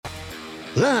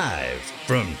Live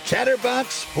from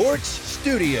Chatterbox Sports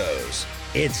Studios,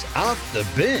 it's Off the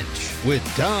Bench with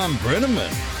Tom Brenneman.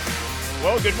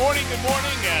 Well, good morning,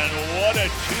 and what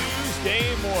a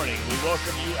Tuesday morning. We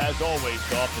welcome you, as always,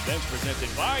 to Off the Bench, presented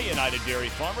by United Dairy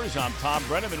Farmers. I'm Tom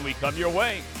Brenneman. We come your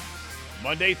way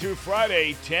Monday through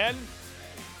Friday, 10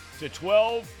 to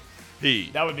 12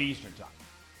 p. That would be Eastern Time.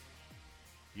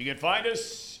 You can find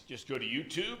us. Just go to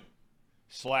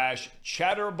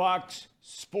YouTube/Chatterbox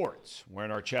Sports. We're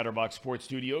in our Chatterbox Sports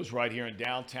Studios right here in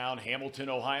downtown Hamilton,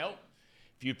 Ohio.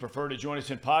 If you'd prefer to join us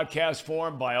in podcast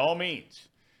form, by all means,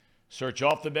 search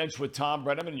Off the Bench with Tom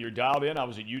Brenneman. You're dialed in. I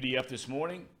was at UDF this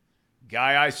morning.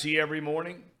 Guy I see every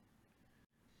morning.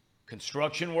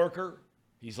 Construction worker.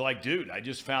 He's like, dude, I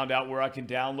just found out where I can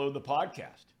download the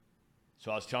podcast.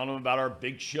 So I was telling him about our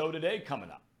big show today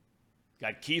coming up.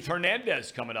 Got Keith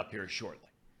Hernandez coming up here shortly.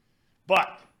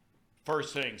 But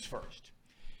first things first.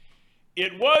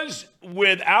 It was,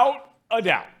 without a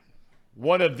doubt,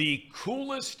 one of the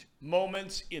coolest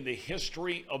moments in the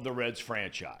history of the Reds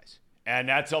franchise. And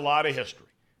that's a lot of history,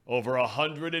 over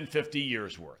 150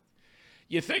 years worth.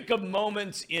 You think of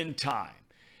moments in time,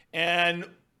 and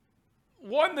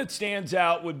one that stands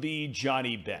out would be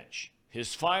Johnny Bench,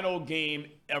 his final game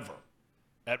ever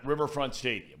at Riverfront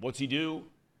Stadium. What's he do?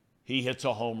 He hits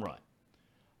a home run.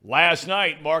 Last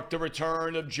night marked the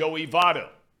return of Joey Votto.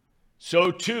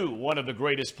 So, too, one of the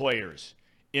greatest players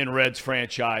in Reds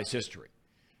franchise history.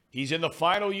 He's in the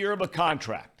final year of a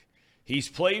contract. He's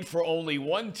played for only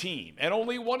one team and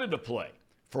only wanted to play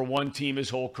for one team his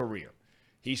whole career.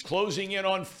 He's closing in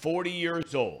on 40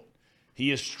 years old. He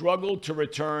has struggled to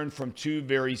return from two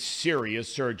very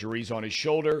serious surgeries on his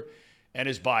shoulder and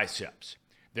his biceps.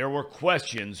 There were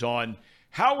questions on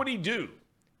how would he do?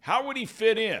 How would he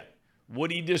fit in?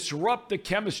 Would he disrupt the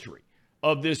chemistry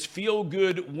of this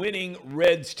feel-good winning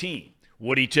Reds team?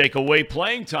 Would he take away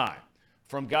playing time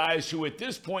from guys who at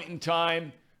this point in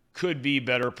time could be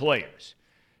better players?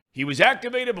 He was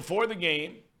activated before the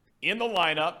game, in the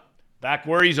lineup, back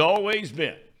where he's always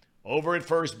been, over at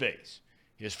first base.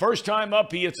 His first time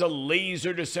up, he hits a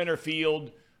laser to center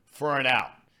field for an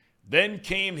out. Then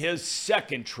came his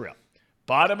second trip,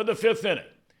 bottom of the fifth inning,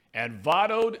 and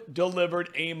Votto delivered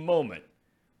a moment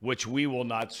which we will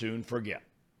not soon forget.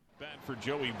 Bat for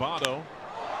Joey Votto.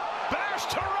 Bash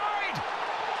to right!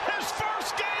 His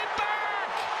first game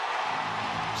back!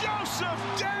 Joseph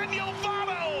Daniel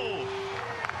Votto!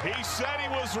 He said he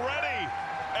was ready,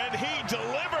 and he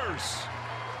delivers.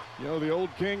 You know, the old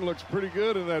king looks pretty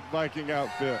good in that Viking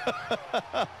outfit.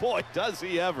 Boy, does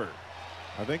he ever.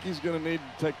 I think he's going to need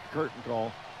to take the curtain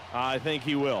call. I think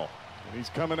he will. And he's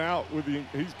coming out with the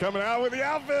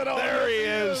outfit on. There he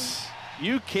is.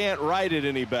 You can't write it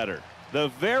any better. The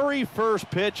very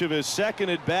first pitch of his second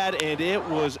at bat, and it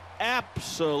was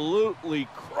absolutely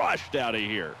crushed out of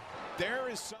here. There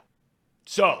is some.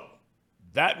 So,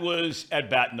 that was at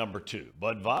bat number 2.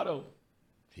 But Votto,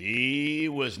 he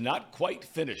was not quite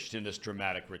finished in this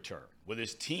dramatic return. With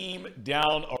his team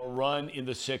down a run in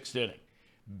the 6th inning,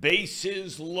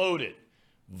 bases loaded,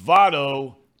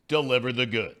 Votto delivered the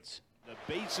goods. The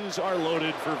bases are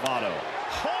loaded for Votto.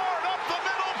 Hard up the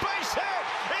middle, base hit.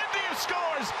 India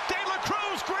scores. De La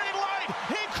Cruz, green light.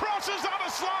 He crosses on a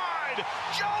slide.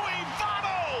 Joey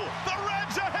Votto, the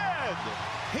Reds ahead.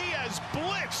 He has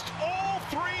blitzed all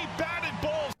 3 batted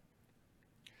balls.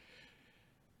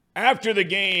 After the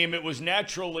game, it was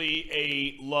naturally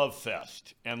a love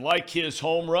fest. And like his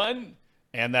home run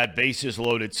and that bases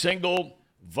loaded single,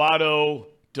 Votto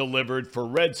delivered for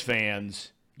Reds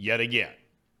fans yet again.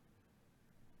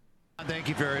 Thank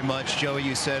you very much, Joey.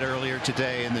 You said earlier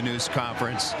today in the news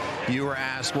conference, you were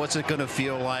asked, what's it going to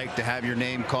feel like to have your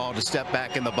name called, to step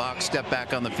back in the box, step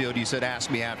back on the field? You said, ask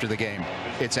me after the game.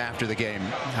 It's after the game.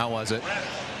 How was it?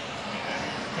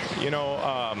 You know,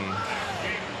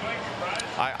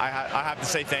 I have to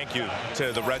say thank you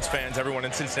to the Reds fans, everyone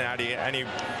in Cincinnati, any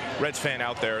Reds fan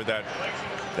out there that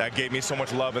gave me so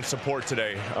much love and support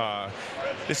today.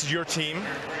 This is your team,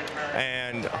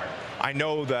 and I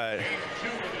know that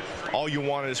all you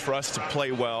wanted is for us to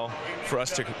play well, for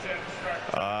us to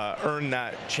earn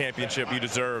that championship you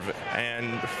deserve,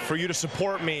 and for you to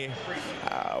support me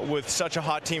with such a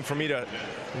hot team, for me to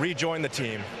rejoin the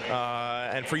team,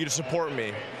 and for you to support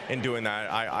me in doing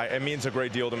that. It means a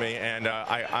great deal to me, and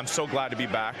I'm so glad to be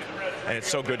back, and it's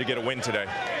so good to get a win today.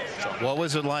 What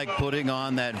was it like putting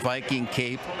on that Viking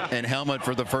cape and helmet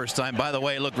for the first time? By the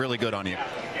way, it looked really good on you.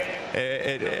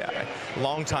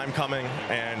 Long time coming,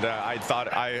 and I thought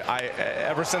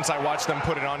ever since I watched them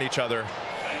put it on each other,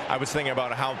 I was thinking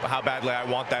about how badly I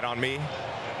want that on me,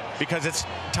 because it's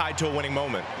tied to a winning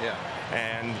moment. Yeah.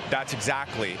 And that's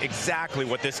exactly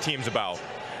what this team's about.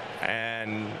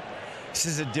 And this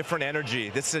is a different energy.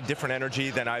 This is a different energy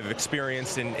than I've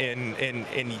experienced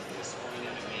in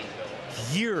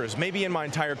years, maybe in my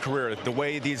entire career. The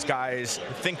way these guys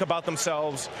think about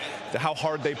themselves, how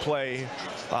hard they play.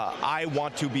 I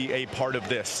want to be a part of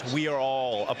this. We are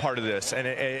all a part of this, and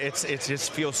it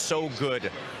just feels so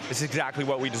good. It's exactly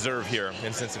what we deserve here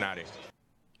in Cincinnati.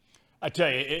 I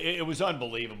tell you, it was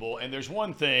unbelievable. And there's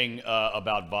one thing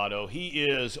about Votto. He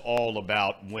is all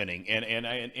about winning.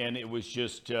 And it was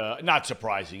just not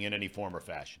surprising in any form or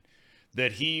fashion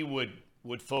that he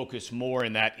would focus more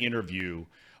in that interview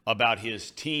about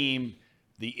his team,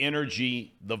 the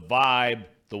energy, the vibe,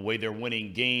 the way they're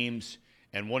winning games,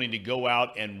 and wanting to go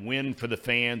out and win for the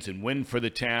fans and win for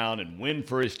the town and win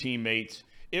for his teammates.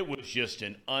 It was just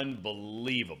an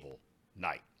unbelievable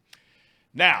night.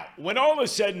 Now, when all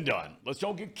is said and done, let's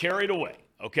don't get carried away,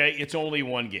 okay? It's only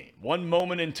one game, one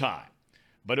moment in time.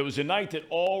 But it was a night that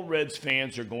all Reds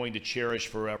fans are going to cherish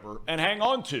forever and hang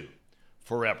on to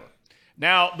forever.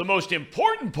 Now, the most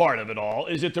important part of it all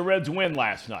is that the Reds win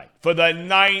last night for the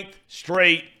 9th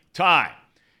straight time.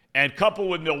 And coupled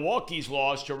with Milwaukee's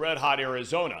loss to red-hot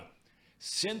Arizona,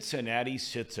 Cincinnati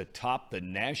sits atop the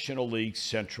National League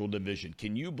Central Division.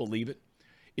 Can you believe it?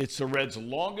 It's the Reds'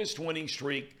 longest winning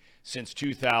streak since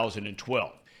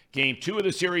 2012. Game 2 of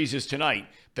the series is tonight.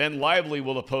 Ben Lively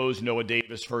will oppose Noah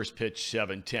Davis, first pitch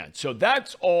 7:10. So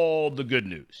that's all the good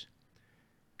news.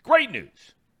 Great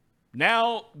news.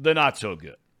 Now, the not so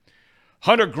good.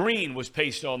 Hunter Green was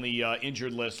placed on the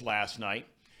injured list last night.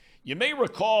 You may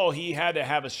recall he had to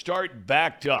have a start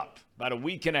backed up about a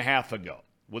week and a half ago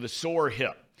with a sore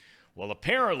hip. Well,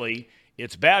 apparently,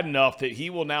 it's bad enough that he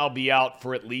will now be out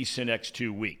for at least the next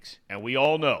 2 weeks. And we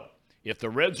all know, if the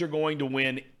Reds are going to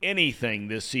win anything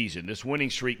this season, this winning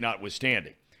streak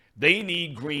notwithstanding, they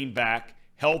need Green back,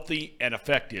 healthy and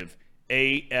effective,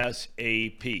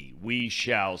 ASAP. We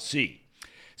shall see.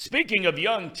 Speaking of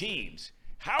young teams,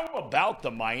 how about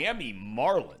the Miami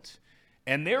Marlins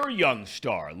and their young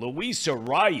star, Luis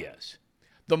Arias?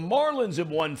 The Marlins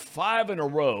have won 5 in a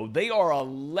row. They are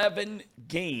 11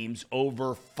 games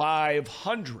over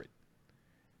 500.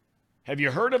 Have you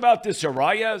heard about this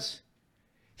Arias?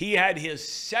 He had his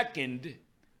second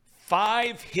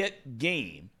 5-hit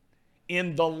game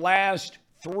in the last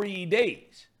 3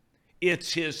 days.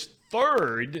 It's his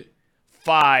third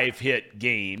 5-hit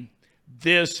game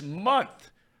this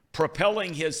month,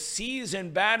 propelling his season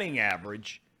batting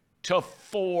average to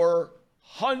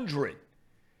 400.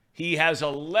 He has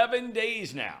 11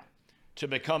 days now to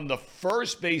become the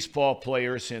first baseball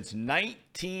player since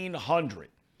 1900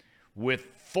 with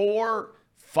 4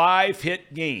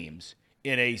 5-hit games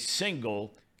in a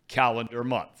single calendar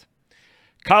month.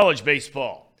 College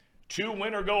baseball. 2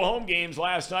 win-or-go-home games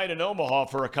last night in Omaha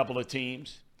for a couple of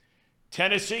teams.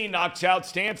 Tennessee knocks out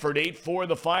Stanford 8-4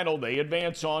 the final. They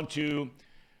advance on to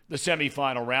the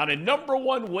semifinal round. And number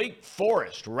 1 Wake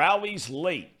Forest rallies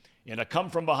late in a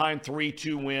come-from-behind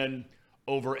 3-2 win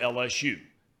over LSU.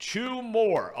 2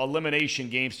 more elimination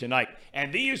games tonight.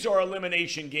 And these are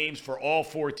elimination games for all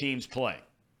 4 teams playing.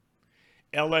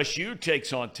 LSU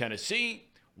takes on Tennessee,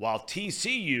 while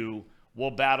TCU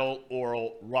will battle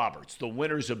Oral Roberts. The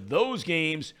winners of those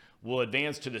games will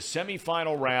advance to the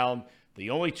semifinal round. The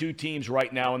only 2 teams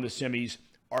right now in the semis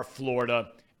are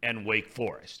Florida and Wake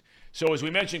Forest. So as we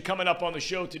mentioned, coming up on the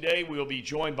show today, we will be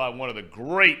joined by one of the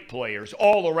great players,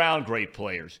 all-around great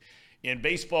players in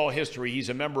baseball history. He's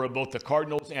a member of both the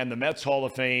Cardinals and the Mets Hall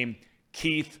of Fame,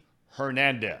 Keith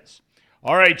Hernandez.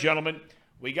 All right, gentlemen,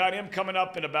 we got him coming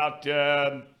up in about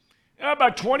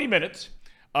 20 minutes.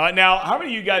 Now, how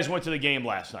many of you guys went to the game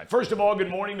last night? First of all, good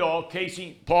morning to all.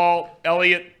 Casey, Paul,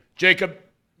 Elliot, Jacob.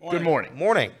 Morning. Good morning.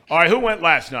 Morning. All right, who went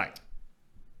last night?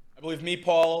 I believe me,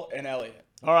 Paul, and Elliot.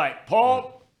 All right,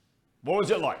 Paul, what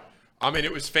was it like? I mean,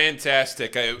 it was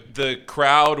fantastic. The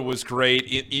crowd was great,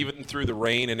 even through the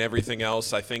rain and everything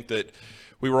else. I think that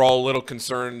we were all a little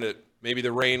concerned that maybe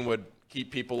the rain would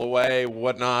keep people away,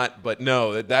 whatnot. But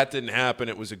no, that didn't happen.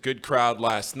 It was a good crowd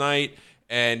last night.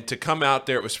 And to come out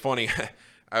there, it was funny.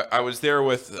 I was there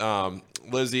with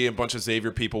Lizzie and a bunch of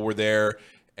Xavier people were there.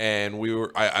 And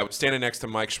I was standing next to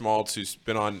Mike Schmaltz, who's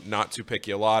been on Not Too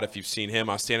Picky a lot. If you've seen him,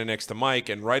 I was standing next to Mike.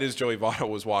 And right as Joey Votto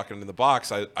was walking into the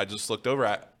box, I just looked over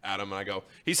at him and I go,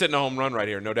 he's hitting a home run right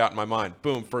here, no doubt in my mind.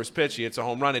 Boom, first pitch, he hits a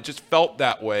home run. It just felt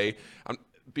that way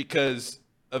because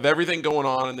of everything going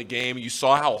on in the game. You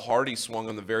saw how hard he swung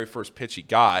on the very first pitch he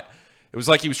got. It was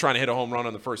like he was trying to hit a home run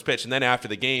on the first pitch. And then after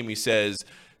the game, he says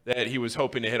that he was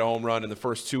hoping to hit a home run in the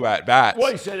first 2 at-bats.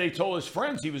 Well, he said they told his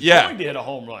friends he was going to hit a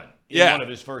home run in one of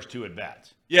his first 2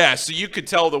 at-bats. Yeah, so you could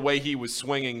tell the way he was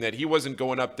swinging that he wasn't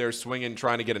going up there swinging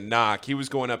trying to get a knock. He was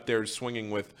going up there swinging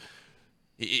with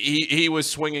he was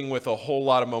swinging with a whole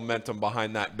lot of momentum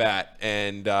behind that bat,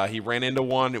 and he ran into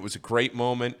one. It was a great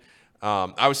moment.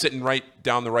 I was sitting right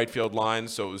down the right field line,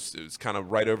 so it was kind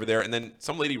of right over there. And then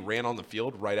some lady ran on the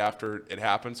field right after it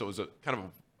happened, so it was a kind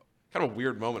of a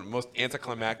weird moment. Most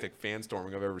anticlimactic fan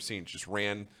storming I've ever seen. Just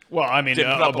ran. Well, I mean,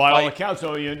 didn't put up a by all fight. accounts,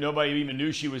 nobody even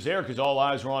knew she was there because all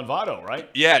eyes were on Votto, right?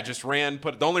 Yeah, just ran.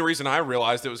 The only reason I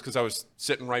realized it was because I was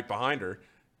sitting right behind her,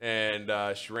 and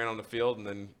she ran on the field and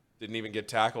then didn't even get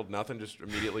tackled. Nothing. Just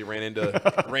immediately ran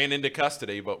into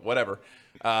custody. But whatever.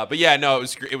 But yeah, no,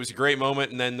 it was a great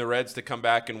moment. And then the Reds to come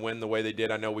back and win the way they did.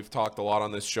 I know we've talked a lot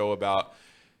on this show about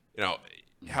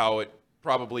how it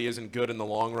probably isn't good in the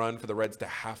long run for the Reds to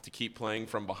have to keep playing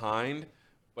from behind,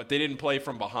 but they didn't play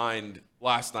from behind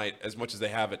last night as much as they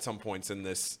have at some points in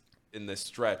this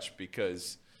stretch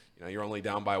because you're only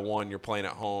down by one, you're playing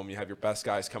at home, you have your best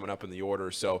guys coming up in the order.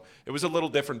 So it was a little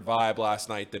different vibe last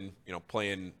night than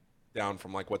playing down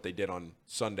from like what they did on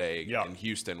Sunday in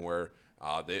Houston where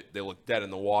they look dead in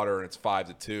the water and it's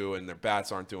 5-2 and their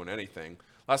bats aren't doing anything.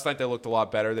 Last night they looked a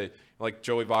lot better. They, like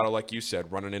Joey Votto, like you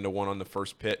said, running into one on the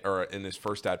first pit or in his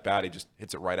first at bat, he just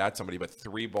hits it right at somebody. But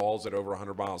 3 balls at over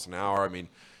 100 miles an hour. I mean,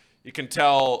 you can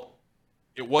tell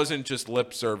it wasn't just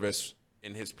lip service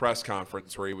in his press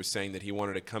conference where he was saying that he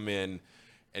wanted to come in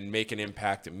and make an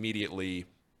impact immediately,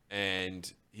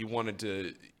 and he wanted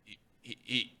to.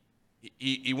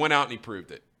 He went out and he proved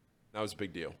it. That was a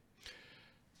big deal.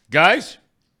 Guys.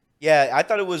 Yeah, I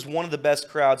thought it was one of the best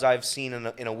crowds I've seen in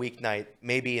a weeknight,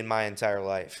 maybe in my entire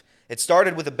life. It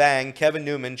started with a bang. Kevin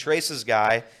Newman, Trace's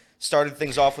guy, started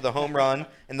things off with a home run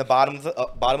in the bottom of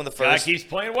the first. Guy keeps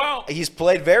playing well. He's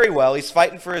played very well. He's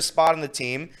fighting for his spot on the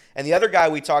team. And the other guy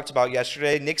we talked about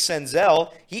yesterday, Nick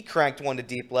Senzel, he cranked one to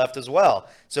deep left as well.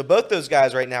 So both those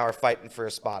guys right now are fighting for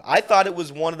a spot. I thought it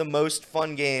was one of the most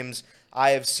fun games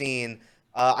I have seen.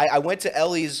 I went to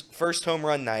Ellie's first home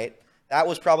run night. That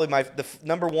was probably the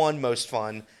number one most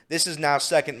fun. This is now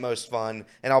second most fun,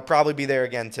 and I'll probably be there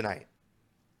again tonight.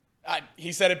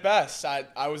 He said it best.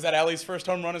 I was at Ellie's first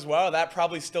home run as well. That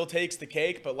probably still takes the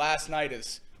cake, but last night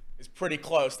is pretty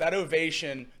close. That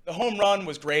ovation, the home run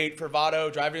was great for Votto.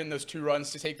 Driving in those 2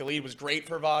 runs to take the lead was great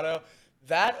for Votto.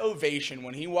 That ovation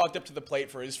when he walked up to the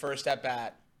plate for his first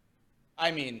at-bat,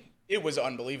 I mean, it was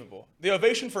unbelievable. The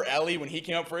ovation for Ellie when he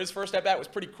came up for his first at-bat was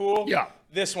pretty cool. Yeah.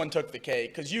 This one took the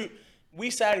cake because we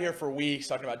sat here for weeks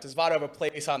talking about, does Votto have a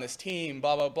place on this team,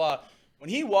 blah, blah, blah. When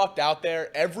he walked out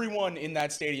there, everyone in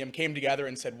that stadium came together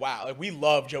and said, wow, we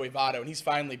love Joey Votto, and he's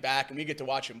finally back, and we get to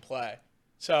watch him play.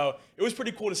 So it was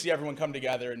pretty cool to see everyone come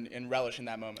together and relish in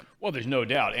that moment. Well, there's no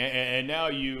doubt. And now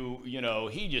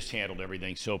he just handled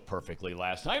everything so perfectly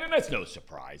last night, and that's no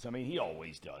surprise. I mean, he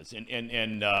always does.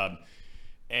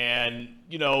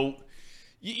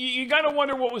 You got to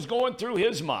wonder what was going through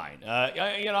his mind.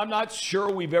 I'm not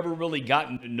sure we've ever really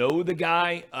gotten to know the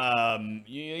guy.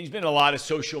 He's been in a lot of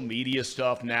social media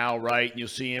stuff now, right? And you'll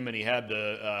see him, and he had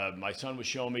my son was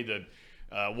showing me the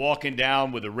walking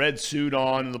down with the red suit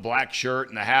on and the black shirt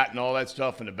and the hat and all that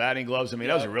stuff and the batting gloves. I mean,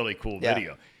 that was a really cool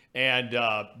video. And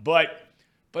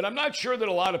but I'm not sure that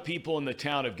a lot of people in the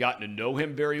town have gotten to know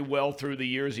him very well through the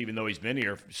years, even though he's been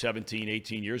here for 17,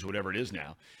 18 years, whatever it is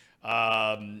now.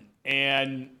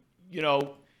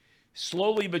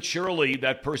 Slowly but surely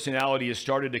that personality has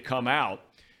started to come out.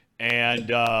 And,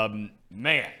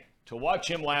 man, to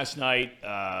watch him last night,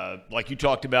 like you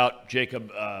talked about,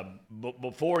 Jacob,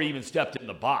 before he even stepped in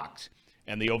the box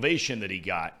and the ovation that he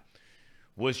got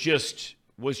was just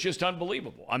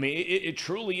unbelievable. I mean, it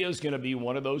truly is going to be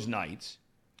one of those nights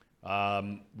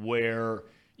where,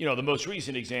 the most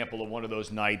recent example of one of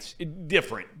those nights,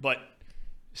 different, but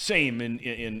same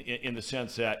in the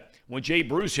sense that when Jay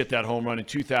Bruce hit that home run in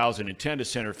 2010 to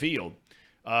center field,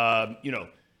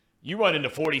 you run into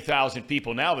 40,000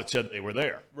 people now that said they were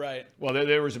there. Right. Well,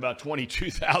 there was about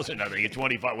 22,000, I think,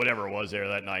 25, whatever it was there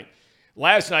that night.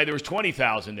 Last night there was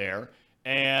 20,000 there,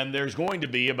 and there's going to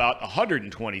be about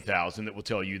 120,000 that will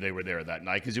tell you they were there that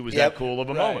night because it was that cool of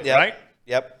a moment, right?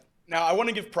 Yep. Now, I want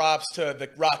to give props to the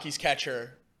Rockies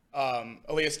catcher,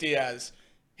 Elias Diaz.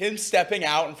 Him stepping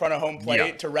out in front of home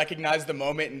plate to recognize the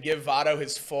moment and give Votto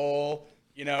his full,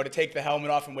 to take the helmet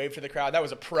off and wave to the crowd. That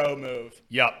was a pro move.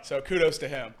 Yep. So kudos to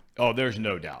him. Oh, there's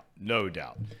no doubt. No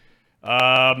doubt.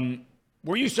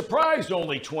 Were you surprised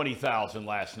only 20,000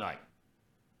 last night?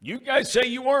 You guys say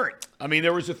you weren't. I mean,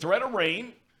 there was a threat of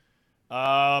rain.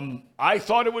 I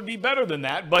thought it would be better than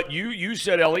that, but you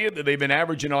said, Elliot, that they've been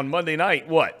averaging on Monday night,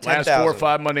 what? 10, last 4 or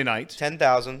 5 Monday nights?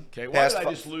 10,000. Okay, why did I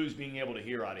just lose being able to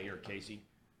hear out of here, Casey?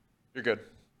 You're good.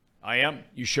 I am.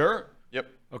 You sure? Yep.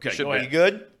 Okay, Should go be. ahead. You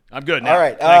good? I'm good now. All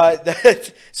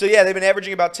right. So, yeah, they've been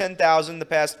averaging about 10,000 the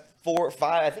past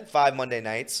 5 Monday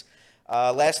nights.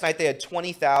 Last night they had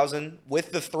 20,000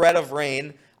 with the threat of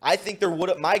rain. I think there would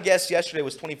have. My guess yesterday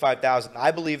was 25,000.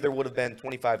 I believe there would have been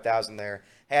 25,000 there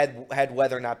had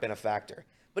weather not been a factor.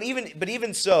 But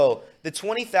even so, the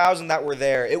 20,000 that were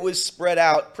there, it was spread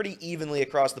out pretty evenly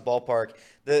across the ballpark.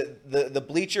 The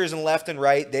bleachers and left and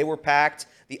right, they were packed.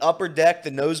 The upper deck,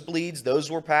 the nosebleeds,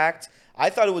 those were packed. I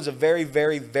thought it was a very,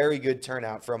 very, very good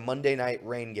turnout for a Monday night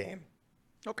rain game.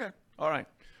 Okay. All right.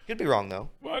 Could be wrong, though.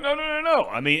 Well, no.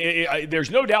 I mean, there's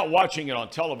no doubt watching it on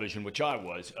television, which I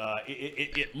was,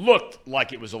 it looked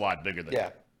like it was a lot bigger than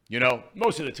that. You know,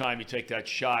 most of the time you take that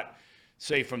shot,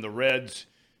 say, from the Reds'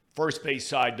 first base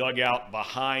side dugout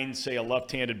behind, say, a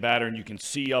left-handed batter, and you can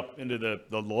see up into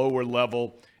the lower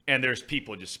level, and there's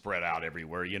people just spread out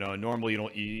everywhere, you know, and normally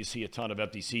you see a ton of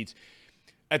empty seats.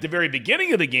 At the very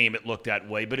beginning of the game, it looked that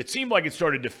way, but it seemed like it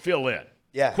started to fill in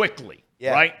quickly.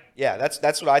 Yeah. Right? Yeah,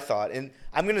 that's what I thought. And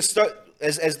I'm going to start,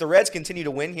 as the Reds continue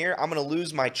to win here, I'm going to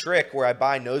lose my trick where I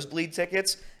buy nosebleed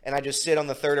tickets and I just sit on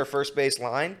the third or first base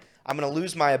line. I'm going to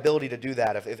lose my ability to do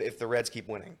that if the Reds keep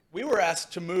winning. We were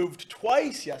asked to move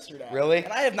twice yesterday. Really?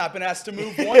 And I have not been asked to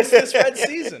move once this Reds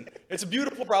season. It's a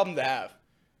beautiful problem to have.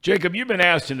 Jacob, you've been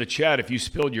asked in the chat if you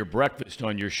spilled your breakfast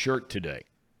on your shirt today.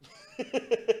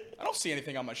 I don't see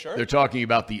anything on my shirt. They're talking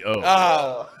about the O.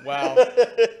 Oh, well,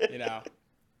 you know.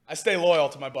 I stay loyal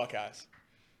to my Buckeyes.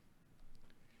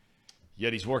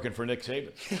 Yet he's working for Nick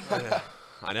Saban.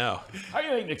 I know. How do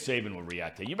you think Nick Saban will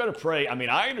react to it? You better pray. I mean,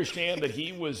 I understand that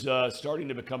he was starting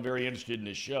to become very interested in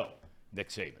his show, Nick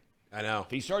Saban. I know.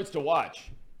 If he starts to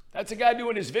watch, that's a guy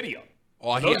doing his video.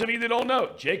 Well, for those of you that don't know,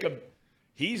 Jacob,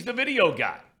 he's the video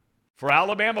guy for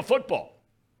Alabama football.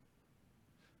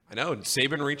 I know. And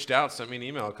Saban reached out, sent me an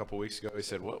email a couple weeks ago. He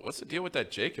said, what's the deal with that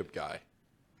Jacob guy?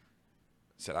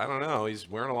 I said, I don't know. He's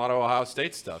wearing a lot of Ohio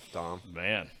State stuff, Tom.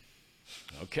 Man.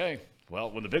 Okay.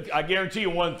 Well, I guarantee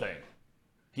you one thing.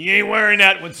 He ain't wearing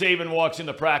that when Saban walks in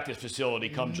the practice facility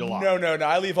come July. No.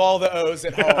 I leave all the O's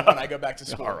at home when I go back to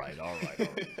school. All right.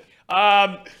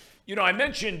 You know, I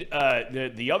mentioned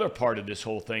the other part of this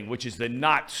whole thing, which is the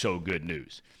not so good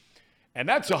news. And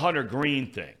that's the Hunter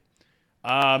Green thing.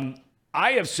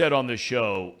 I have said on this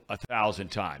show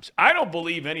 1,000 times, I don't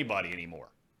believe anybody anymore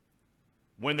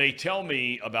when they tell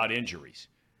me about injuries.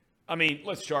 I mean,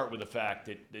 let's start with the fact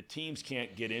that the teams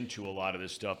can't get into a lot of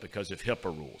this stuff because of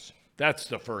HIPAA rules. That's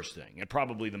the first thing, and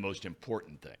probably the most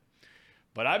important thing.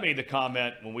 But I made the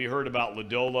comment when we heard about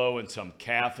Lodolo and some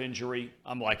calf injury,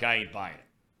 I'm like, I ain't buying it.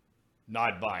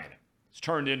 Not buying it. It's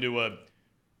turned into a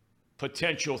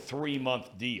potential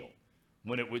 3-month deal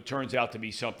when it turns out to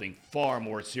be something far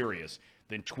more serious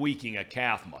than tweaking a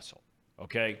calf muscle,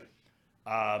 okay?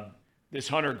 This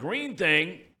Hunter Green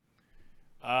thing,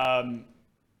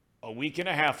 a week and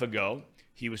a half ago,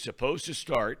 he was supposed to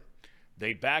start.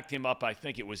 They backed him up, I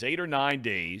think it was 8 or 9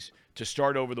 days, to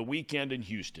start over the weekend in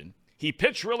Houston. He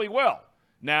pitched really well.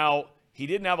 Now, he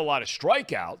didn't have a lot of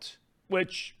strikeouts,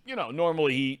 which, you know,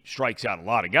 normally he strikes out a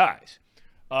lot of guys.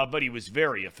 But he was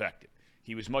very effective.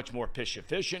 He was much more pitch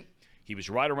efficient. He was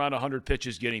right around 100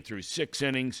 pitches, getting through 6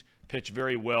 innings, pitched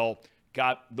very well,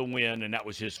 got the win, and that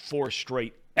was his 4th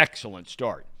straight excellent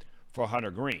start for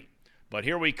Hunter Green. But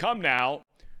here we come now,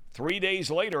 3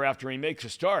 days later after he makes a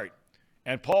start,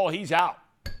 and Paul, he's out,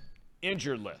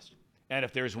 injured list. And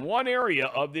if there's one area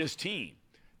of this team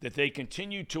that they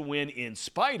continue to win in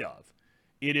spite of,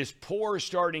 it is poor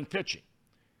starting pitching.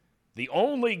 The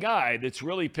only guy that's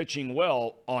really pitching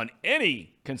well on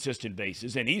any consistent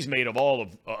basis, and he's made of all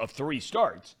of 3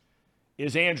 starts,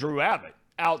 is Andrew Abbott,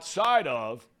 outside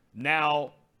of,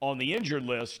 now on the injured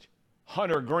list,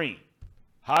 Hunter Green.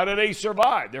 How do they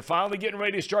survive? They're finally getting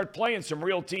ready to start playing some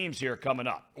real teams here coming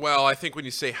up. Well, I think when you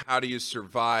say how do you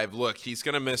survive, look, he's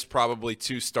going to miss probably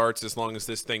 2 starts as long as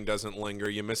this thing doesn't linger.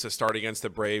 You miss a start against the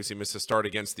Braves. You miss a start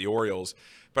against the Orioles.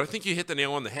 But I think you hit the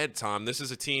nail on the head, Tom. This is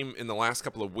a team in the last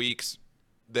couple of weeks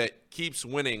that keeps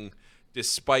winning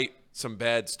despite some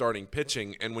bad starting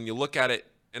pitching. And when you look at it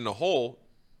in the whole,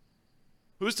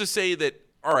 who's to say that,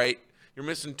 all right, you're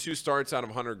missing 2 starts out of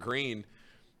Hunter Green,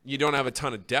 you don't have a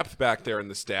ton of depth back there in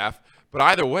the staff. But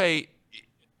either way,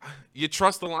 you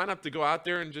trust the lineup to go out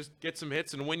there and just get some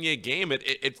hits and win you a game.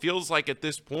 It feels like at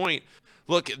this point,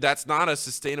 look, that's not a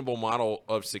sustainable model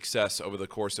of success over the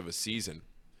course of a season.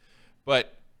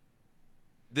 But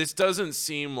this doesn't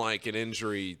seem like an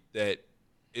injury that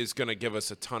is going to give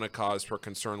us a ton of cause for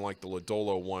concern like the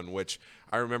Lodolo one, which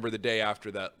I remember the day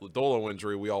after that Lodolo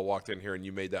injury, we all walked in here and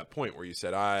you made that point where you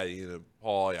said,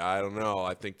 Paul, I don't know.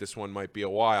 I think this one might be a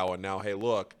while. And now, hey,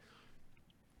 look,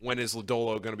 when is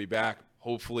Lodolo going to be back?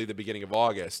 Hopefully the beginning of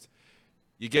August.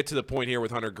 You get to the point here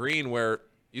with Hunter Green where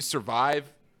you survive,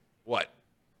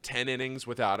 10 innings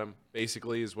without him,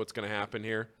 basically, is what's going to happen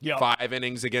here. Yep. 5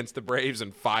 innings against the Braves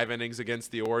and 5 innings against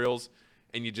the Orioles,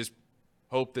 and you just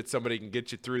hope that somebody can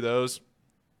get you through those.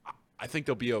 I think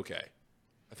they'll be okay.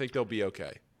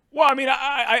 Well, I mean,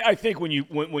 I think when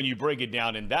you break it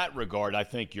down in that regard, I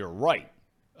think you're right.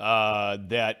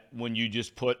 That when you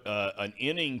just put an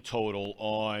inning total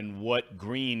on what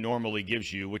Green normally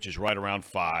gives you, which is right around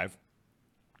 5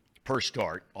 per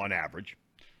start on average,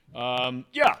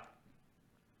 yeah.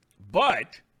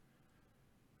 But,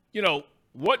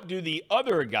 what do the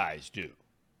other guys do?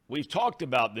 We've talked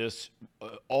about this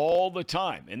all the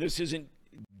time, and this isn't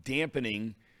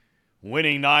dampening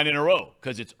winning 9 in a row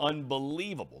because it's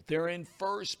unbelievable. They're in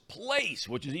first place,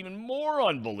 which is even more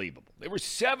unbelievable. They were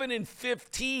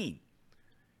 7-15,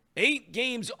 8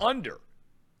 games under,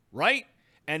 right?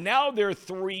 And now they're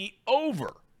 3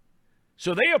 over.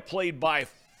 So they have played by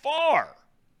far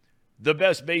the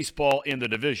best baseball in the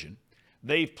division.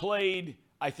 They've played,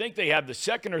 I think they have the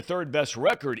second or third best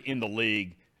record in the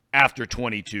league after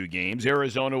 22 games.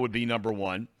 Arizona would be number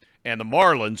 1. And the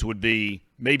Marlins would be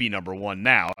maybe number 1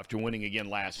 now after winning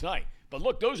again last night. But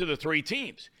look, those are the 3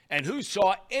 teams. And who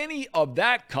saw any of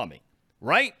that coming,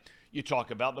 right? You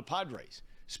talk about the Padres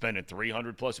spending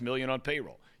 $300+ million on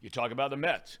payroll. You talk about the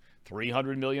Mets,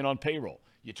 $300 million on payroll.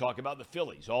 You talk about the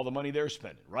Phillies, all the money they're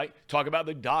spending, right? Talk about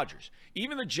the Dodgers.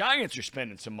 Even the Giants are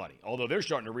spending some money, although they're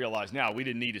starting to realize now we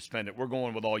didn't need to spend it. We're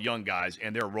going with all young guys,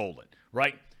 and they're rolling,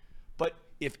 right? But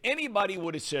if anybody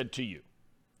would have said to you,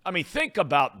 I mean, think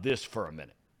about this for a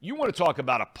minute. You want to talk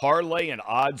about a parlay and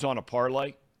odds on a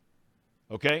parlay?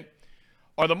 Okay?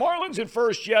 Are the Marlins in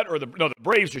first yet? The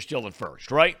Braves are still in first,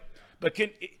 right? But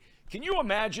can you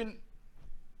imagine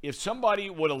if somebody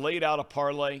would have laid out a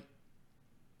parlay,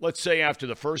 let's say after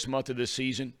the first month of this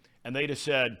season, and they'd have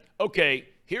said, okay,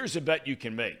 here's a bet you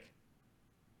can make.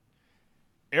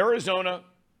 Arizona,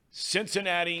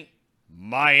 Cincinnati,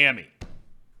 Miami.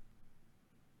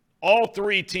 All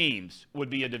 3 teams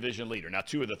would be a division leader. Now,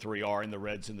 2 of the 3 are in the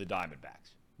Reds and the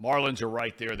Diamondbacks. Marlins are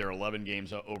right there. They're 11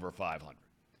 games over 500.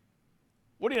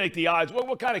 What do you think the odds?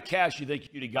 What kind of cash do you think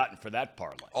you'd have gotten for that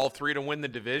parlay? All 3 to win the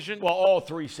division? Well, all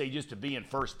 3 say just to be in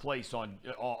first place on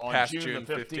June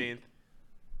the 15th.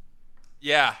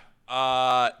 Yeah,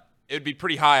 it would be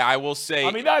pretty high. I will say.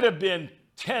 I mean, that'd have been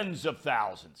tens of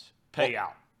thousands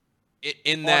payout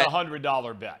in that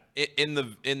 $100 bet.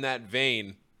 In that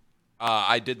vein.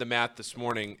 I did the math this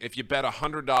morning. If you bet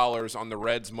 $100 on the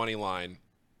Reds money line,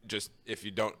 just if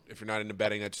you're not into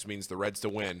betting, that just means the Reds to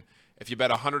win. If you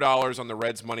bet $100 on the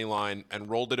Reds money line and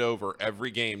rolled it over every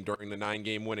game during the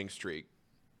 9-game winning streak,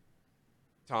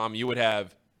 Tom, you would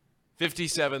have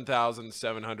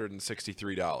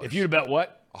 $57,763. If you'd bet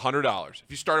what? $100. If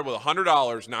you started with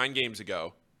 $100 9 games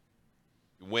ago,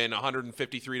 you win $153 on that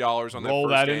first game. Roll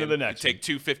that into the next. Take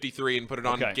 $253 and put it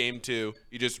on game 2.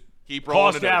 You just keep cost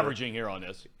rolling it over. averaging here on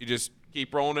this. You just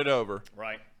keep rolling it over.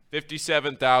 Right.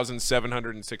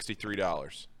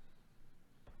 $57,763.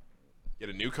 Get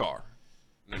a new car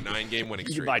in a 9-game winning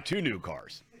streak. You buy 2 new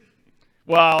cars.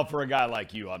 Well, for a guy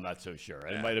like you, I'm not so sure.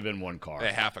 It might have been 1 car.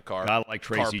 Half a car. A guy like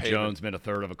Tracy Jones been a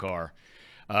third of a car.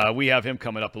 We have him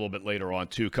coming up a little bit later on,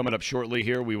 too. Coming up shortly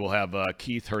here, we will have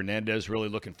Keith Hernandez. Really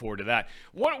looking forward to that.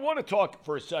 Want to talk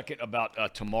for a second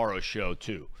about tomorrow's show,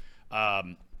 too.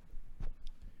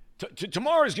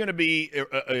 Tomorrow is going to be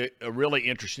a really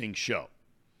interesting show.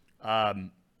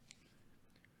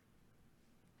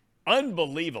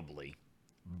 Unbelievably,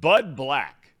 Bud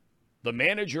Black, the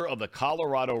manager of the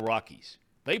Colorado Rockies,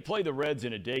 they play the Reds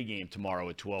in a day game tomorrow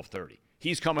at 12:30.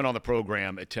 He's coming on the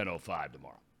program at 10:05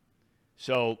 tomorrow.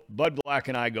 So Bud Black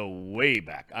and I go way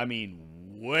back. I mean,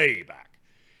 way back.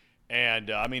 And,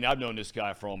 I've known this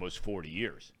guy for almost 40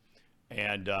 years.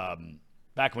 And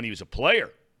back when he was a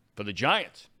player for the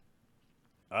Giants.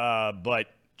 But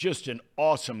just an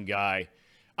awesome guy.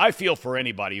 I feel for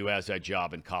anybody who has that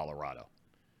job in Colorado.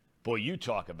 Boy, you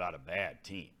talk about a bad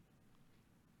team.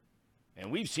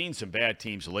 And we've seen some bad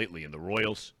teams lately in the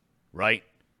Royals, right?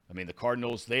 The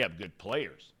Cardinals, they have good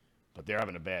players, but they're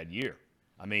having a bad year.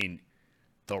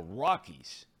 The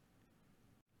Rockies,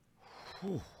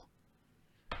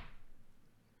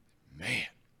 man,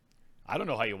 I don't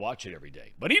know how you watch it every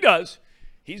day, but he does.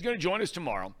 He's going to join us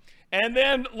tomorrow. And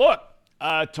then, look,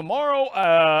 tomorrow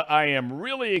I am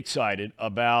really excited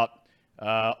about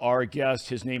our guest.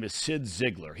 His name is Sid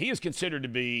Ziegler. He is considered to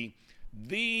be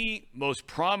the most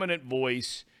prominent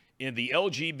voice in the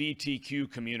LGBTQ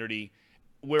community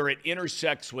where it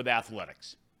intersects with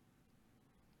athletics.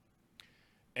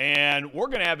 And we're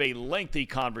going to have a lengthy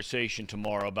conversation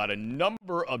tomorrow about a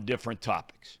number of different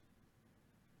topics.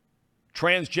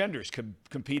 Transgenders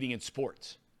competing in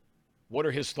sports. What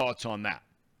are his thoughts on that?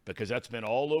 Because that's been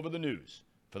all over the news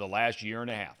for the last year and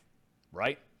a half,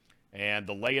 right? And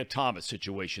the Leah Thomas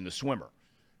situation, the swimmer,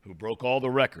 who broke all the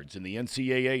records in the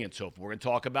NCAA and so forth. We're going to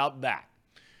talk about that.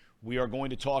 We are going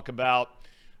to talk about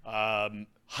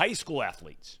high school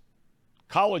athletes,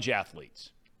 college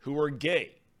athletes who are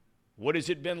gay. What has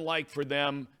it been like for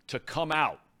them to come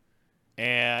out?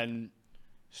 And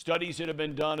studies that have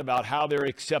been done about how they're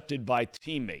accepted by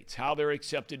teammates, how they're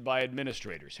accepted by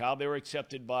administrators, how they're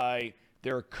accepted by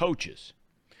their coaches.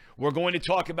 We're going to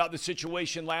talk about the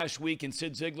situation last week in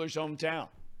Sid Ziegler's hometown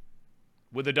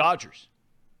with the Dodgers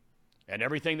and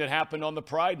everything that happened on the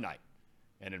Pride night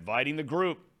and inviting the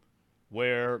group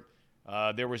where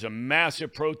there was a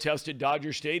massive protest at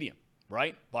Dodger Stadium,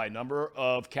 right, by a number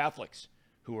of Catholics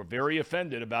who were very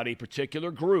offended about a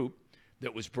particular group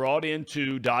that was brought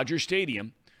into Dodger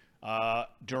Stadium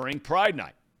during Pride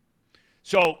night.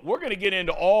 So we're going to get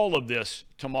into all of this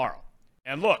tomorrow.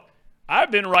 And look,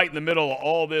 I've been right in the middle of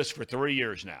all this for 3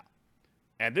 years now.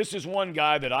 And this is one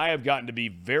guy that I have gotten to be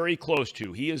very close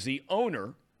to. He is the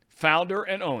founder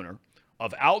and owner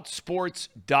of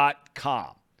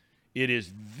Outsports.com. It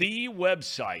is the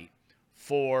website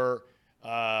for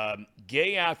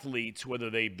gay athletes, whether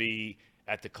they be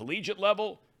at the collegiate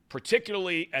level,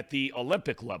 particularly at the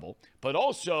Olympic level, but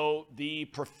also the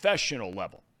professional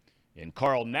level. And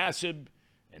Carl Nassib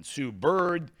and Sue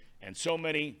Bird and so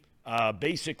many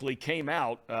basically came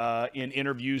out in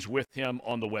interviews with him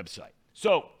on the website.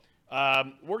 So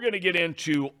we're going to get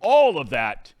into all of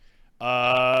that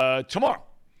tomorrow.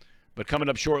 But coming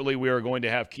up shortly, we are going to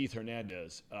have Keith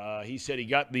Hernandez. He said he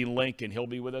got the link, and he'll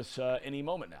be with us any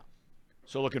moment now.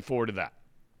 So looking forward to that.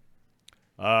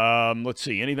 Let's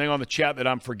see. Anything on the chat that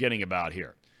I'm forgetting about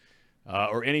here?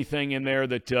 Or anything in there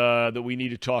that we need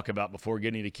to talk about before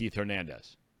getting to Keith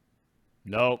Hernandez?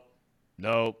 Nope.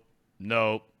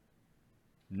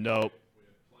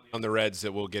 On the Reds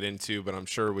that we'll get into, but I'm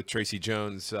sure with Tracy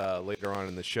Jones later on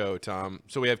in the show, Tom.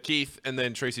 So we have Keith and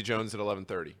then Tracy Jones at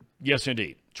 11:30. Yes,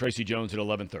 indeed. Tracy Jones at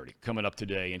 11:30 coming up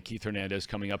today, and Keith Hernandez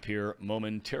coming up here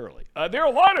momentarily. There are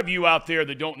a lot of you out there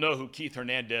that don't know who Keith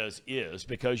Hernandez is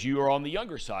because you are on the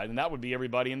younger side, and that would be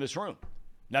everybody in this room.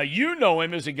 Now, you know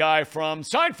him as a guy from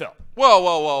Seinfeld.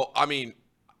 Well. I mean,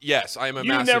 yes, I am a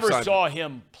massive You never Seinfeld. saw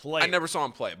him play. I never saw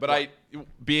him play, but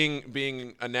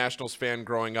being a Nationals fan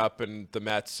growing up and the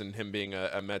Mets and him being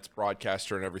a Mets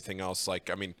broadcaster and everything else,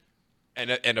 and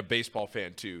a baseball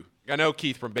fan too. I know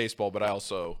Keith from baseball, but I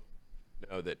also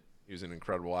know that he was an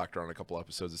incredible actor on a couple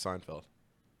episodes of Seinfeld.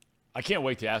 I can't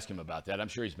wait to ask him about that. I'm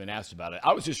sure he's been asked about it.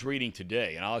 I was just reading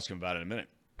today, and I'll ask him about it in a minute.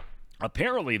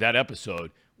 Apparently, that episode,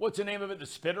 what's the name of it? The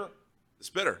Spitter? The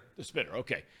Spitter. The Spitter,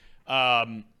 okay.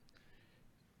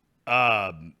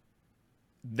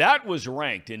 That was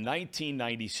ranked in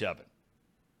 1997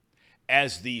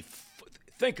 as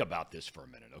think about this for a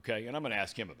minute, okay? And I'm going to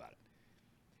ask him about it.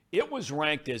 It was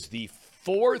ranked as the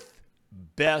 4th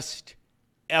best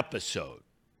episode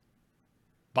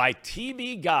by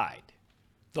TV Guide,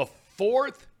 the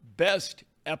 4th best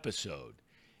episode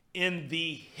in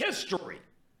the history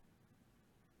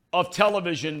of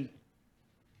television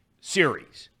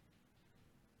series.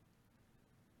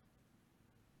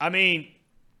 I mean,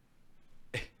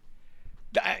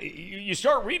 you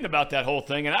start reading about that whole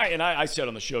thing, and I said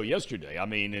on the show yesterday, I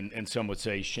mean, and some would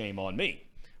say shame on me,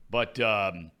 but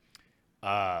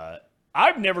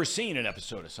I've never seen an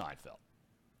episode of Seinfeld.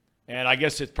 And I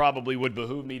guess it probably would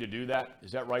behoove me to do that.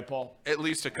 Is that right, Paul? At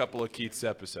least a couple of Keith's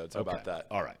episodes. How about that?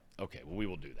 All right. Okay. Well, we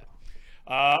will do that.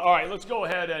 All right. Let's go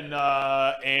ahead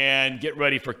and get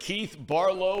ready for Keith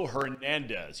Barlow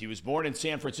Hernandez. He was born in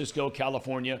San Francisco,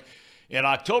 California, in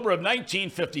October of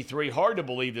 1953. Hard to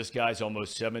believe this guy's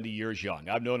almost 70 years young.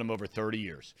 I've known him over 30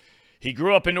 years. He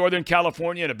grew up in Northern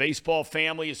California in a baseball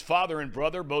family. His father and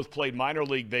brother both played minor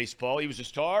league baseball. He was a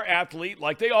star athlete,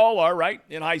 like they all are, right,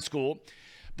 in high school.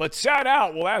 But sat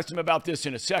out, we'll ask him about this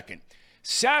in a second,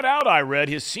 sat out, I read,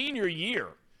 his senior year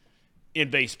in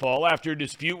baseball after a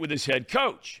dispute with his head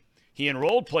coach. He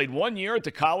enrolled, played 1 year at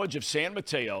the College of San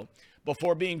Mateo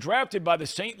before being drafted by the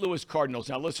St. Louis Cardinals.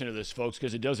 Now listen to this, folks,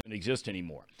 because it doesn't exist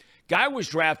anymore. Guy was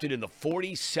drafted in the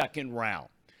 42nd round,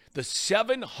 the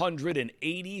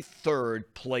 783rd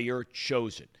player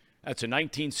chosen. That's a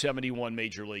 1971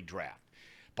 Major League Draft.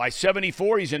 By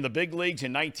 74, he's in the big leagues.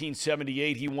 In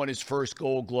 1978, he won his first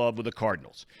Gold Glove with the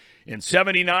Cardinals. In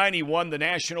 79, he won the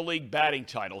National League batting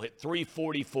title, hit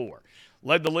 .344.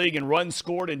 Led the league in runs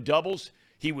scored and doubles.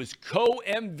 He was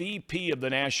co-MVP of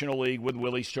the National League with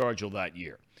Willie Stargell that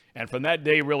year. And from that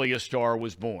day, really, a star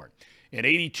was born. In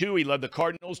 '82, he led the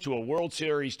Cardinals to a World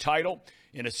Series title.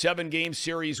 In a 7-game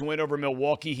series win over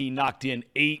Milwaukee, he knocked in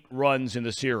 8 runs in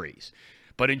the series.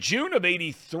 But in June of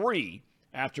 '83,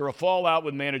 after a fallout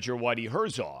with manager Whitey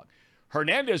Herzog,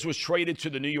 Hernandez was traded to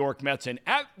the New York Mets. And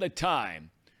at the time,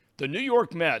 the New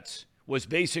York Mets was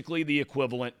basically the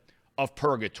equivalent of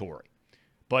purgatory.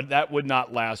 But that would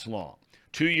not last long.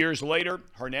 2 years later,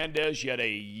 Hernandez led a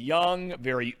young,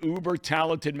 very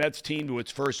uber-talented Mets team to its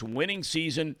first winning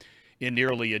season in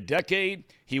nearly a decade.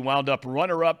 He wound up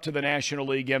runner-up to the National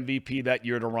League MVP that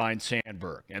year to Ryne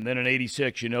Sandberg. And then in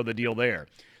 '86, you know the deal there.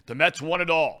 The Mets won it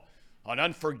all. An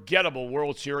unforgettable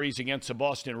World Series against the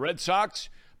Boston Red Sox.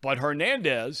 But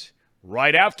Hernandez,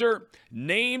 right after,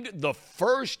 named the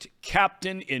first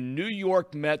captain in New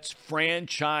York Mets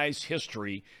franchise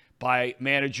history by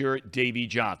manager Davey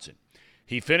Johnson.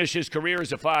 He finished his career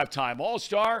as a 5-time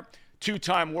All-Star,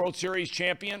 2-time World Series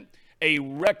champion, a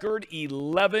record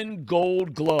 11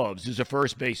 Gold Gloves as a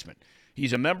first baseman.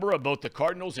 He's a member of both the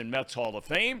Cardinals and Mets Hall of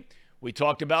Fame. We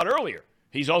talked about earlier.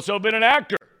 He's also been an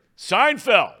actor,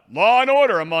 Seinfeld, Law and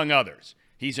Order, among others.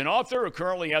 He's an author who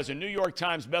currently has a New York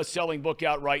Times best-selling book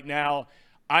out right now.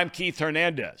 I'm Keith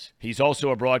Hernandez. He's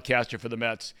also a broadcaster for the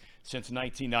Mets since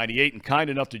 1998 and kind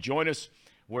enough to join us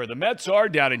where the Mets are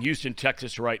down in Houston,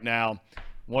 Texas right now.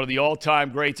 One of the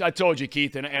all-time greats. I told you,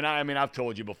 Keith, and I mean, I've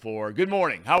told you before. Good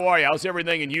morning. How are you? How's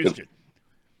everything in Houston?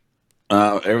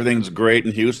 Everything's great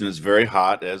in Houston. It's very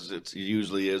hot, as it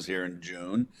usually is here in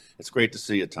June. It's great to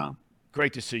see you, Tom.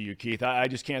 Great to see you, Keith. I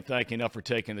just can't thank you enough for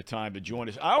taking the time to join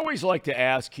us. I always like to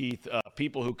ask, Keith,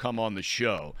 people who come on the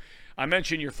show. I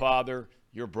mentioned your father,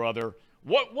 your brother.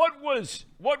 What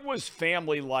was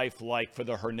family life like for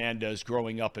the Hernandez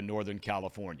growing up in Northern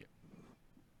California?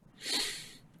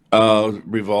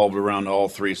 Revolved around all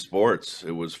 3 sports.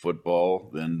 It was football,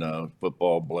 then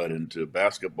football bled into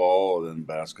basketball, then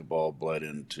basketball bled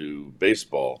into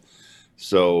baseball.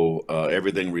 So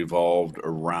everything revolved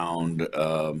around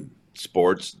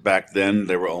sports. Back then,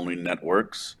 there were only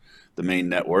networks, the main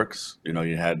networks. You know,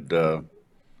 you had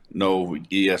no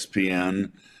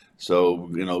ESPN. So,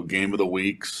 you know, game of the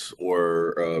weeks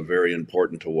were very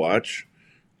important to watch.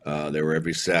 They were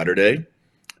every Saturday.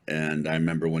 And I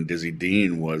remember when Dizzy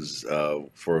Dean was,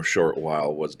 for a short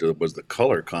while, was the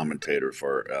color commentator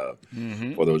for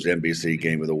those NBC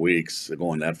Game of the Weeks,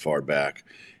 going that far back.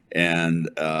 And,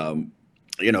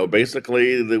 you know,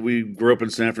 basically, we grew up in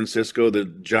San Francisco. The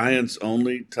Giants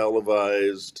only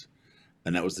televised,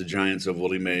 and that was the Giants of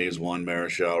Willie Mays, Juan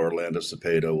Marichal, Orlando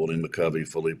Cepeda, Willie McCovey,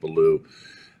 Philippe Ballou.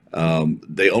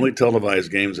 They only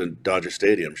televised games in Dodger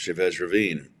Stadium, Chavez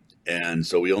Ravine. And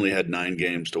so we only had 9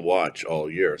 games to watch all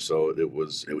year. So it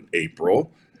was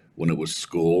April when it was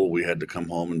school. We had to come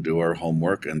home and do our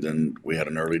homework. And then we had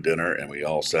an early dinner and we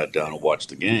all sat down and watched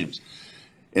the games.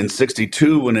 In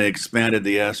 '62, when they expanded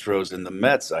the Astros and the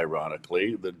Mets,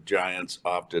 ironically, the Giants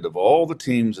opted, of all the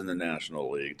teams in the National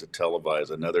League, to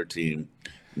televise another team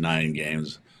 9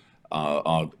 games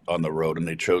on the road. And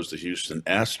they chose the Houston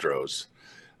Astros.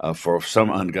 For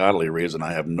some ungodly reason,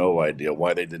 I have no idea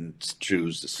why they didn't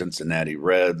choose the Cincinnati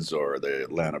Reds or the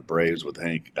Atlanta Braves with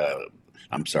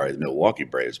the Milwaukee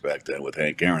Braves back then with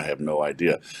Hank Aaron. I have no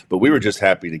idea. But we were just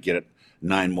happy to get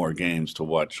 9 more games to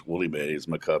watch Willie Mays,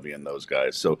 McCovey, and those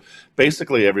guys. So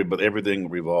basically, everything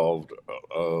revolved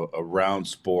around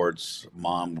sports.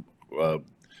 Mom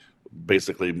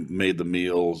basically made the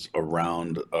meals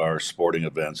around our sporting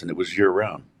events, and it was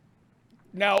year-round.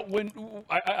 Now, when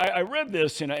I read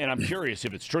this, and I'm curious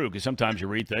if it's true, because sometimes you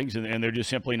read things and they're just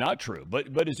simply not true.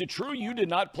 But is it true you did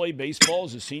not play baseball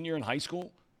as a senior in high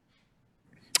school?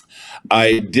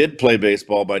 I did play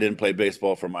baseball, but I didn't play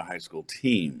baseball for my high school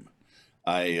team.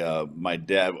 My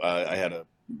dad, I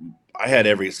had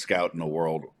every scout in the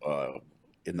world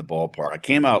in the ballpark. I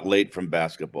came out late from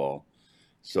basketball,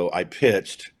 so I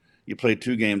pitched. You played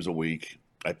 2 games a week.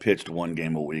 I pitched 1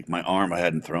 game a week. My arm I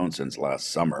hadn't thrown since last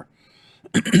summer.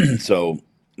 So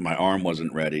my arm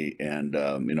wasn't ready, and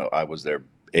I was their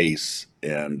ace,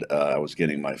 and I was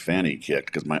getting my fanny kicked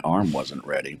because my arm wasn't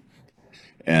ready.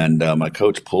 And my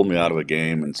coach pulled me out of a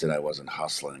game and said I wasn't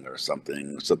hustling or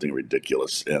something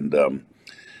ridiculous. And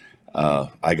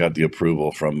I got the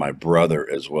approval from my brother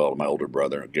as well, my older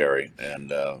brother Gary,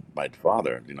 and my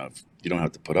father. You don't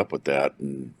have to put up with that.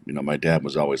 And my dad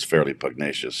was always fairly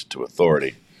pugnacious to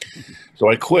authority. So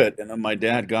I quit, and then my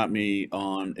dad got me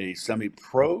on a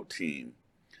semi-pro team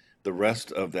the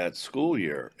rest of that school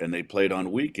year, and they played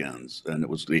on weekends, and it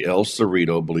was the El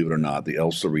Cerrito, believe it or not, the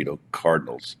El Cerrito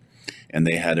Cardinals. and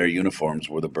they had their uniforms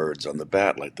were the birds on the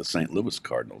bat, like the St. Louis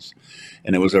Cardinals.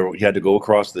 And you had to go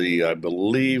across I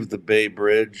believe, the Bay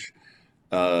Bridge,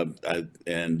 and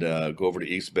go over to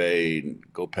East Bay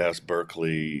and go past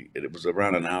Berkeley. It was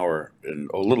around an hour and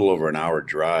a little over an hour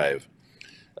drive,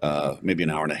 maybe an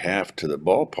hour and a half to the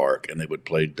ballpark, and they would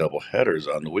play double headers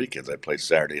on the weekends. I'd play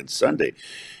Saturday and Sunday.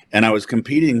 And I was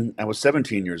competing. I was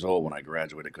 17 years old when I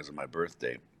graduated because of my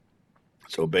birthday.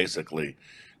 So basically,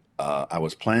 I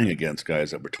was playing against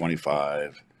guys that were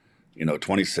 25,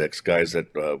 26, guys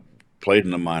that played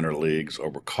in the minor leagues or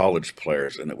were college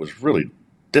players. And it was really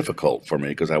difficult for me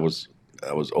because I was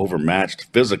overmatched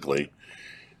physically.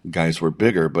 Guys were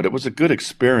bigger, but it was a good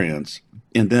experience.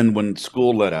 And then when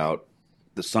school let out,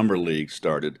 the summer league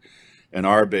started, and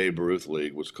our Babe Ruth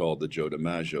League was called the Joe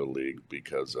DiMaggio League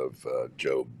because of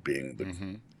Joe being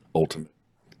the ultimate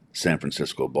San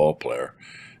Francisco ball player.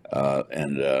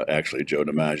 Actually, Joe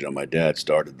DiMaggio, my dad,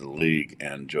 started the league,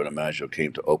 and Joe DiMaggio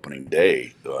came to opening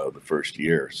day the first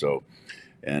year. So,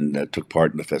 and took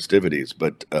part in the festivities.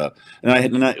 But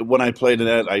when I played in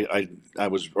that, I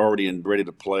was already ready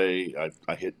to play.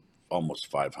 I hit almost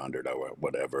 500 or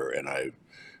whatever, and I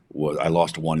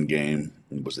lost one game.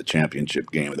 It was the championship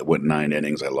game that went 9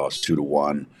 innings. I lost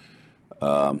 2-1.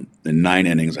 In 9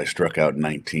 innings, I struck out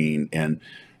 19. And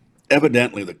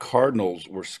evidently, the Cardinals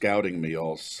were scouting me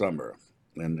all summer.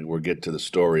 And we'll get to the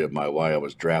story of why I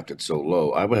was drafted so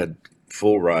low. I had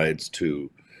full rides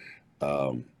to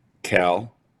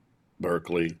Cal,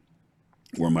 Berkeley,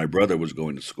 where my brother was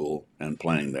going to school and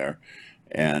playing there,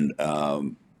 and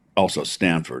also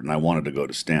Stanford. And I wanted to go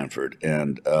to Stanford.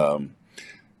 And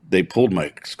they pulled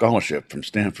my scholarship from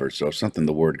Stanford, so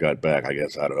the word got back, I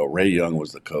guess. I don't know. Ray Young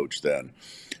was the coach then.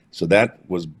 So that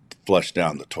was flushed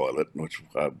down the toilet, which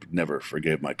I never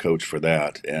forgave my coach for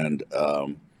that. And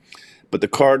but the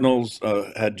Cardinals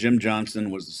had Jim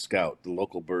Johnson was the scout, the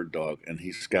local bird dog, and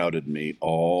he scouted me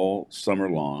all summer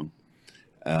long,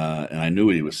 and I knew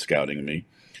he was scouting me.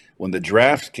 When the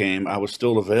draft came, I was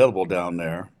still available down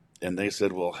there, and they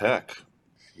said, well, heck,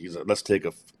 let's take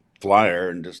a flyer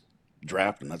and just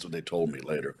draft him. That's what they told me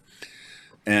later.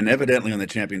 And evidently in the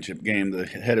championship game, the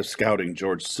head of scouting,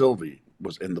 George Sylvie,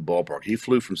 was in the ballpark. He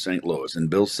flew from St. Louis, and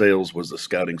Bill Sales was the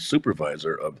scouting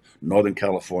supervisor of Northern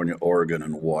California, Oregon,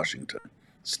 and Washington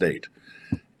State.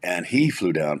 And he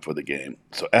flew down for the game.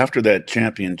 So after that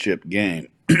championship game,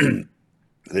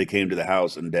 they came to the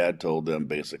house, and Dad told them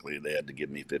basically they had to give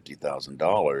me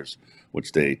 $50,000,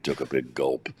 which they took a big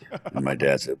gulp. And my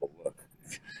dad said, well,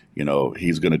 look,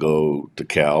 he's going to go to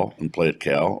Cal and play at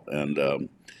Cal, and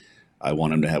I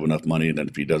want him to have enough money, and then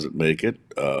if he doesn't make it,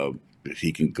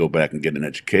 he can go back and get an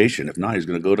education. If not, he's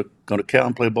going to go to Cal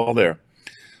and play ball there.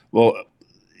 Well,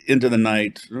 into the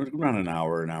night, around an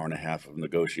hour and a half of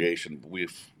negotiation, we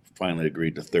finally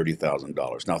agreed to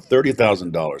 $30,000. Now,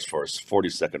 $30,000 for a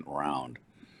 42nd round,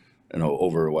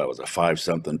 over what was a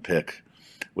 5-something pick,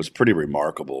 was pretty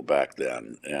remarkable back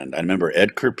then. And I remember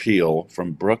Ed Kerpeel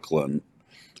from Brooklyn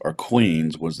or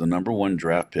Queens was the number 1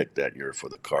 draft pick that year for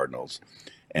the Cardinals.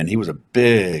 And he was a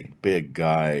big, big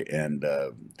guy. And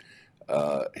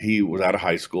he was out of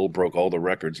high school, broke all the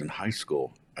records in high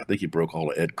school. I think he broke all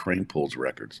of Ed Kranepool's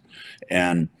records.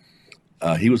 And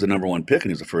he was the number 1 pick, and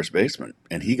he was a first baseman.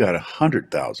 And he got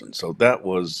 $100,000. So that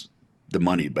was the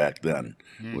money back then.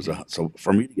 So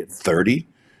for me to get 30,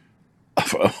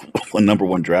 a number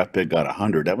 1 draft pick got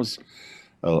 100. That was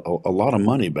a lot of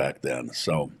money back then.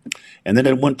 So, and then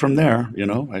it went from there.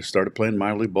 I started playing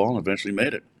minor league ball and eventually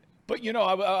made it. But,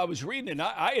 I was reading, and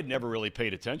I had never really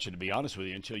paid attention, to be honest with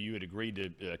you, until you had agreed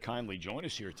to kindly join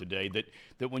us here today,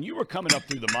 that when you were coming up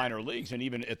through the minor leagues and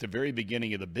even at the very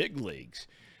beginning of the big leagues,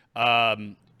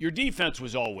 your defense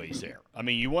was always there. I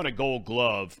mean, you won a Gold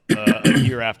Glove a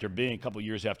couple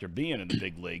years after being in the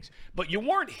big leagues, but you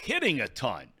weren't hitting a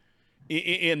ton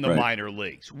in the minor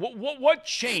leagues. What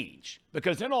changed?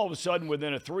 Because then all of a sudden,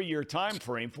 within a 4-year time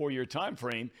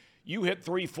frame, you hit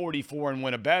 344 and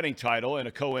win a batting title and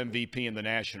a co-MVP in the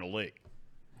National League.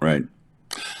 Right.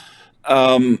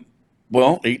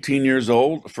 Well, 18 years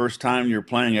old, the first time you're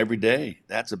playing every day,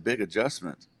 that's a big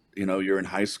adjustment. You're in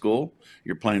high school,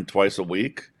 you're playing twice a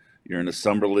week. You're in the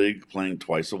summer league playing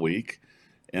twice a week.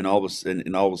 And all of a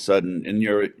sudden,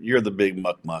 you're the big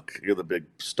muck, you're the big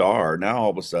star. Now all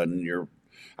of a sudden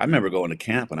I remember going to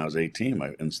camp when I was 18. In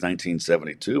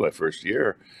 1972, my first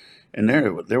year, and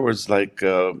there was like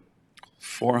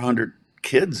 400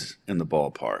 kids in the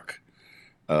ballpark,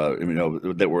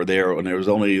 that were there, and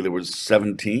there was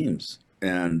 7 teams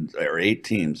or 8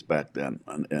 teams back then,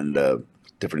 and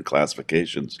different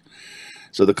classifications.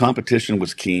 So the competition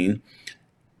was keen.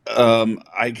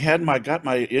 I got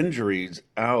my injuries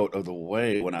out of the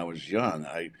way when I was young.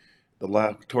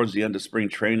 Towards the end of spring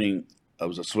training, I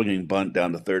was a swinging bunt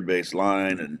down the third base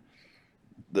line, and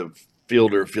the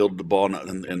fielder fielded the ball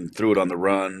and threw it on the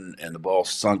run, and the ball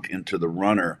sunk into the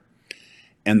runner,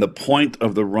 and the point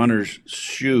of the runner's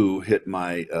shoe hit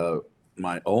my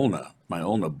ulna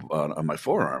on my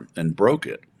forearm and broke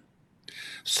it.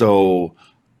 So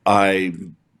I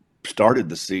started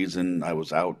the season. I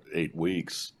was out 8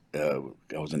 weeks. I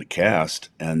was in a cast,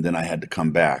 and then I had to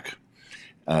come back.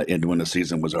 And when the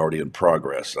season was already in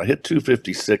progress, I hit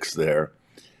 256 there,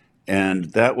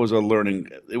 and that was a learning.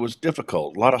 It was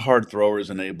difficult. A lot of hard throwers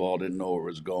in A ball didn't know where it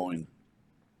was going.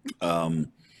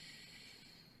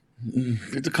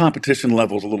 The competition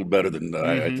level is a little better than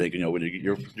I think.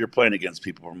 When you're playing against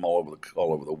people from all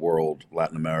over the world,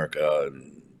 Latin America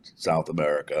and South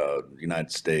America,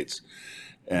 United States,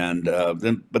 and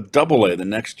but Double A the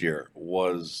next year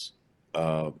was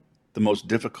the most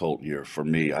difficult year for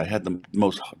me. I had the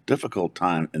most difficult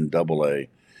time in Double A.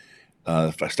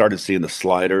 If I started seeing the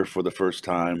slider for the first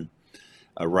time,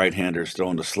 a right-hander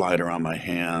throwing the slider on my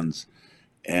hands,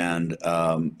 and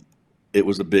it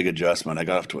was a big adjustment. I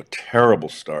got off to a terrible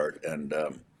start, and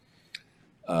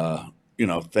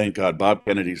thank God Bob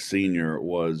Kennedy Sr.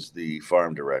 was the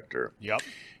farm director. Yep.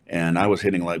 And I was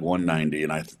hitting like 190,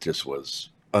 and I just was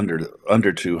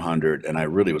under 200, and I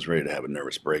really was ready to have a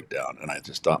nervous breakdown, and I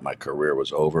just thought my career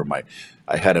was over.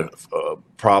 I had a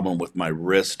problem with my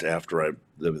wrist after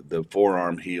the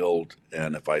forearm healed,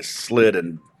 and if I slid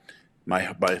and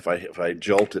if I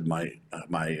jolted my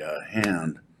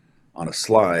hand on a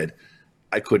slide,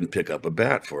 I couldn't pick up a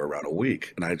bat for around a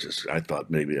week, and I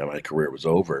thought maybe my career was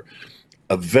over.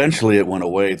 Eventually, it went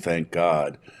away, thank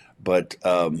God, but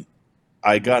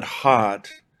I got hot.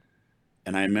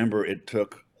 And I remember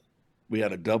we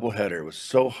had a doubleheader. It was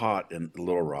so hot in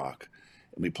Little Rock.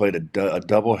 And we played a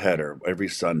doubleheader every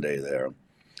Sunday there.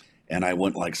 And I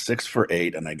went like 6 for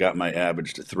 8, and I got my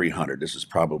average to 300. This is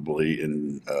probably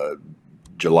in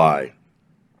July.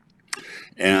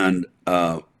 And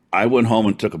I went home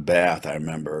and took a bath, I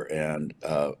remember. And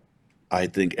I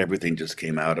think everything just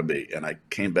came out of me. And I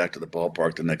came back to the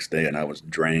ballpark the next day, and I was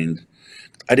drained.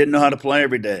 I didn't know how to play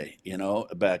every day,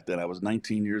 back then. I was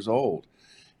 19 years old,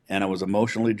 and I was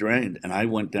emotionally drained. And I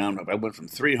went from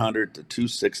 300 to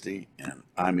 260, and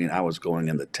I was going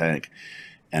in the tank.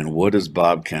 And what does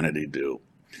Bob Kennedy do?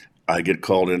 I get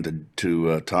called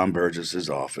into Tom Burgess's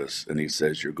office, and he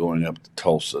says, "You're going up to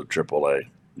Tulsa, AAA.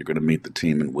 You're going to meet the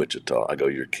team in Wichita." I go,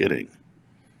 "You're kidding."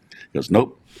 He goes,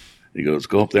 "Nope." He goes,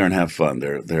 "Go up there and have fun.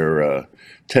 They're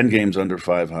 10 games under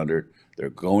 500. They're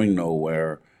going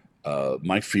nowhere."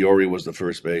 Mike Fiore was the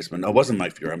first baseman. No, it wasn't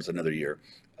Mike Fiore. It was another year.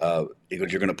 He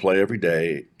goes, "You're going to play every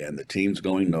day, and the team's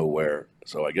going nowhere."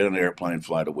 So I get on an airplane,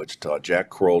 fly to Wichita. Jack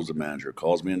Kroll's the manager,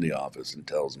 calls me in the office and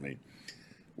tells me,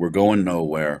 "We're going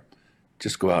nowhere.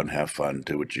 Just go out and have fun.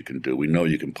 Do what you can do. We know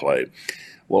you can play."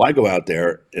 Well, I go out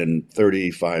there in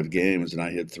 35 games, and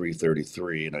I hit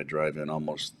 333, and I drive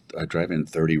in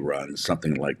 30 runs,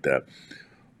 something like that.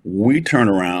 We turn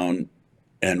around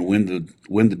and win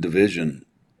the division.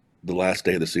 The last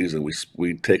day of the season,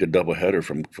 we take a doubleheader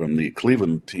from the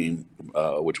Cleveland team,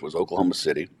 which was Oklahoma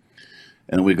City,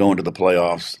 and we go into the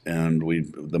playoffs, and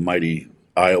the mighty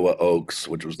Iowa Oaks,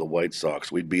 which was the White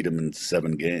Sox, we beat them in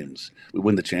 7 games. We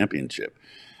win the championship.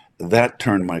 That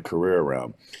turned my career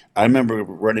around. I remember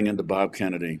running into Bob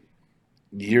Kennedy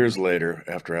years later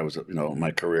after I was,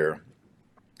 my career,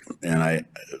 and I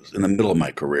was in the middle of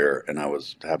my career, and I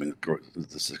was having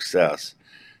the success.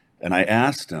 And I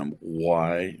asked him,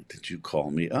 "Why did you call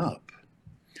me up?"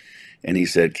 And he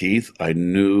said, "Keith, I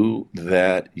knew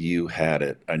that you had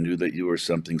it. I knew that you were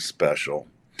something special.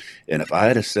 And if I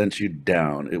had sent you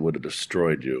down, it would have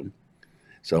destroyed you.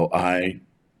 So I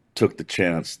took the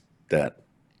chance that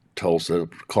Tulsa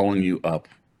calling you up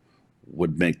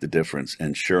would make the difference."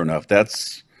 And sure enough,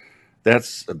 that's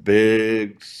a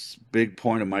big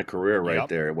point of my career right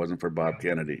there. It wasn't for Bob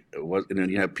Kennedy. It was,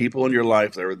 and you have people in your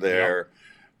life that are there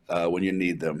when you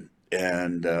need them,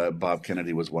 and Bob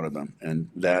Kennedy was one of them, and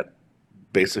that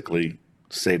basically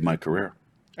saved my career.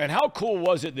 And how cool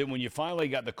was it that when you finally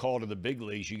got the call to the big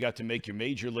leagues, you got to make your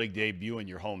major league debut in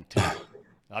your hometown?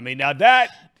 Now that,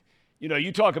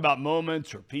 you talk about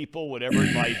moments or people, whatever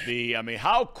it might be.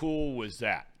 How cool was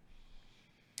that?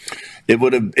 It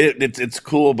would have. It's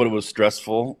cool, but it was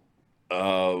stressful.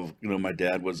 My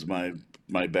dad was my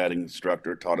batting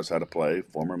instructor, taught us how to play.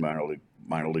 Former minor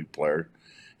league player.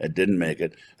 I didn't make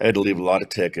it. I had to leave a lot of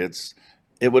tickets.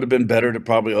 It would have been better to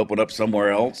probably open up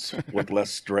somewhere else with less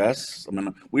stress. I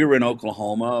mean, we were in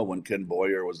Oklahoma when Ken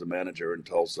Boyer was the manager in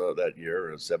Tulsa that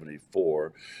year in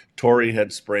 '74. Torrey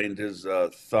had sprained his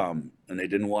thumb, and they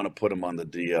didn't want to put him on the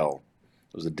DL.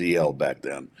 It was a DL back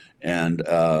then. And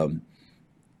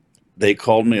they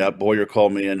called me up. Boyer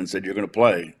called me in and said, "You're going to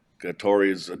play.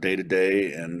 Torrey's a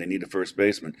day-to-day, and they need a first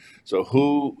baseman."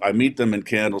 So I meet them in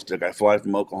Candlestick. I fly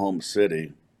from Oklahoma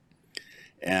City.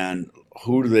 And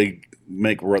who do they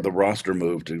make the roster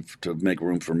move to make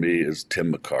room for me is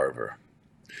Tim McCarver.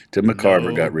 Tim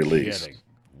McCarver got released. Kidding.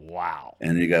 Wow.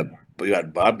 And we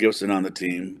got Bob Gibson on the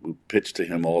team, who pitched to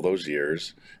him all those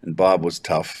years. And Bob was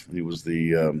tough. He was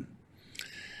the,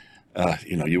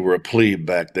 you were a plebe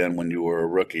back then when you were a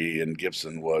rookie, and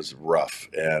Gibson was rough,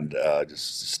 and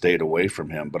just stayed away from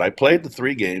him. But I played the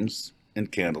 3 games in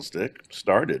Candlestick,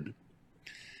 started.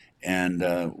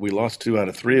 And we lost 2 out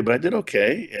of 3, but I did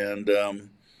okay, and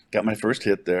got my first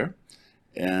hit there.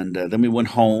 And then we went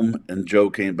home, and Joe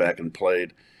came back and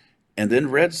played. And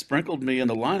then Red sprinkled me in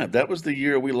the lineup. That was the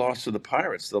year we lost to the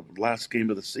Pirates, the last game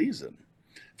of the season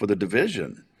for the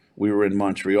division. We were in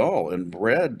Montreal, and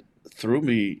Red threw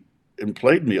me and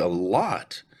played me a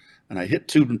lot. And I hit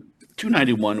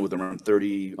 291 with around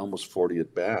 30, almost 40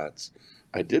 at-bats.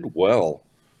 I did well.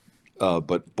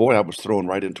 But boy, I was thrown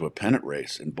right into a pennant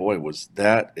race, and boy, was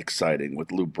that exciting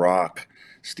with Lou Brock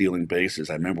stealing bases.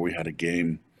 I remember we had a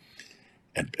game,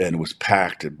 and it was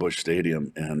packed at Busch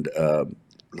Stadium, and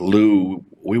Lou,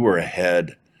 we were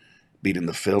ahead, beating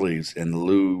the Phillies, and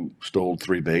Lou stole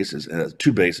 2 bases,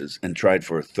 and tried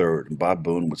for a third, and Bob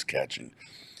Boone was catching.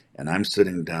 And I'm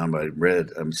sitting down by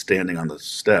Red. I'm standing on the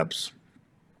steps,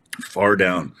 far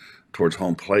down towards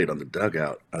home plate on the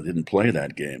dugout. I didn't play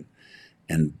that game.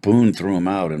 And Boone threw him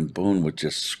out, and Boone was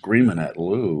just screaming at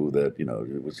Lou that,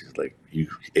 it was like, "You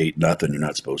ate nothing, you're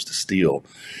not supposed to steal."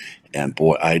 And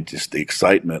boy, the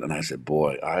excitement, and I said,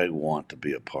 boy, I want to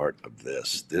be a part of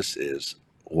this. This is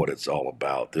what it's all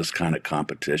about, this kind of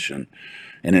competition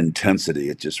and intensity.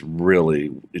 It just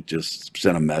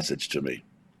sent a message to me.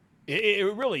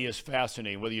 It really is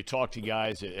fascinating, whether you talk to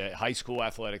guys at high school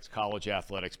athletics, college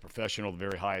athletics, professional, the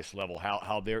very highest level,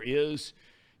 how there is –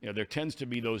 there tends to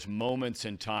be those moments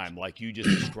in time, like you just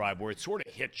described, where it sort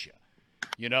of hits you,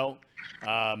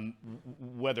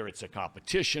 whether it's a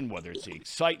competition, whether it's the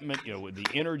excitement, the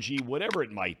energy, whatever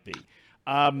it might be.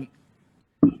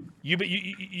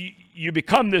 You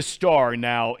become this star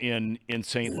now in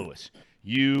St. Louis.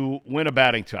 You win a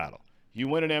batting title. You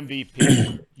win an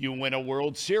MVP. You win a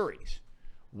World Series.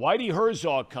 Whitey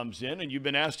Herzog comes in, and you've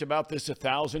been asked about this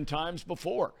 1,000 times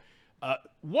before.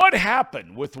 What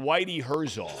happened with Whitey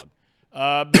Herzog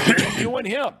between you and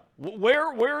him?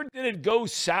 Where did it go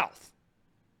south?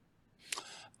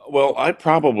 Well, I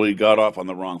probably got off on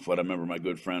the wrong foot. I remember my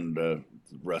good friend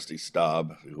Rusty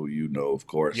Staub, who you know, of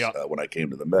course, when I came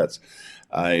to the Mets.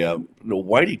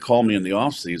 Whitey called me in the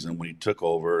offseason when he took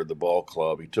over the ball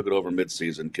club. He took it over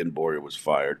midseason. Ken Boyer was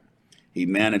fired. He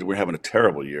managed. We're having a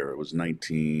terrible year. It was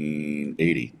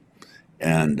 1980,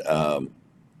 and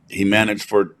he managed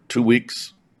for 2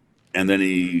 weeks, and then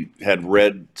he had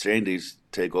Red Sandys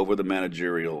take over the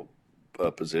managerial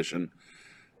position,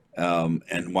 and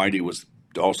Whitey was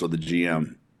also the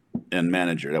GM and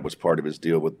manager. That was part of his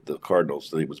deal with the Cardinals.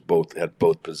 So he was had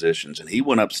both positions, and he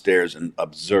went upstairs and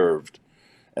observed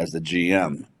as the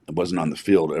GM. It wasn't on the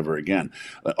field ever again.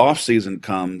 The off season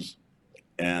comes,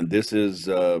 and this is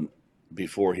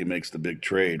before he makes the big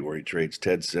trade where he trades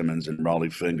Ted Simmons and Raleigh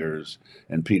Fingers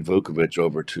and Pete Vukovich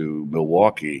over to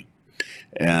Milwaukee,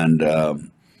 and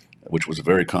which was a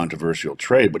very controversial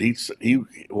trade. But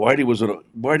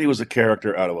Whitey was a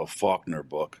character out of a Faulkner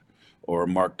book or a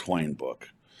Mark Twain book,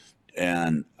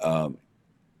 and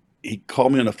he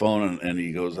called me on the phone and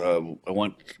he goes,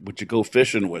 "Would you go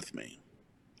fishing with me?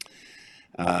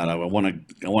 I want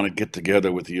to get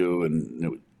together with you."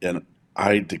 And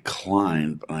I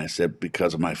declined, and I said,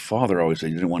 because my father always said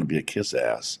you didn't want to be a kiss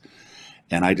ass,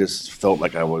 and I just felt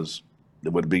like it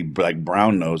would be like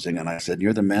brown nosing, and I said,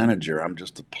 "You're the manager, I'm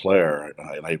just a player."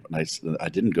 I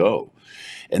didn't go,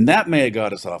 and that may have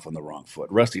got us off on the wrong foot.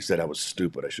 Rusty said I was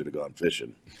stupid, I should have gone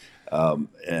fishing,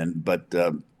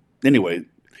 anyway,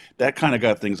 that kind of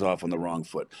got things off on the wrong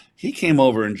foot. He came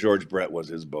over, and George Brett was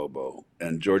his Bobo,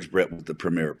 and George Brett was the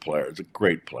premier player. He's a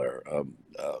great player,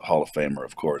 Hall of Famer,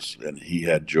 of course, and he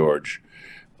had George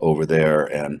over there,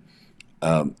 and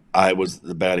I was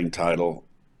the batting title,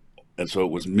 and so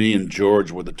it was me and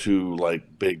George were the two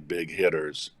big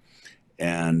hitters.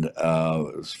 And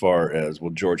as far as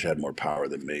George had more power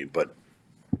than me, but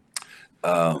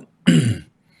it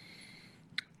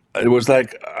was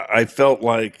like I felt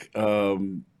like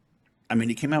I mean,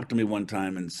 he came up to me one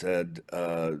time and said,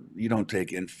 "You don't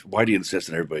take in. Why do you insist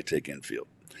on everybody take infield?"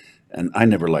 And I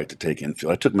never liked to take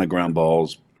infield. I took my ground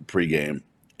balls pregame,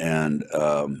 and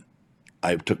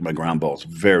I took my ground balls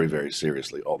very, very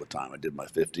seriously all the time. I did my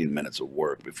 15 minutes of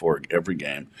work before every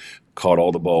game, caught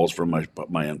all the balls from my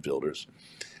infielders,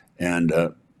 and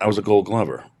I was a Gold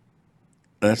Glover.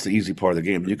 That's the easy part of the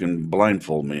game. You can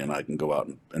blindfold me, and I can go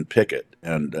out and pick it,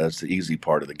 and that's the easy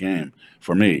part of the game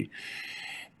for me.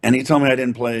 And he told me I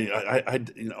didn't play.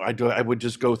 I would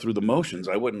just go through the motions.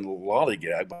 I wouldn't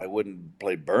lollygag. I wouldn't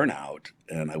play burnout,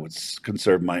 and I would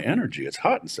conserve my energy. It's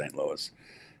hot in St. Louis,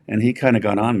 and he kind of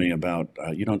got on me about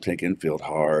you don't take infield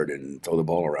hard and throw the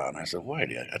ball around. I said, why?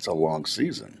 That's a long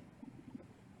season.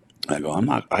 I go, I'm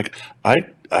not.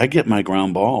 I get my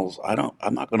ground balls.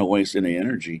 I'm not going to waste any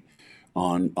energy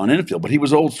on infield. But he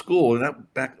was old school, and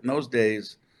that back in those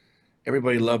days,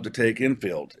 everybody loved to take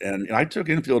infield, and I took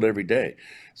infield every day.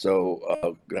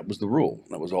 So that was the rule.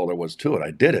 That was all there was to it.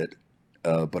 I did it,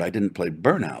 but I didn't play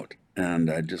burnout. And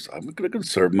I'm going to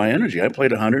conserve my energy. I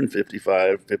played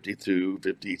 155, 52,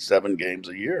 57 games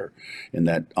a year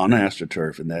on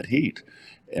AstroTurf in that heat.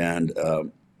 And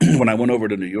when I went over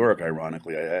to New York,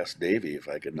 ironically, I asked Davey if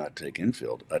I could not take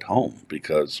infield at home,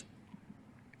 because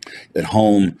at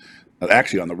home,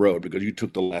 actually on the road, because you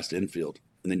took the last infield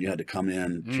and then you had to come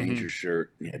in, change your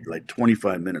shirt, and you had like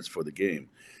 25 minutes for the game.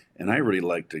 And I really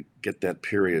like to get that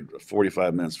period of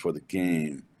 45 minutes for the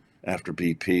game after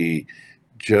BP,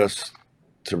 just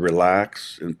to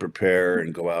relax and prepare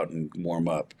and go out and warm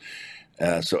up.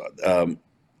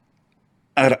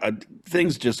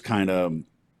 Things just kind of,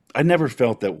 I never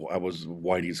felt that I was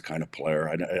Whitey's kind of player.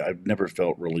 I've never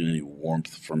felt really any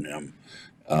warmth from him.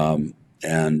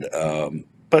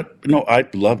 But, I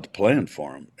loved playing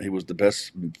for him. He was the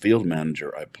best field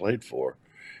manager I played for.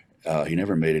 He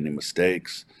never made any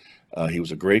mistakes. He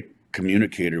was a great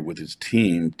communicator with his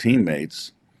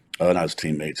teammates, not his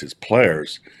teammates, his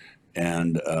players.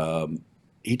 And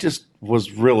he just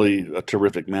was really a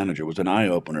terrific manager. It was an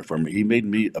eye-opener for me. He made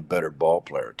me a better ball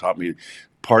player, taught me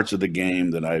parts of the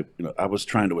game that I was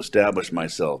trying to establish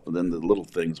myself. But then the little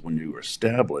things, when you were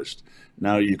established,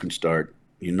 now you can start.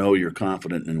 You're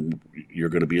confident and you're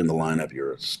going to be in the lineup.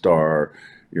 You're a star.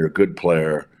 You're a good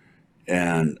player.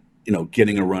 And,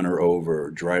 getting a runner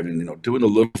over, driving, doing the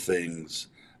little things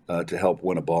to help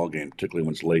win a ball game, particularly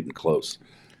when it's late and close.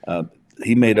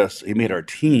 He made our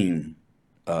team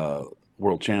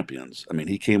world champions. I mean,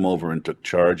 he came over and took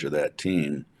charge of that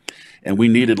team. And we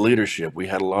needed leadership. We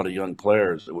had a lot of young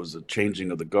players. It was a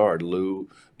changing of the guard. Lou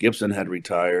Gibson had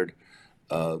retired.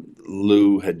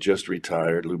 Lou had just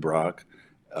retired, Lou Brock.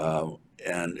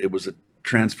 And it was a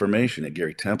transformation at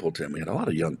Gary Templeton. We had a lot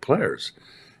of young players,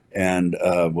 and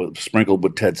sprinkled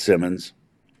with Ted Simmons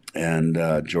and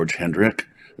George Hendrick,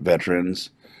 veterans.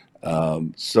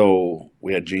 So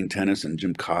we had Gene Tennis and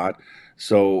Jim Cott.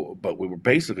 But we were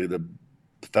basically the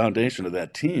foundation of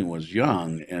that team was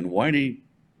young, and Whitey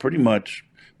pretty much,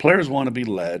 players want to be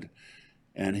led.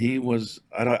 And he was,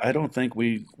 I don't think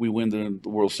we win the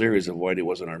World Series if Whitey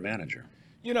wasn't our manager.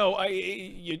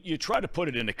 You try to put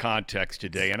it into context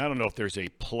today, and I don't know if there's a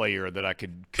player that I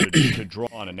could draw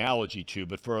an analogy to,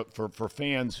 but for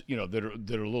fans, that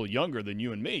are a little younger than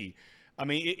you and me, I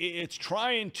mean, it's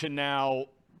trying to now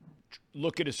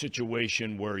look at a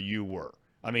situation where you were.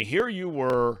 I mean, here you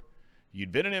were,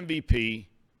 you'd been an MVP,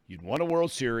 you'd won a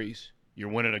World Series, you're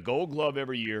winning a Gold Glove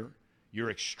every year, you're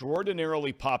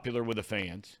extraordinarily popular with the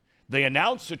fans. They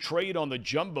announce a trade on the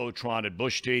Jumbotron at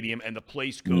Busch Stadium, and the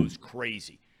place goes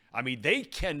crazy. I mean, they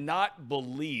cannot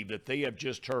believe that they have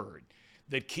just heard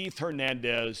that Keith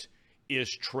Hernandez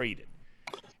is traded.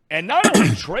 And not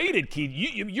only traded, Keith,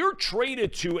 you're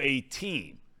traded to a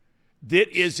team that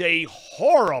is a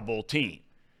horrible team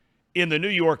in the New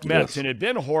York Mets, and had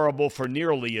been horrible for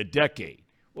nearly a decade.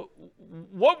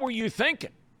 What were you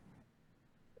thinking?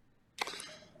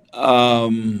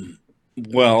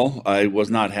 Well, I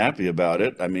was not happy about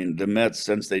it. I mean, the Mets,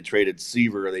 since they traded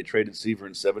Seaver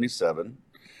in '77.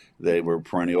 They were a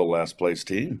perennial last place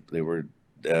team. They were,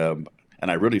 and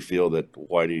I really feel that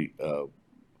Whitey,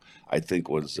 I think,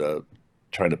 was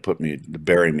trying to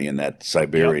bury me in that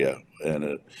Siberia.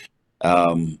 Yep.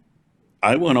 And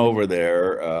I went over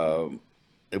there.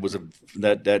 It was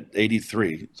that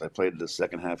 '83. So I played the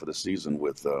second half of the season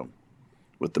with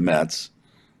the Mets.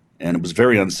 And it was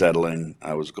very unsettling.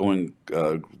 I was going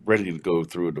ready to go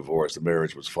through a divorce. The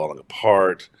marriage was falling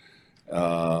apart,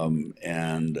 and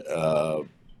there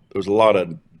was a lot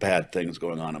of bad things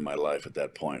going on in my life at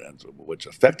that point, which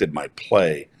affected my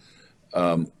play.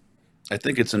 I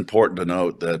think it's important to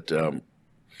note that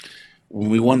when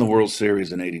we won the World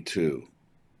Series in '82,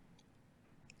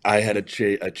 I had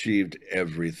achieved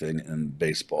everything in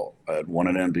baseball. I had won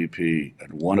an MVP.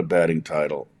 I'd won a batting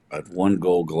title. I'd won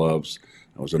Gold Gloves.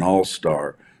 I was an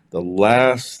all-star. The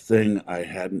last thing I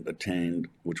hadn't attained,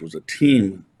 which was a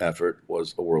team effort,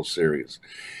 was a World Series.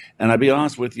 And I'll be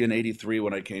honest with you, in '83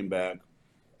 when I came back,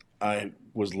 I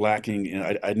was lacking.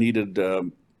 I needed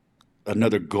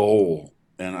another goal,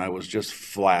 and I was just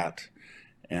flat.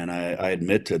 And I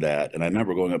admit to that. And I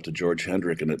remember going up to George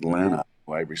Hendrick in Atlanta,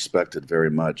 who I respected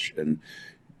very much. And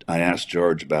I asked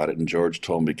George about it, and George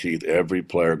told me, Keith, every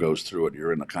player goes through it.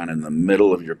 You're in the kind of in the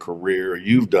middle of your career.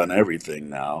 You've done everything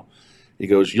now. He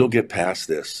goes, you'll get past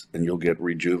this, and you'll get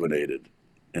rejuvenated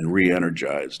and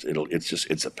re-energized.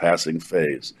 It's a passing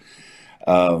phase.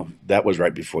 That was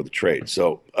right before the trade.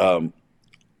 So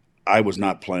I was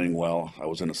not playing well. I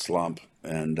was in a slump,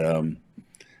 and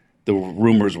the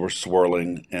rumors were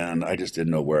swirling, and I just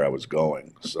didn't know where I was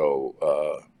going.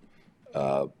 So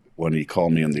when he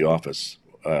called me in the office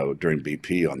during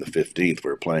BP on the 15th, we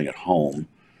were playing at home,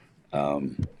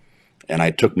 and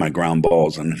I took my ground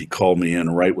balls, and he called me in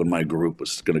right when my group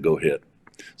was going to go hit.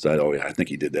 So I think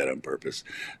he did that on purpose.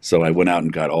 So I went out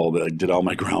and did all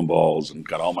my ground balls and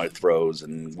got all my throws,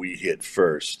 and we hit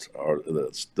first, or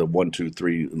the 1, 2,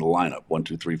 3 in the lineup, 1,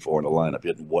 2, 3, 4 in the lineup,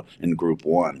 hitting in Group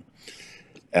 1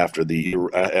 after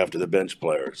the bench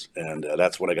players, and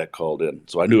that's when I got called in.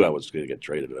 So I knew I was going to get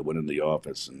traded. I went in the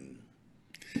office, and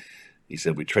he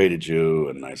said, "We traded you,"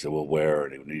 and I said, "Well, where?"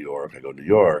 And he went, "New York." I go, "New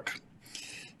York."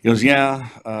 He goes, "Yeah,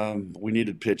 we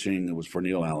needed pitching. It was for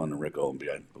Neil Allen and Rick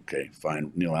Ownby." Okay,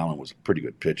 fine. Neil Allen was a pretty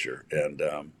good pitcher, and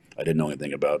I didn't know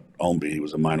anything about Ownby. He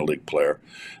was a minor league player.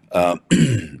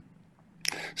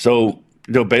 So,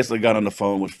 basically got on the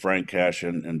phone with Frank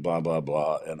Cashin and blah, blah,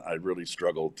 blah, and I really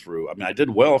struggled through. I mean, I did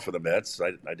well for the Mets.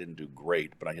 I didn't do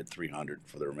great, but I hit 300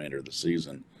 for the remainder of the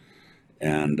season.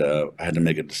 And I had to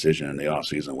make a decision in the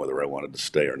offseason whether I wanted to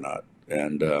stay or not.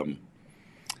 And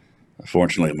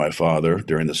fortunately, my father,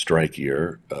 during the strike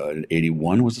year, in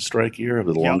 '81 was the strike year,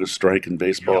 the longest strike in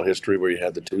baseball history, where you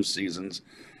had the 2 seasons.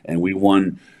 And we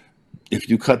won. If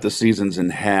you cut the seasons in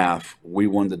half, we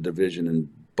won the division in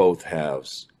both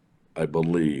halves, I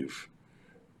believe.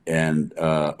 And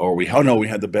we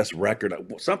had the best record,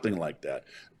 something like that.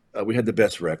 We had the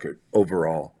best record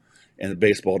overall. And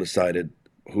baseball decided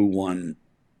who won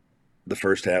the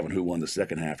first half and who won the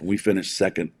second half. And we finished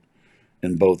second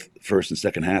in both first and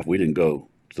second half. We didn't go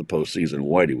to the postseason.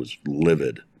 Whitey was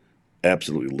livid,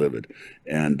 absolutely livid.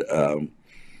 And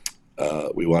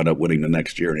we wound up winning the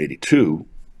next year in '82,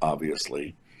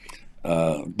 obviously.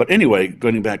 But anyway,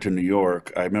 going back to New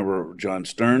York, I remember John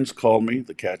Stearns called me,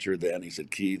 the catcher then. He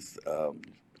said, Keith,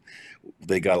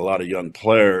 they got a lot of young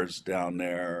players down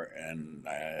there, and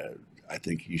I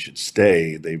think you should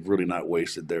stay. They've really not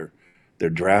wasted their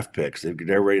draft picks.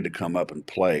 They're ready to come up and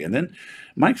play. And then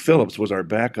Mike Phillips was our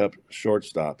backup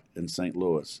shortstop in St.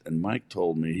 Louis. And Mike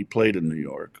told me, he played in New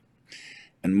York.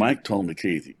 And Mike told me,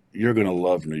 Keith, you're going to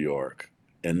love New York.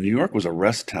 And New York was a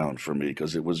rest town for me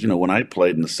because it was, when I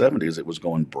played in the 70s, it was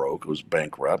going broke. It was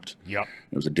bankrupt. Yep.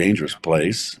 It was a dangerous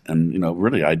place. And,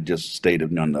 really, I just stayed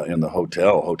in the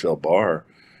hotel bar,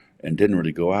 and didn't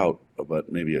really go out,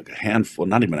 but maybe a handful,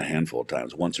 not even a handful of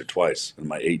times, once or twice in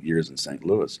my 8 years in St.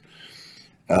 Louis.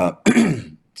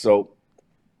 So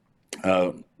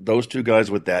those 2 guys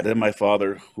with that, and my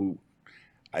father, who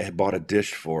I had bought a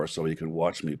dish for so he could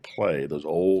watch me play, those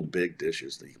old big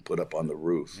dishes that you put up on the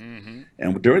roof. Mm-hmm.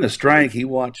 And during the strike, he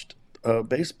watched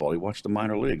baseball. He watched the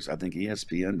minor leagues. I think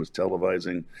ESPN was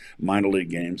televising minor league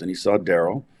games, and he saw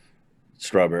Darryl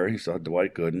Strawberry, he saw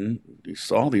Dwight Gooden, he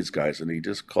saw these guys, and he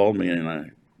just called me, and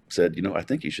I said, I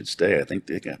think you should stay. I think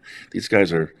these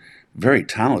guys are very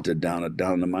talented down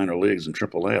in the minor leagues and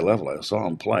AAA level. I saw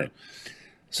them play.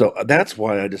 So that's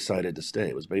why I decided to stay.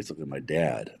 It was basically my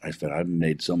dad. I said, I've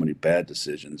made so many bad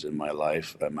decisions in my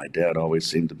life. My dad always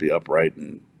seemed to be upright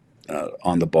and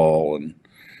on the ball, and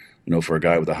for a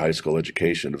guy with a high school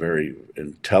education, a very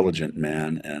intelligent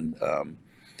man. And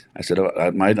I said, I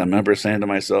remember saying to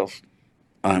myself,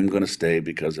 I'm going to stay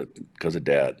because of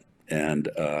Dad. And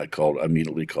I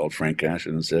immediately called Frank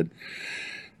Cashin and said,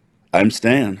 I'm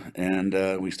staying.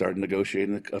 And we started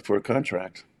negotiating for a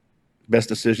contract. Best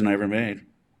decision I ever made.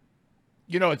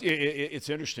 It's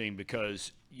interesting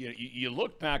because you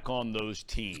look back on those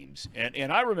teams,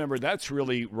 and I remember that's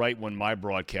really right when my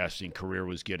broadcasting career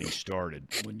was getting started,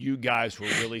 when you guys were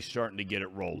really starting to get it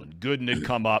rolling. Gooden had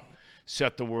come up,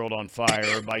 set the world on fire.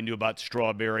 Everybody knew about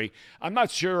Strawberry. I'm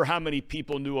not sure how many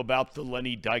people knew about the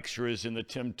Lenny Dykstras and the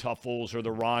Tim Tuffles or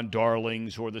the Ron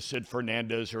Darlings or the Sid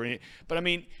Fernandez or any. But, I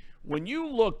mean, when you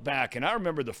look back, and I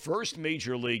remember the first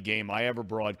major league game I ever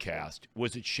broadcast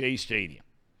was at Shea Stadium.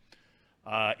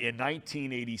 in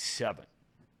 1987.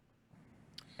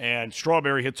 And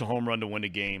Strawberry hits a home run to win the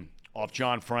game off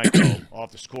John Franco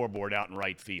off the scoreboard out in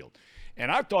right field.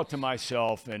 And I thought to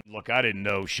myself, and look, I didn't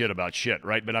know shit about shit,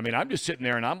 right? But, I mean, I'm just sitting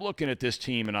there and I'm looking at this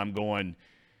team and I'm going,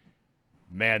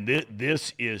 man,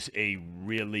 this is a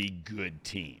really good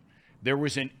team. There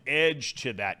was an edge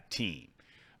to that team.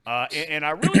 And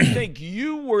I really think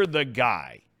you were the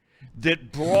guy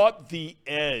that brought the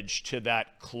edge to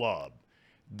that club.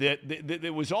 That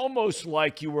it was almost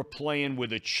like you were playing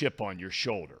with a chip on your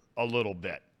shoulder a little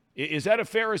bit. Is that a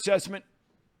fair assessment?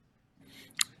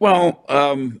 Well,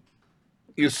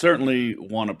 you certainly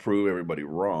want to prove everybody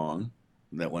wrong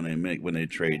that when they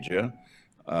trade you.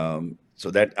 So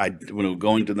that when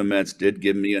going to the Mets did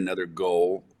give me another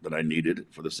goal that I needed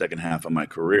for the second half of my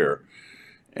career,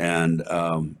 and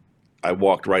I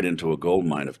walked right into a gold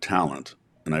mine of talent.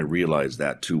 And I realized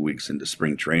that 2 weeks into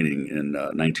spring training in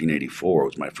 1984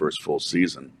 was my first full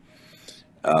season.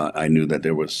 I knew that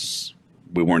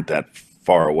we weren't that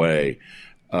far away.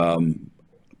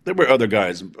 There were other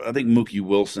guys. I think Mookie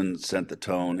Wilson set the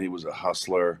tone. He was a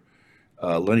hustler.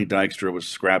 Lenny Dykstra was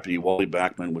scrappy. Wally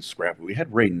Backman was scrappy. We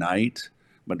had Ray Knight,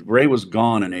 but Ray was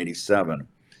gone in '87.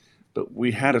 But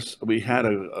we had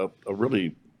a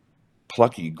really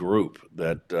plucky group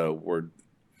that were.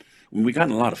 We got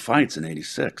in a lot of fights in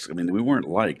 '86. I mean, we weren't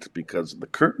liked because of the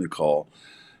curtain call.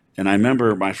 And I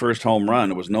remember my first home run,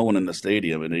 there was no one in the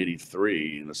stadium in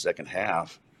 '83 in the second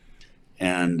half.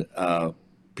 And there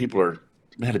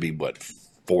had to be, 4,000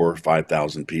 or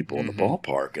 5,000 people in the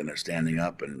ballpark. And they're standing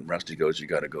up. And Rusty goes, "You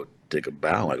got to go take a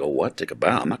bow." I go, "What? Take a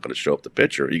bow? I'm not going to show up the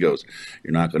pitcher." He goes,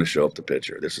 "You're not going to show up the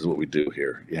pitcher. This is what we do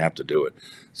here. You have to do it."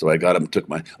 So I got him,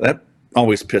 that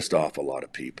always pissed off a lot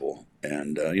of people.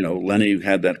 And, Lenny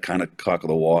had that kind of cock of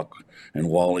the walk, and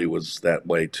Wally was that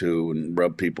way too and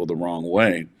rubbed people the wrong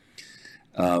way.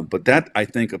 But that, I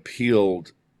think,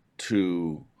 appealed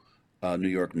to New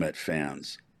York Met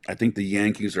fans. I think the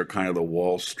Yankees are kind of the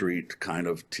Wall Street kind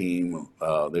of team.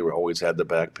 They always had the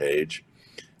back page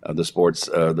of the sports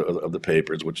of the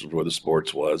papers, which is where the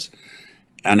sports was.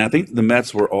 And I think the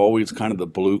Mets were always kind of the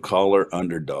blue-collar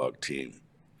underdog team.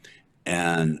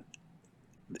 And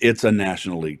it's a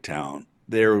National League town.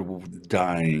 They're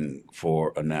dying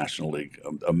for a National League,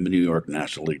 a New York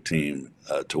National League team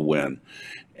to win,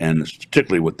 and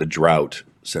particularly with the drought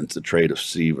since the trade of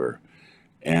Seaver.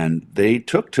 And they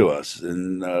took to us,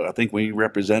 and I think we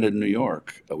represented New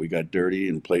York. We got dirty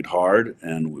and played hard,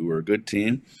 and we were a good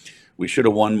team. We should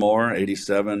have won more.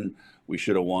 '87, we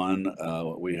should have won.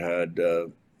 We had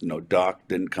Doc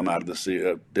didn't come out of the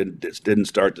season, didn't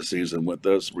start the season with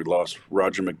us. We lost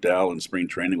Roger McDowell in spring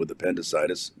training with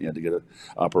appendicitis. He had to get an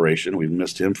operation. We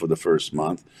missed him for the first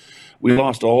month. We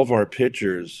lost all of our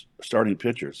starting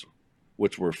pitchers,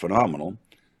 which were phenomenal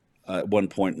at one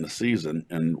point in the season.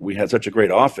 And we had such a great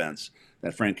offense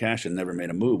that Frank Cashin never made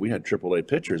a move. We had AAA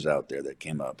pitchers out there that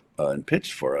came up and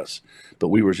pitched for us, but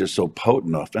we were just so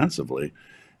potent offensively.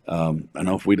 I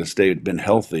know if we'd have been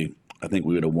healthy, I think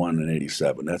we would have won in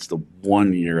 '87. That's the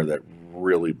one year that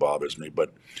really bothers me.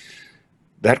 But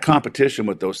that competition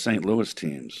with those St. Louis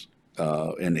teams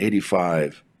in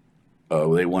 '85,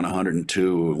 they won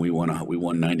 102, and we won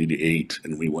 90-8,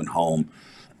 and we went home.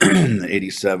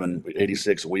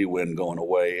 '86, we win going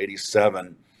away.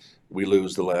 '87, we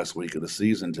lose the last week of the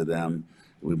season to them.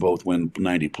 We both win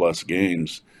 90-plus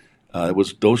games. It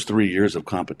was those 3 years of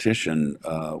competition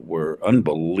were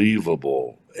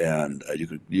unbelievable, and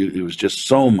it was just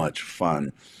so much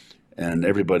fun. And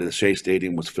everybody, the Shea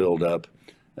Stadium was filled up.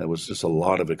 It was just a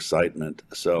lot of excitement.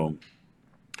 So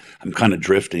I'm kind of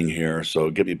drifting here. So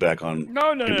get me back on.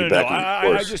 No.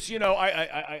 I just,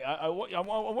 I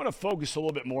want to focus a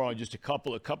little bit more on just a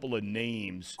couple of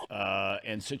names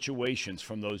and situations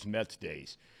from those Mets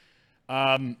days.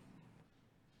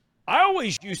 I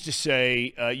always used to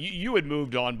say, you had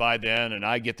moved on by then, and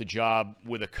I get the job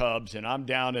with the Cubs, and I'm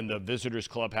down in the visitors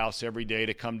clubhouse every day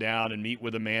to come down and meet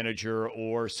with a manager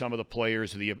or some of the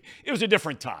players. It was a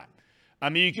different time. I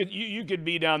mean, you could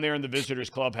be down there in the visitors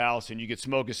clubhouse, and you could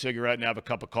smoke a cigarette and have a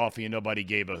cup of coffee, and nobody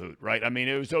gave a hoot, right? I mean,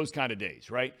 it was those kind of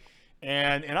days, right?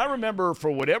 And I remember,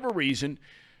 for whatever reason,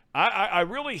 I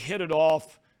really hit it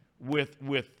off with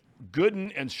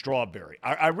Gooden and Strawberry.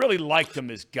 I really liked them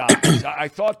as guys. I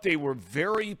thought they were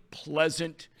very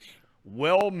pleasant,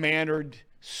 well-mannered,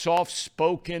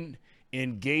 soft-spoken,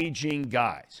 engaging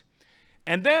guys.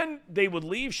 And then they would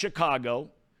leave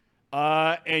Chicago,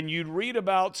 and you'd read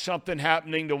about something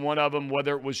happening to one of them,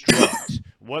 whether it was drugs,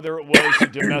 whether it was a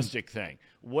domestic thing,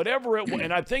 whatever it was.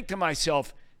 And I'd think to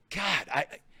myself, God,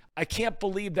 I can't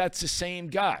believe that's the same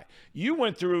guy. You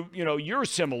went through, your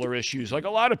similar issues like a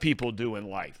lot of people do in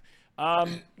life.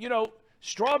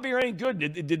 Strawberry ain't good.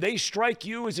 Did they strike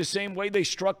you as the same way they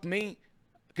struck me?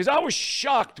 Because I was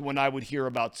shocked when I would hear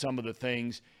about some of the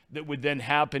things that would then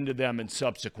happen to them in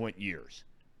subsequent years.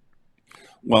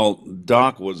 Well,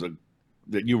 Doc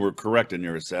that you were correct in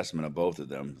your assessment of both of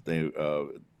them. They're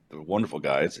wonderful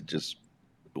guys. It just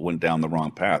went down the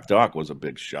wrong path. Doc was a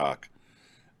big shock.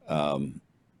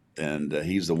 And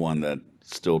he's the one that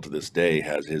still to this day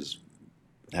has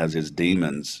his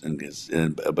demons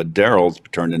but Daryl's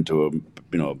turned into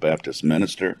a Baptist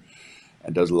minister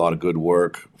and does a lot of good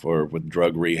work with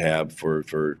drug rehab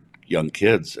for young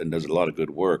kids and does a lot of good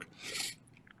work.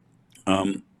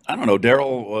 I don't know.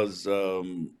 Daryl was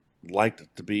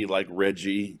liked to be like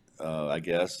Reggie, I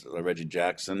guess, Reggie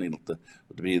Jackson, to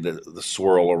be the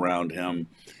swirl around him.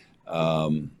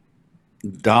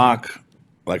 Doc,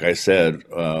 like I said,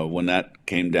 when that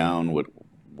came down,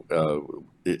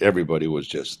 everybody was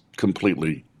just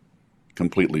completely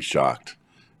shocked,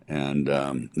 and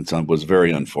it was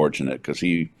very unfortunate because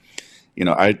he,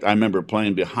 I remember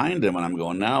playing behind him, and I'm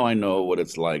going, now I know what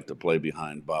it's like to play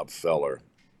behind Bob Feller,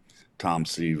 Tom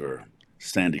Seaver,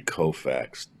 Sandy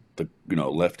Koufax,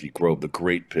 Lefty Grove, the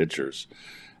great pitchers.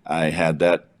 I had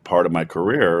that part of my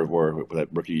career where that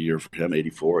rookie year for him,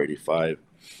 84, 85.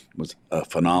 Was a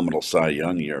phenomenal Cy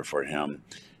Young year for him.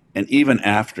 And even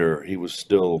after, he was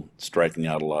still striking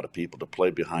out a lot of people. To play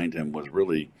behind him was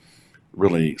really,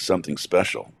 really something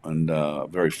special. And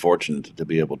very fortunate to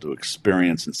be able to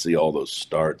experience and see all those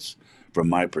starts from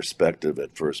my perspective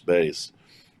at first base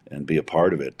and be a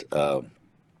part of it.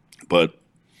 But,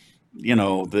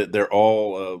 they're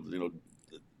all,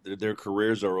 their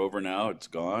careers are over now. It's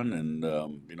gone. And,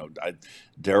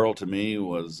 Daryl to me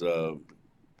was...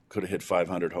 could have hit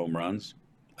 500 home runs.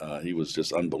 He was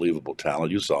just unbelievable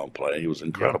talent. You saw him play. He was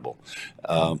incredible.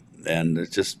 Yeah. And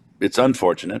it's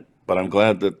unfortunate, but I'm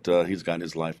glad that he's got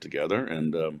his life together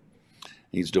and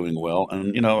he's doing well.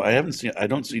 And, I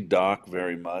don't see Doc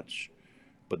very much,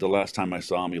 but the last time I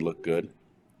saw him, he looked good.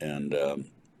 And,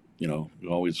 you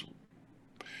always,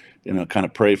 kind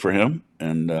of pray for him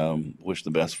and wish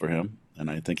the best for him. And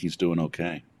I think he's doing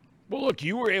okay. Well, look,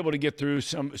 you were able to get through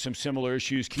some similar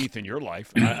issues, Keith, in your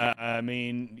life. I've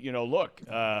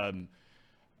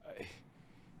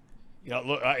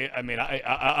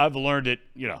learned it,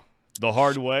 the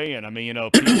hard way. And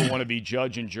people want to be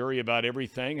judge and jury about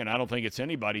everything. And I don't think it's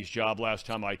anybody's job last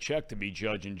time I checked to be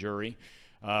judge and jury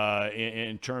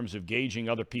in terms of gauging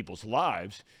other people's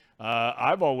lives.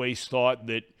 I've always thought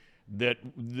that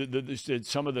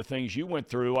some of the things you went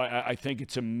through, I think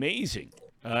it's amazing.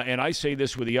 And I say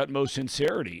this with the utmost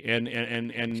sincerity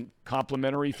and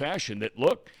complimentary fashion that,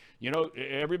 look,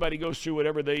 everybody goes through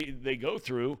whatever they go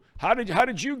through. How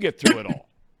did you get through it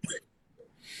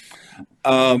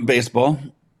all? Baseball.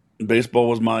 Baseball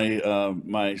was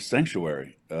my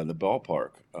sanctuary, the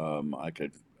ballpark.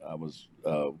 I was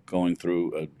going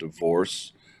through a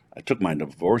divorce. I took my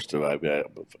divorce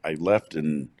I left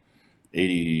in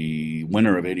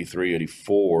winter of 83,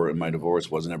 84, and my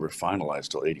divorce wasn't ever finalized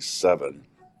till 87.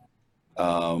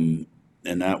 And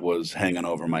that was hanging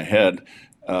over my head.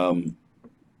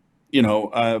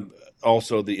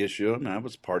 Also the issue, and I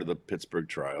was part of the Pittsburgh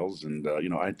trials, and,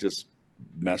 I just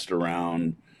messed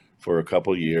around for a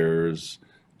couple years,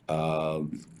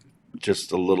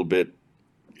 just a little bit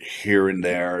here and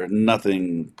there,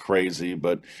 nothing crazy,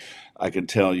 but I can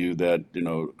tell you that,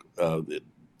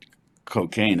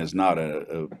 cocaine is not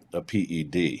a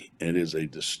PED. It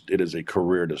is a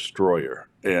career destroyer.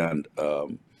 And,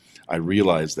 I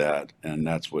realized that, and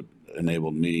that's what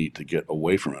enabled me to get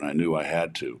away from it. I knew I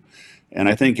had to. And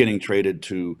I think getting traded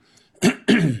to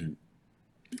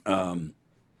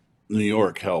New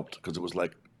York helped because it was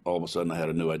like all of a sudden I had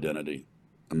a new identity.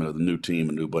 I mean, a new team,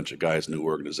 a new bunch of guys, new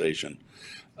organization.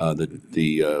 When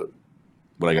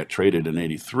I got traded in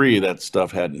 83, that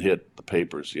stuff hadn't hit the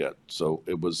papers yet. So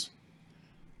it was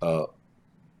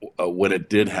when it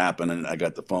did happen and I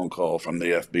got the phone call from the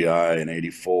FBI in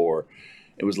 84,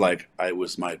 it was like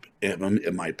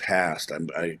in my past.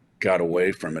 I got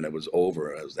away from it. It was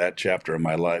over. That chapter of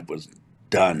my life was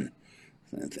done.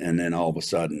 And then all of a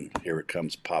sudden, here it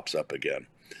pops up again.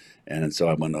 And so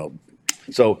I went, oh.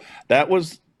 So that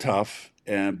was tough.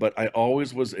 But I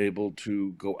always was able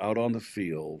to go out on the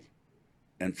field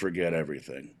and forget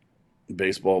everything.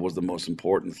 Baseball was the most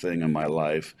important thing in my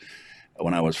life.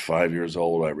 When I was 5 years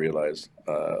old, I realized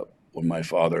when my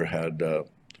father had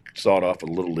sawed off a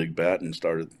little league bat and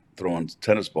started throwing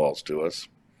tennis balls to us,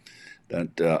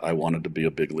 that I wanted to be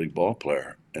a big league ball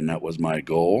player. And that was my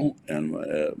goal and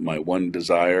my one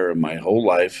desire in my whole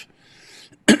life.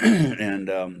 And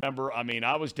remember, I mean,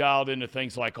 I was dialed into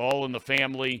things like All in the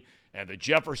Family and the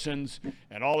Jeffersons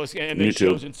and all this, and the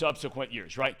shows in subsequent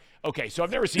years, right? Okay, so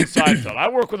I've never seen Seinfeld. I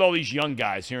work with all these young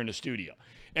guys here in the studio,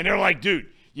 and they're like, dude,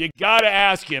 you got to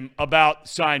ask him about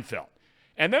Seinfeld.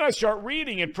 And then I start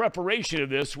reading in preparation of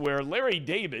this where Larry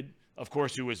David, of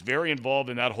course, who was very involved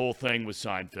in that whole thing with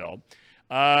Seinfeld,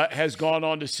 has gone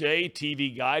on to say,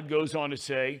 TV Guide goes on to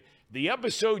say, the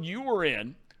episode you were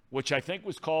in, which I think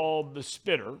was called The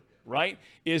Spitter, right?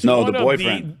 Is no, one the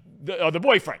boyfriend. The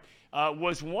boyfriend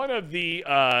was one of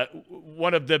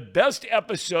the best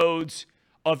episodes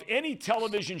of any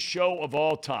television show of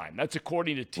all time. That's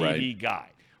according to TV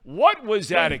Guide. What was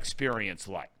that experience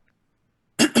like?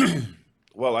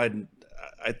 Well, I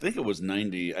think it was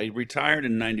 90. I retired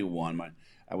in 91.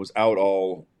 I was out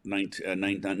all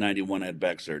 91. I had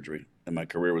back surgery, and my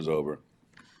career was over.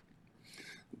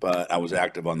 But I was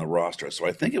active on the roster. So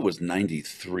I think it was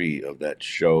 93 of that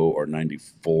show, or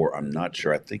 94. I'm not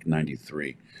sure. I think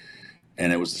 93.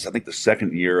 And it was, I think, the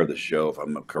second year of the show, if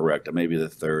I'm correct. Or maybe the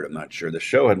third. I'm not sure. The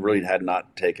show had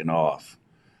not taken off.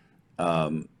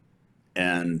 And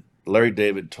Larry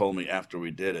David told me after we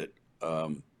did it,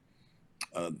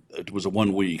 it was a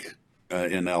 1 week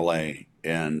in L.A.,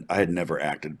 and I had never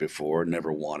acted before,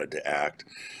 never wanted to act.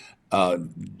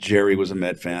 Jerry was a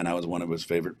Met fan. I was one of his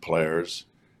favorite players.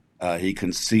 He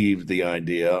conceived the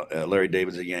idea. Larry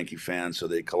David's a Yankee fan, so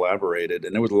they collaborated.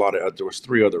 And there was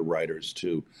 3 other writers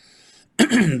too.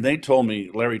 Larry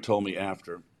told me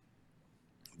after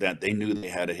that they knew they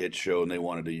had a hit show and they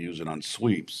wanted to use it on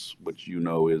sweeps, which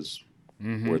is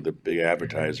where the big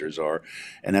advertisers are.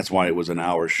 And that's why it was an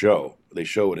hour show. They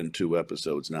show it in 2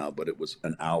 episodes now, but it was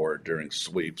an hour during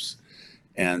sweeps.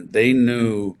 And they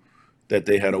knew that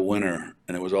they had a winner,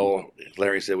 and it was all,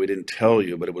 Larry said, we didn't tell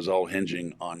you, but it was all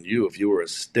hinging on you. If you were a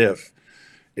stiff,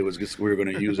 it was just, we were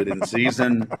going to use it in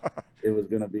season. It was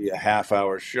going to be a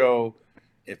half-hour show.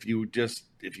 If you did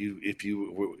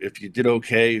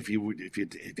okay, if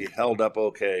you held up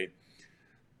okay,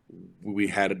 we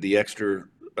had the extra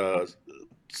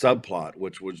subplot,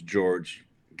 which was George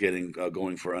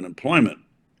going for unemployment,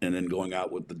 and then going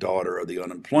out with the daughter of the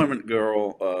unemployment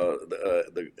girl,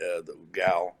 the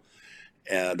gal.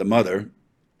 The mother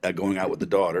going out with the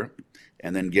daughter,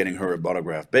 and then getting her a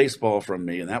autographed baseball from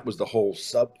me. And that was the whole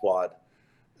subplot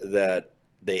that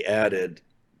they added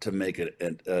to make it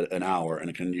an hour, and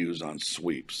it can use on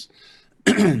sweeps.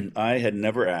 I had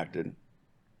never acted.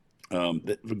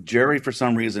 Jerry, for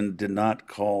some reason, did not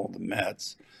call the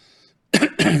Mets.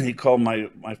 He called my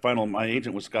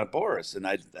agent was Scott Boras, and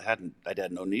I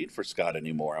had no need for Scott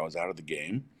anymore. I was out of the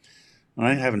game.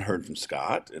 I haven't heard from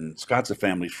Scott, and Scott's a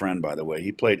family friend, by the way.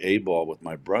 He played A-ball with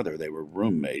my brother. They were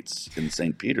roommates in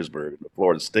St. Petersburg, the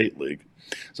Florida State League.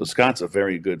 So Scott's a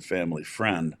very good family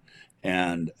friend,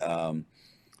 and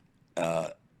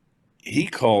he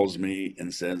calls me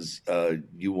and says,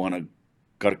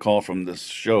 got a call from this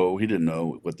show. He didn't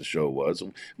know what the show was.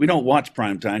 We don't watch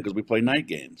primetime because we play night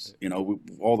games.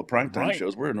 All the primetime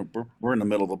shows, we're in the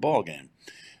middle of a ball game.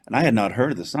 And I had not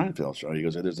heard of the Seinfeld show. He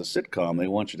goes, there's a sitcom. They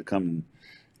want you to come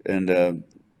and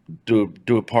do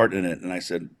a part in it. And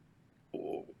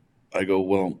I go,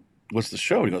 well, what's the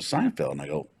show? He goes, Seinfeld. And I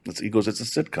go, he goes, it's a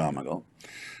sitcom. I go,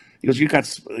 he goes, you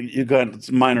got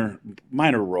it's minor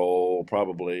role,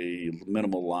 probably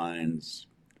minimal lines.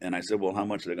 And I said, well, how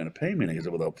much are they going to pay me? And he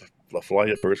said, well, they'll fly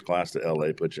you first class to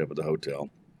L.A., put you up at the hotel,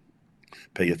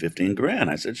 pay you $15,000.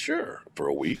 I said, sure, for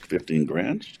a week,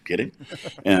 $15,000. Just kidding.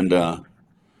 And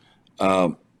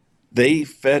they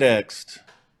FedExed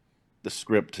the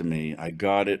script to me. I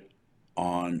got it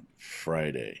on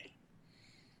Friday,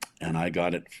 and I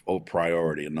got it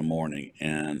priority in the morning,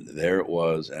 and there it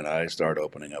was. And I start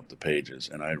opening up the pages,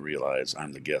 and I realize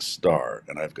I'm the guest star,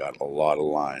 and I've got a lot of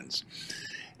lines.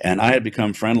 And I had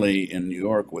become friendly in New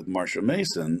York with Marsha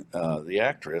Mason, the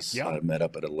actress. I met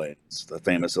up at Elaine's, the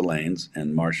famous Elaine's,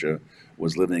 and Marsha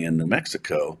was living in New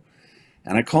Mexico.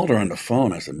 And I called her on the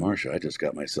phone. I said, Marsha, I just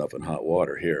got myself in hot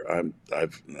water here.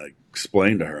 I've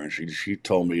explained to her, and she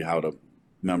told me how to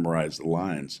memorize the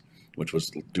lines, which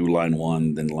was do line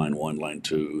 1, then line 1, line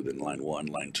 2, then line 1,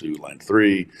 line 2, line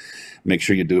 3. Make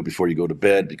sure you do it before you go to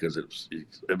bed because it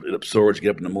absorbs. You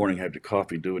get up in the morning, have your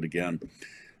coffee, do it again.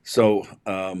 So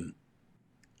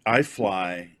I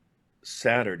fly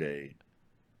Saturday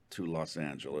to Los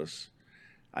Angeles.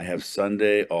 I have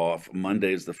Sunday off.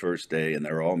 Monday's the first day, and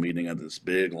they're all meeting at this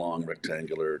big, long,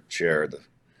 rectangular chair,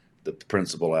 the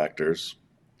principal actors,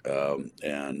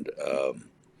 and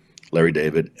Larry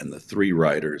David and the 3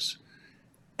 writers.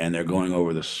 and they're going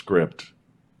over the script,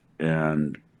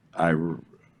 and I'm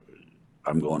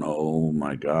going, oh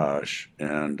my gosh,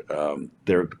 and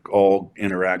they're all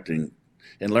interacting,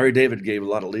 and Larry David gave a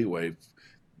lot of leeway.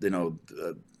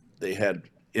 They had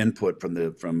input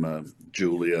from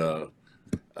Julia,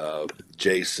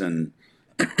 Jason,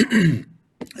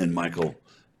 and Michael,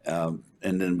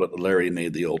 but Larry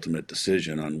made the ultimate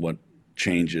decision on what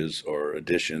changes or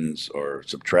additions or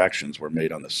subtractions were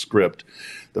made on the script.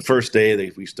 The first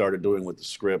day we started doing with the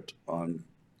script on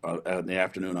in the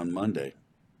afternoon on Monday,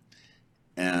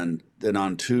 and then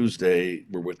on Tuesday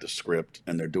we're with the script,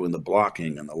 and they're doing the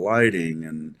blocking and the lighting,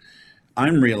 and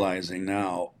I'm realizing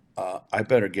now I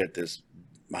better get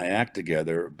my act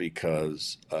together,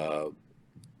 because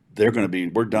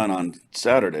we're done on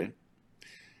Saturday,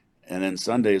 and then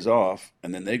Sunday's off,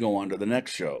 and then they go on to the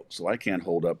next show. So I can't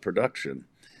hold up production.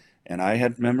 And I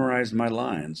had memorized my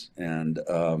lines, and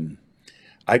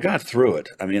I got through it.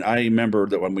 I mean, I remember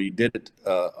that when we did it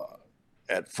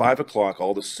at 5 o'clock,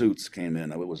 all the suits came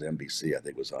in. It was NBC, I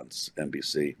think it was on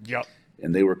NBC. Yep.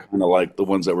 And they were kind of like the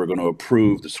ones that were going to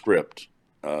approve the script.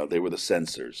 They were the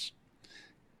censors.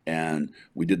 And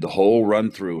we did the whole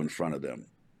run through in front of them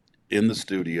in the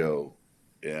studio,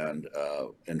 and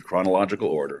in chronological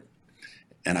order.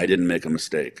 And I didn't make a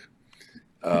mistake.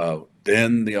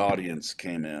 Then the audience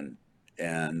came in,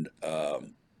 and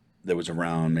there was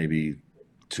around maybe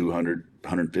 200,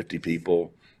 150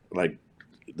 people. Like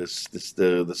the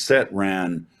set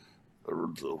ran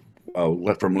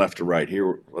from left to right.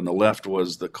 Here on the left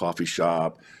was the coffee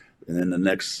shop, and then the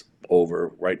next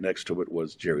over, right next to it,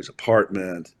 was Jerry's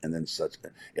apartment, and then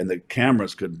and the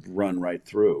cameras could run right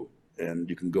through, and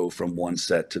you can go from one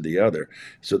set to the other.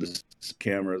 So the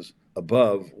cameras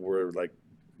above were like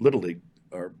Little League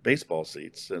or baseball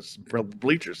seats,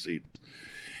 bleacher seats.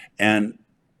 And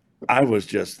I was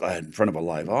just in front of a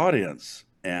live audience,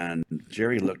 and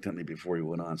Jerry looked at me before he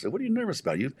went on and said, "What are you nervous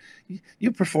about?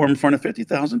 You perform in front of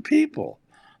 50,000 people.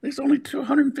 There's only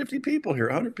 250 people here,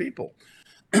 100 people."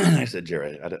 I said,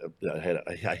 "Jerry,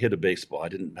 I hit a baseball. I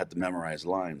didn't have to memorize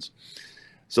lines."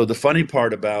 So the funny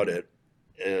part about it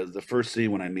is the first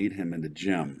scene when I meet him in the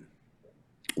gym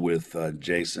with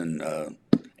Jason,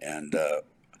 and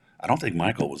I don't think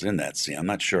Michael was in that scene. I'm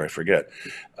not sure. I forget.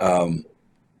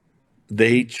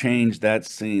 They changed that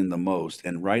scene the most,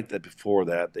 and before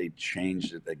that, they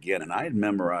changed it again. And I had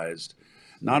memorized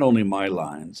not only my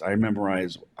lines, I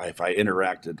memorized if I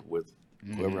interacted with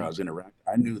whoever I was interacting,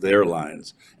 I knew their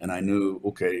lines, and I knew,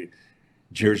 okay,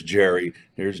 here's Jerry,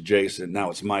 here's Jason, now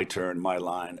it's my turn, my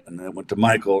line, and then it went to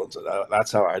Michael. And so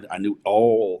that's how I knew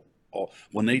all.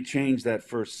 When they changed that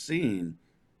first scene,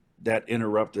 that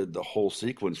interrupted the whole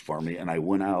sequence for me, and I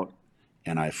went out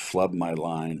and I flubbed my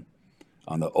line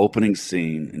on the opening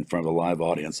scene in front of a live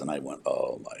audience, and I went,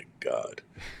 "Oh my God!"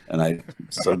 And I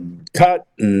cut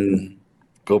and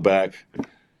go back.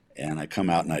 And I come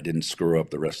out and I didn't screw up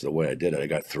the rest of the way. I did it. I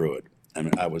got through it. I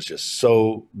mean, I was just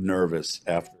so nervous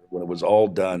after when it was all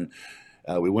done.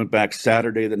 We went back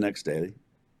Saturday the next day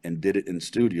and did it in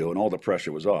studio, and all the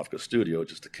pressure was off, because studio,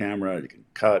 just the camera, you can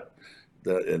cut.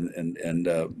 Then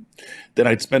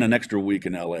I'd spent an extra week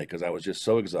in LA because I was just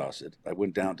so exhausted. I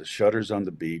went down to Shutters on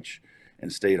the Beach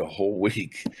and stayed a whole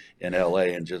week in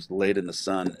LA and just laid in the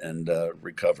sun and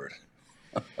recovered.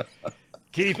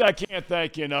 Keith, I can't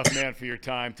thank you enough, man, for your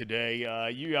time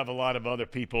today. You have a lot of other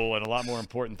people and a lot more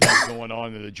important things going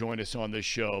on than to join us on this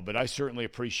show, but I certainly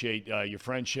appreciate your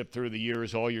friendship through the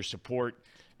years, all your support,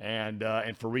 and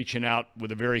for reaching out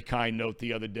with a very kind note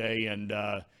the other day, and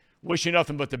wish you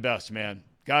nothing but the best, man.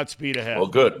 Godspeed ahead. Well,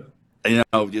 good. You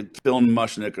know, Phil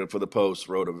Mushnick for the Post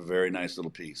wrote a very nice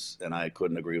little piece, and I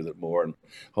couldn't agree with it more, and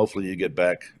hopefully you get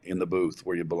back in the booth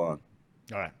where you belong.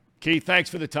 All right. Keith, thanks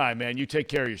for the time, man. You take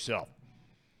care of yourself.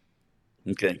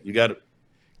 Okay, you got it.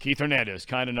 Keith Hernandez,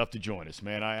 kind enough to join us,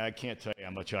 man. I can't tell you how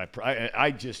much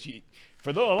I just, for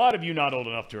a lot of you not old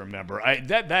enough to remember,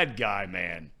 that guy,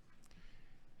 man.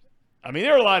 I mean,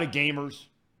 there are a lot of gamers,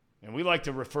 and we like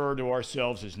to refer to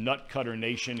ourselves as Nutcutter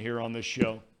Nation here on this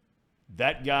show.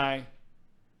 That guy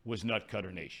was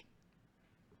Nutcutter Nation.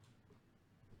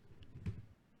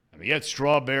 I mean, he had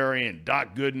Strawberry and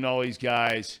Doc Good and all these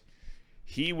guys.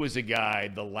 He was a guy,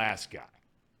 the last guy,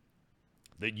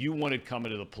 that you wanted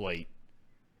coming to the plate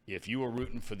if you were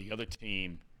rooting for the other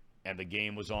team and the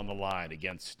game was on the line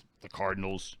against the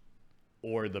Cardinals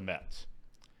or the Mets.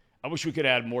 I wish we could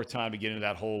add more time to get into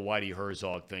that whole Whitey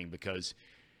Herzog thing, because,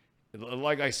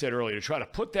 like I said earlier, to try to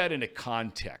put that into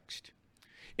context,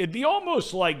 it'd be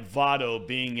almost like Votto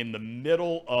being in the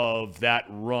middle of that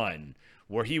run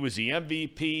where he was the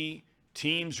MVP,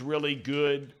 team's really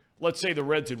good. Let's say the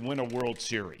Reds would win a World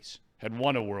Series. had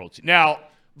won a World Series. Now,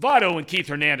 Votto and Keith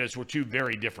Hernandez were two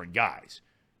very different guys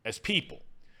as people.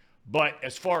 But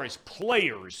as far as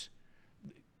players,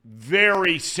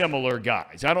 very similar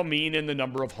guys. I don't mean in the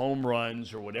number of home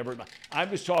runs or whatever. I'm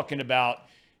just talking about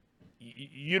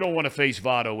you don't want to face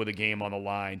Votto with a game on the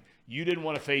line. You didn't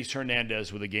want to face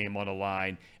Hernandez with a game on the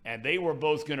line. And they were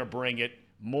both going to bring it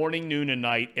morning, noon, and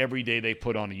night every day they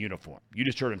put on a uniform. You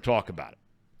just heard him talk about it.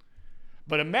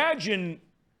 But imagine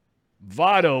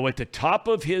Votto at the top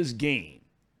of his game.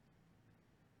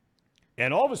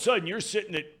 And all of a sudden you're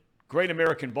sitting at Great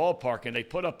American Ballpark and they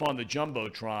put up on the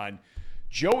Jumbotron,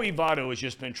 Joey Votto has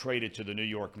just been traded to the New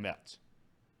York Mets.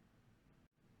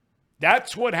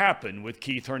 That's what happened with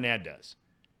Keith Hernandez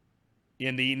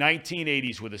in the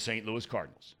 1980s with the St. Louis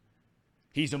Cardinals.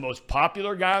 He's the most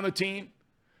popular guy on the team.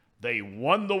 They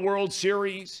won the World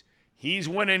Series. He's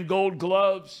winning Gold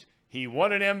Gloves. He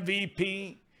won an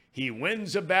MVP. He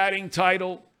wins a batting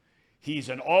title. He's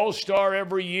an all-star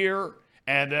every year.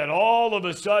 And then all of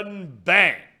a sudden,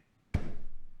 bang,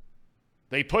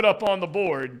 they put up on the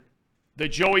board that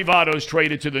Joey Votto's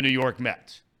traded to the New York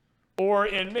Mets. Or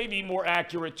in maybe more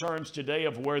accurate terms today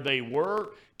of where they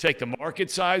were, take the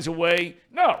market size away.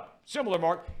 No, similar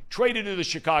mark, traded to the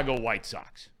Chicago White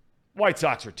Sox. White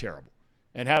Sox are terrible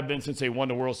and have been since they won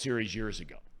the World Series years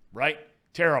ago, right?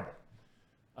 Terrible.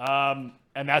 And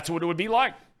that's what it would be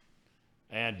like.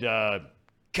 And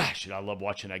gosh, I love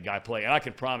watching that guy play. And I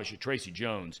can promise you Tracy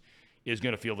Jones is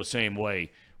going to feel the same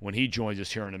way when he joins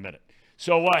us here in a minute.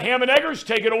 So Ham and Eggers,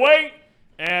 take it away.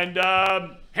 And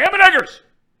Ham and Eggers,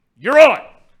 you're on.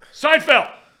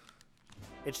 Seinfeld.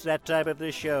 It's that time of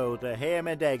the show, the Ham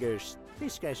and Eggers.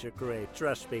 These guys are great.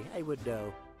 Trust me, I would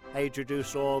know. I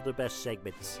introduce all the best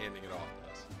segments. Handing it off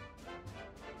to us.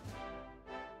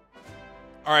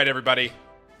 All right, everybody.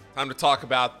 Time to talk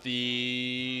about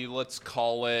the, let's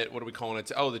call it, what are we calling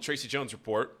it? Oh, the Tracy Jones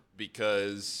report,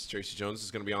 because Tracy Jones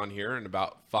is going to be on here in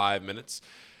about 5 minutes.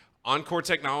 Encore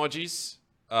Technologies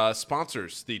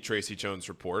sponsors the Tracy Jones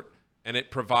report, and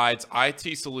it provides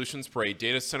IT solutions for a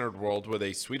data-centered world with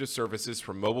a suite of services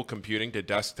from mobile computing to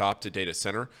desktop to data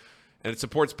center. And it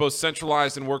supports both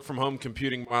centralized and work-from-home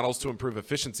computing models to improve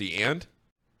efficiency and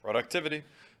productivity.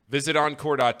 Visit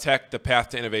encore.tech. The path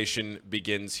to innovation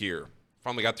begins here.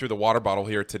 Finally got through the water bottle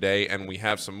here today, and we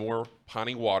have some more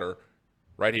Pawnee water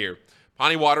right here.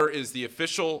 Pawnee Water is the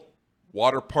official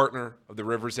water partner of the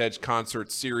River's Edge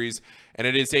Concert Series, and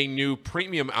it is a new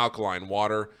premium alkaline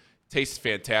water. Tastes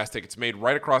fantastic. It's made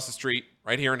right across the street,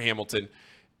 right here in Hamilton.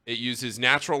 It uses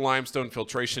natural limestone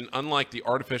filtration, unlike the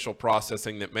artificial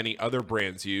processing that many other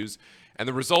brands use. And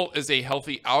the result is a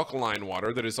healthy alkaline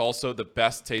water that is also the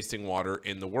best tasting water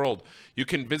in the world. You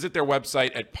can visit their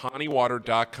website at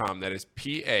pawneewater.com. That is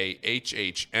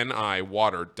P-A-H-H-N-I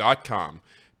water.com.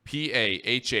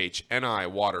 P-A-H-H-N-I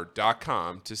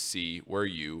water.com to see where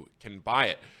you can buy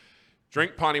it.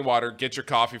 Drink Pawnee Water, get your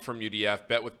coffee from UDF,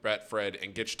 bet with Betfred,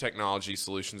 and get your technology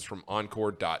solutions from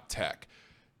Encore.tech.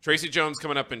 Tracy Jones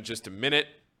coming up in just a minute.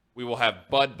 We will have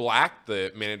Bud Black,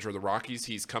 the manager of the Rockies.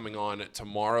 He's coming on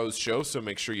tomorrow's show, so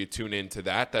make sure you tune in to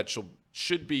that. That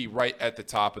should be right at the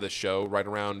top of the show, right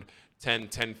around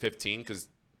 10:15, because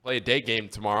play a day game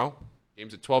tomorrow.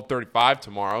 Game's at 12:35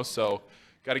 tomorrow, so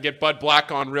got to get Bud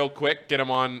Black on real quick. Get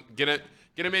him on, get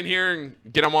him in here, and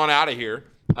get him on out of here.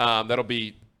 That'll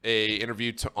be a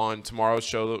interview on tomorrow's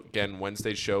show. Again,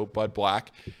 Wednesday's show, Bud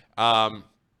Black.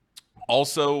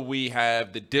 Also, we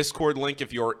have the Discord link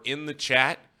if you're in the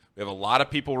chat. We have a lot of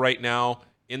people right now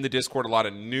in the Discord, a lot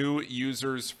of new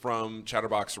users from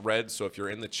Chatterbox Red. So if you're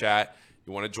in the chat,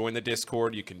 you want to join the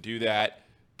Discord, you can do that.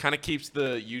 Kind of keeps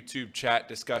the YouTube chat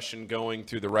discussion going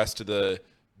through the rest of the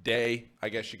day, I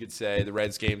guess you could say, the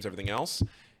Reds games, everything else.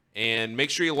 And make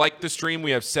sure you like the stream.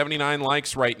 We have 79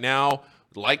 likes right now.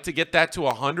 We'd like to get that to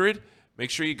 100. Make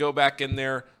sure you go back in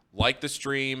there, like the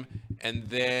stream, and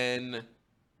then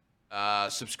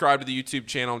subscribe to the YouTube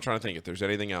channel. I'm trying to think if there's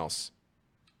anything else.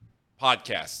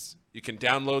 Podcasts. You can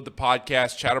download the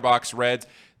podcast, Chatterbox Reds.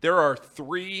 There are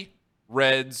 3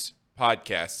 Reds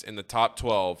podcasts in the top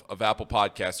 12 of Apple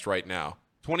Podcasts right now.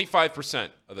 25%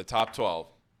 of the top 12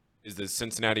 is the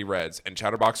Cincinnati Reds, and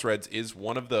Chatterbox Reds is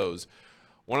one of those.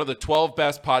 One of the 12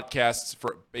 best podcasts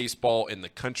for baseball in the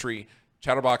country,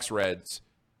 Chatterbox Reds.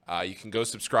 You can go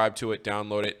subscribe to it,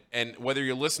 download it, and whether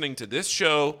you're listening to this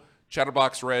show,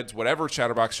 Chatterbox Reds, whatever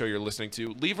Chatterbox show you're listening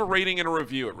to, leave a rating and a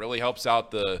review. It really helps out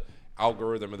the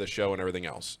algorithm of the show and everything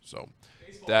else. So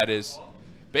baseball, that is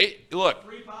look,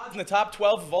 3 pods in the top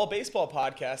 12 of all baseball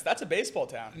podcasts. That's a baseball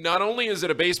town. Not only is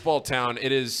it a baseball town,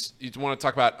 it is, you want to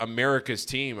talk about America's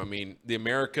team. I mean, the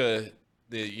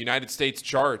United States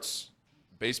charts,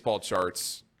 baseball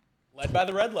charts, Led by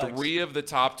the Redlegs. 3 of the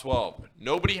top 12.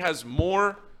 Nobody has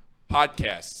more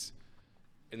podcasts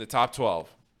in the top 12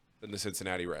 than the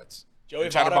Cincinnati Reds. Joey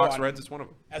Chatterbox Votto on Reds is one of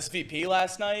them. SVP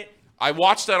last night. I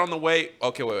watched that on the way.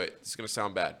 Okay, wait. This is going to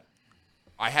sound bad.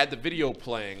 I had the video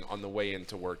playing on the way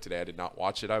into work today. I did not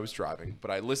watch it. I was driving.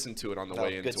 But I listened to it on the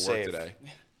way into work today.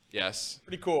 Yes.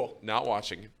 Pretty cool. Not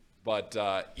watching. But,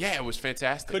 yeah, it was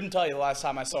fantastic. Couldn't tell you the last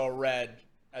time I saw a Red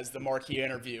as the marquee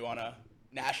interview on a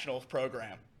national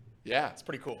program. Yeah. It's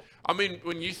pretty cool. I mean,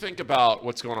 when you think about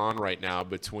what's going on right now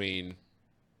between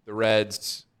the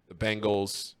Reds, the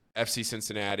Bengals, FC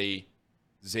Cincinnati,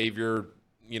 Xavier,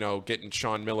 getting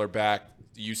Sean Miller back,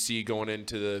 UC going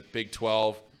into the Big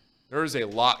 12, there is a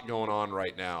lot going on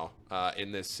right now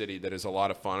in this city that is a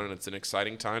lot of fun, and it's an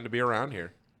exciting time to be around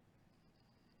here.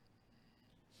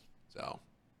 So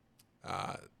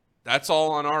that's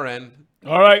all on our end.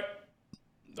 All right.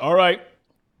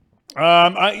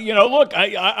 Look,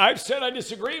 I've said I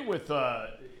disagree with.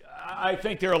 I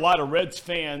think there are a lot of Reds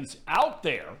fans out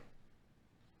there,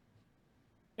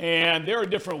 and there are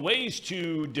different ways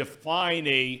to define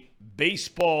a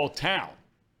baseball town.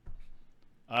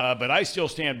 But I still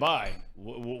stand by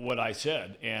what I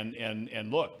said.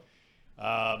 And look,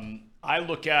 I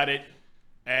look at it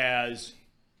as,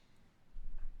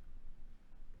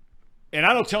 and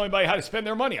I don't tell anybody how to spend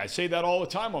their money. I say that all the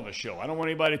time on the show. I don't want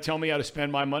anybody to tell me how to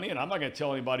spend my money, and I'm not going to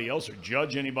tell anybody else or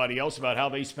judge anybody else about how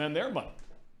they spend their money.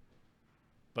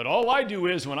 But all I do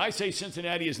is, when I say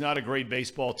Cincinnati is not a great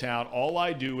baseball town, all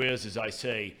I do is I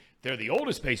say they're the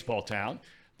oldest baseball town.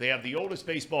 They have the oldest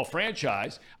baseball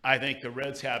franchise. I think the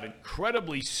Reds have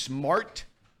incredibly smart,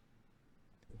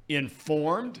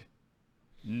 informed,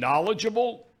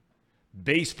 knowledgeable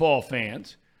baseball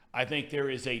fans. I think there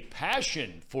is a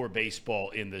passion for baseball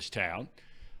in this town.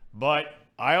 But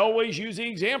I always use the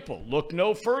example. Look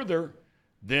no further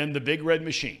than the Big Red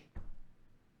Machine.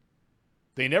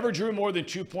 They never drew more than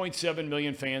 2.7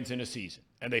 million fans in a season.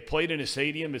 And they played in a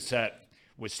stadium that sat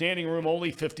with standing room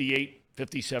only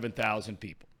 57,000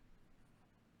 people.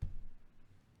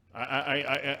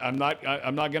 I'm not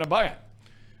going to buy it.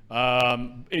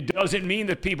 It doesn't mean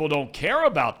that people don't care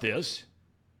about this.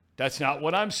 That's not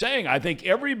what I'm saying. I think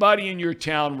everybody in your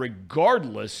town,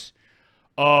 regardless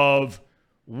of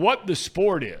what the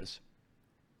sport is,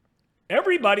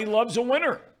 everybody loves a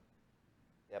winner.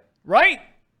 Yep. Right?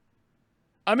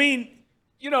 I mean,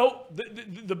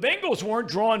 the Bengals weren't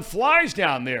drawing flies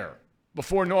down there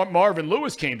before Marvin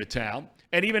Lewis came to town,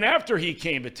 and even after he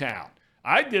came to town.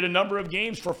 I did a number of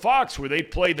games for Fox where they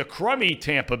played the crummy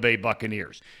Tampa Bay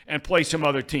Buccaneers and play some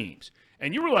other teams.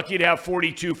 And you were lucky to have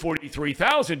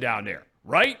 43,000 down there,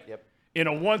 right? Yep. In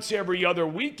a once every other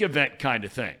week event kind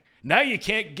of thing. Now you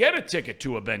can't get a ticket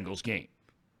to a Bengals game,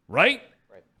 right?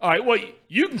 Right. All right, well,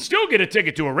 you can still get a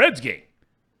ticket to a Reds game.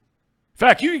 In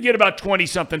fact, you can get about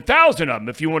 20-something thousand of them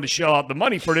if you want to shell out the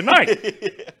money for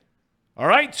tonight. All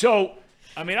right? So,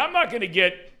 I mean, I'm not going to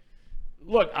get –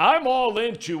 look, I'm all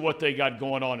into what they got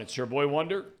going on at Sir Boy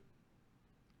Wonder.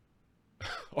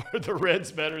 Are the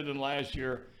Reds better than last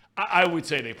year? I would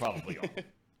say they probably are.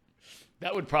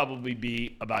 That would probably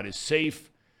be about as safe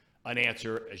an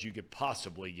answer as you could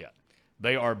possibly get.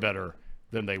 They are better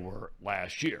than they were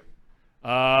last year.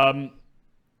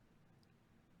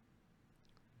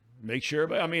 Make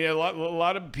sure, I mean, a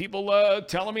lot of people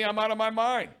telling me I'm out of my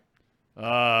mind.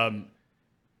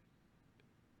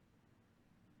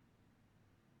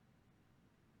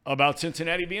 About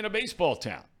Cincinnati being a baseball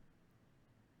town.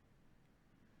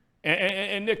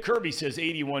 And Nick Kirby says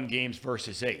 81 games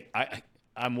versus 8.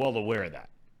 I'm well aware of that.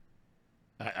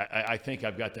 I think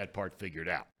I've got that part figured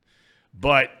out.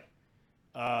 But,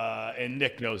 and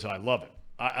Nick knows I love it.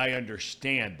 I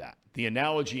understand that. The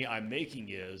analogy I'm making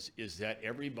is that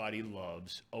everybody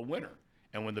loves a winner.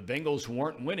 And when the Bengals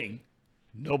weren't winning,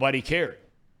 nobody cared.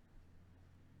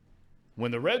 When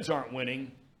the Reds aren't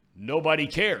winning, nobody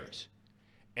cares.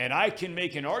 And I can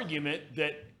make an argument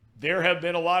that there have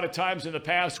been a lot of times in the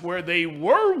past where they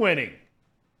were winning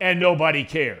and nobody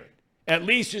cared. At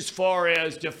least as far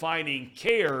as defining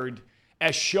cared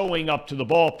as showing up to the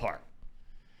ballpark.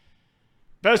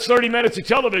 Best 30 minutes of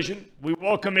television. We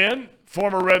welcome in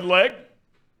former Red Leg.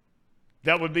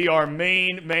 That would be our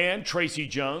main man, Tracy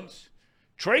Jones.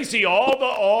 Tracy,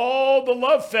 all the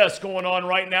love fest going on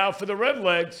right now for the Red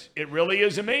Legs. It really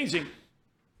is amazing.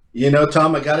 You know,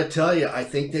 Tom, I got to tell you, I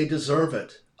think they deserve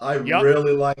it. I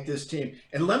really like this team.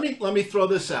 And let me throw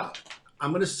this out. I'm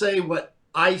going to say what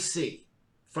I see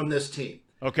from this team.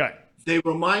 Okay. They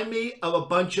remind me of a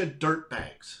bunch of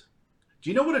dirtbags. Do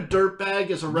you know what a dirtbag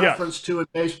is a reference to in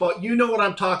baseball? You know what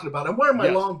I'm talking about. I'm wearing my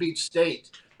Long Beach State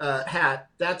hat.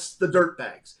 That's the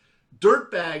dirtbags.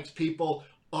 Dirtbags, people,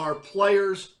 are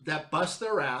players that bust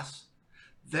their ass,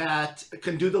 that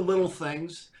can do the little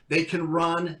things. They can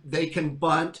run, they can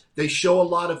bunt, they show a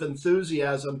lot of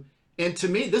enthusiasm. And to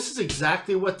me, this is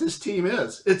exactly what this team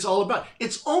is. It's all about.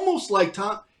 It's almost like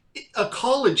a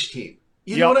college team.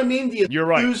 You know what I mean? The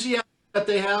enthusiasm that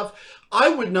they have. I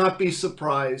would not be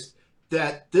surprised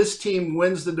that this team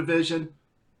wins the division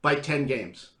by 10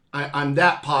 games. I'm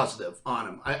that positive on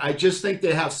them. I just think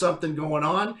they have something going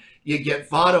on. You get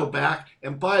Votto back.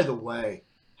 And by the way,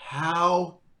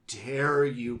 how dare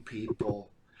you people?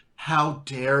 How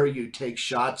dare you take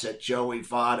shots at Joey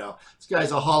Votto? This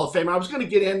guy's a Hall of Famer. I was going to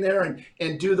get in there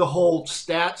and do the whole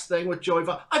stats thing with Joey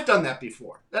Votto. I've done that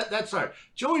before. That's all right.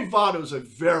 Joey Votto's a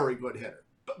very good hitter.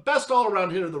 Best all-around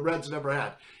hitter the Reds have ever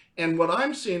had. And what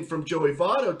I'm seeing from Joey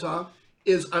Votto, Tom,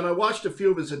 is, and I watched a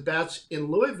few of his at-bats in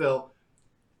Louisville,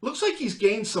 looks like he's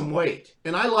gained some weight.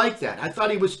 And I like that. I thought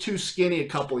he was too skinny a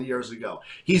couple of years ago.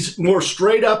 He's more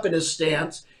straight up in his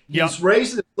stance. He's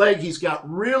raising his leg. He's got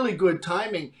really good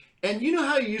timing. And you know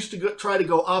how you used to try to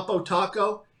go oppo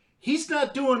taco? He's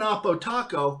not doing oppo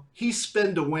taco. He's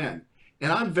spin to win.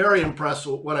 And I'm very impressed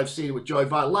with what I've seen with Joey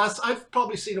Votto. I've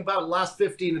probably seen about the last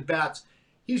 15 at-bats.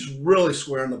 He's really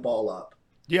squaring the ball up.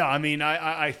 Yeah, I mean,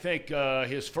 I think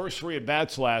his first 3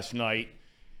 at-bats last night,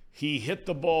 he hit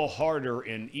the ball harder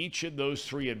in each of those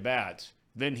 3 at-bats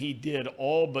than he did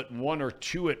all but 1 or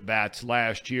 2 at-bats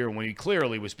last year when he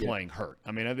clearly was playing hurt.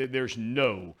 I mean, there's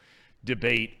no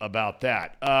debate about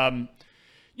that.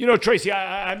 Tracy,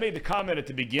 I made the comment at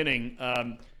the beginning.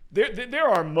 There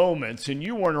are moments, and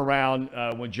you weren't around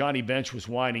when Johnny Bench was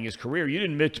winding his career. You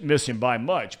didn't miss him by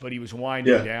much, but he was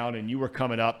winding down, and you were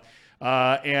coming up.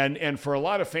 And for a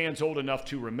lot of fans old enough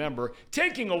to remember,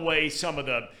 taking away some of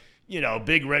the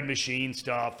big red machine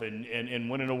stuff and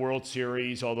winning a World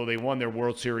Series, although they won their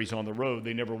World Series on the road,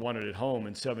 they never won it at home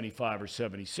in 75 or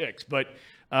 76. But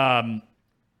and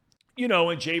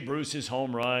Jay Bruce's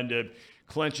home run to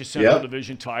clinch a Central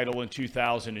Division title in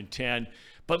 2010.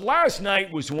 But last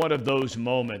night was one of those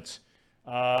moments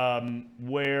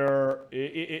where,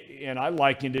 and I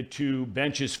likened it to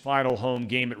Bench's final home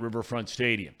game at Riverfront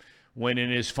Stadium, when in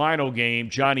his final game,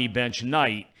 Johnny Bench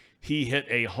night, he hit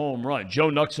a home run. Joe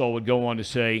Nuxhall would go on to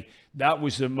say that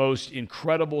was the most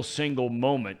incredible single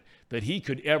moment that he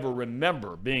could ever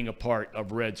remember being a part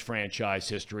of Reds franchise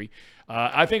history.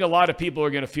 I think a lot of people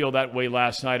are going to feel that way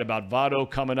last night about Votto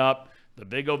coming up, the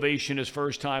big ovation his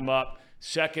first time up,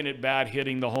 second at bat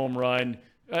hitting the home run.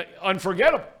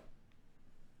 Unforgettable.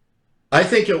 I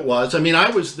think it was. I mean, I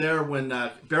was there when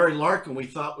Barry Larkin, we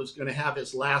thought, was going to have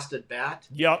his last at bat.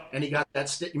 Yep. And he got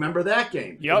that. Remember that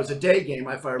game? Yep. It was a day game,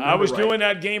 if I remember I was right. doing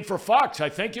that game for Fox. I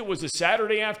think it was a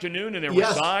Saturday afternoon, and there were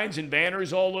signs and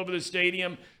banners all over the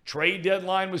stadium. Trade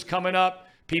deadline was coming up.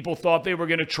 People thought they were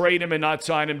going to trade him and not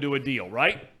sign him to a deal,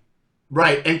 right?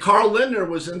 Right. And Carl Lindner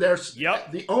was in there.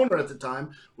 Yep. The owner at the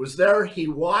time was there. He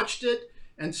watched it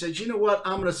and said, you know what?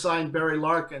 I'm going to sign Barry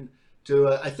Larkin to,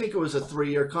 I think it was a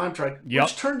 3-year contract,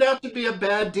 which turned out to be a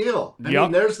bad deal. I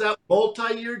mean, there's that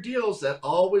multi-year deals that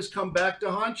always come back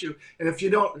to haunt you. And if you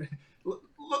don't,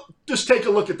 just take a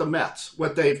look at the Mets,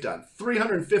 what they've done.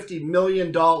 $350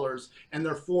 million, and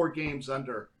they're 4 games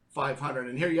under 500.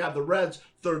 And here you have the Reds,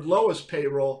 third lowest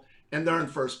payroll, and they're in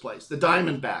first place. The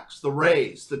Diamondbacks, the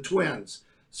Rays, the Twins.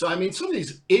 So, I mean, some of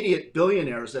these idiot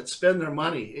billionaires that spend their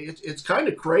money, it's kind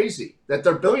of crazy that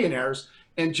they're billionaires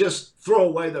and just throw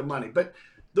away their money. But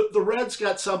the Reds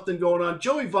got something going on.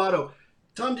 Joey Votto,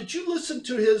 Tom, did you listen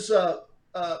to his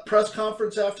press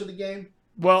conference after the game?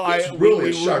 Well,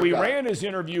 we ran his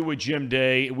interview with Jim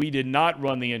Day. We did not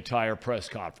run the entire press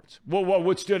conference.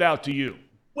 What stood out to you?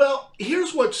 Well,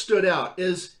 here's what stood out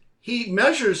is he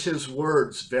measures his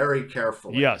words very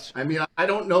carefully. Yes. I mean, I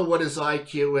don't know what his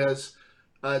IQ is.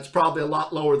 It's probably a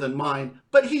lot lower than mine,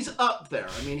 but he's up there.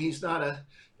 I mean, he's not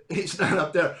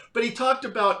up there. But he talked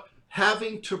about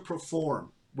having to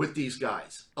perform with these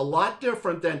guys. A lot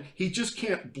different than he just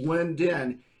can't blend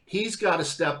in. He's got to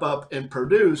step up and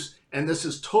produce. And this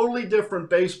is totally different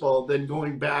baseball than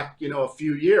going back, a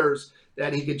few years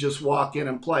that he could just walk in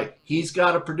and play. He's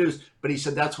got to produce. But he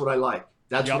said, that's what I like.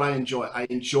 That's what I enjoy. I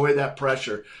enjoy that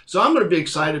pressure. So I'm going to be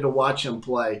excited to watch him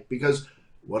play because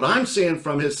what I'm seeing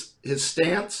from his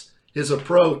stance, his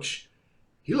approach,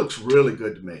 he looks really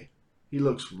good to me. He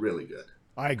looks really good.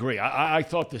 I agree. I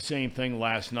thought the same thing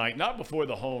last night, not before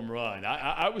the home run.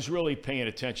 I was really paying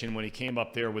attention when he came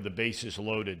up there with the bases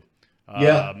loaded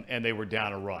and they were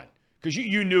down a run. Because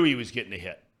you knew he was getting a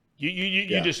hit.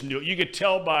 You just knew. You could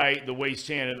tell by the way he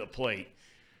standing at the plate.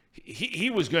 He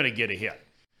was going to get a hit.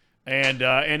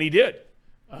 And he did.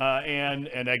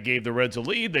 And that gave the Reds a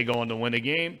lead. They go on to win the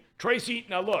game. Tracy,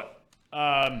 now look,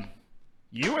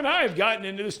 you and I have gotten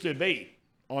into this debate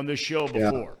on this show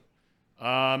before.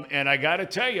 Yeah. And I got to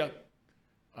tell you,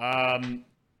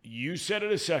 you said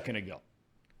it a second ago.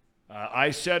 I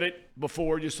said it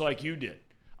before just like you did.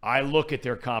 I look at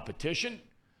their competition.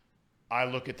 I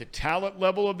look at the talent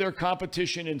level of their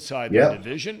competition inside their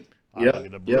division. I look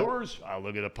at the Brewers. I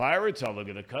look at the Pirates. I look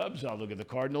at the Cubs. I look at the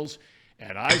Cardinals.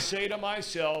 And I say to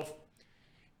myself,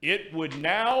 it would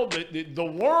now, the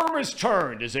worm is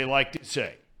turned, as they like to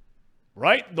say.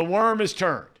 Right? The worm is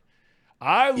turned.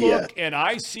 I look and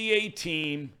I see a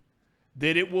team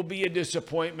that it will be a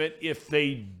disappointment if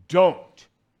they don't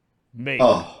make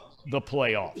the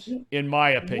playoffs, in my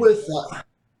opinion.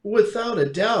 Without a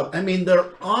doubt. I mean,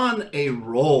 they're on a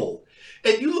roll.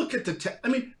 And you look at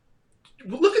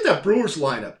look at that Brewers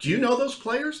lineup. Do you know those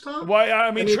players, Tom? Well, I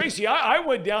mean Tracy, I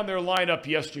went down their lineup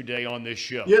yesterday on this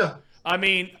show. Yeah. I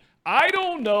mean, I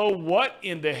don't know what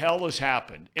in the hell has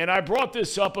happened. And I brought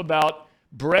this up about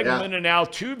Bregman and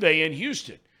Altuve in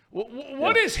Houston.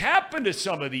 What has happened to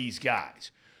some of these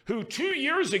guys who 2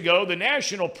 years ago the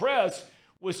national press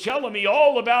was telling me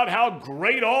all about how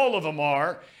great all of them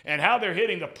are and how they're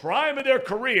hitting the prime of their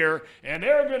career and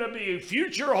they're going to be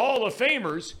future Hall of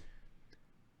Famers.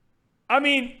 I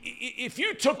mean, if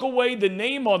you took away the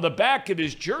name on the back of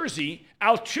his jersey,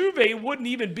 Altuve wouldn't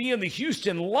even be in the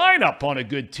Houston lineup on a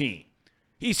good team.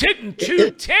 He's hitting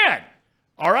 210,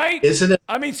 all right? Isn't it?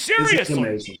 I mean,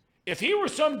 seriously. If he were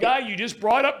some guy you just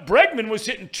brought up, Bregman was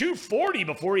hitting 240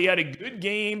 before he had a good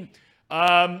game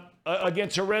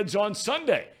against the Reds on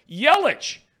Sunday.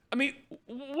 Yelich. I mean,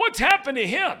 what's happened to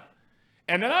him?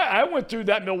 And then I went through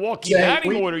that Milwaukee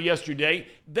batting order yesterday.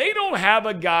 They don't have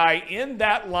a guy in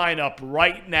that lineup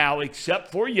right now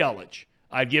except for Yelich.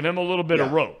 I'd give him a little bit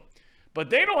of rope. But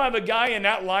they don't have a guy in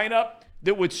that lineup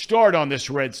that would start on this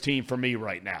Reds team for me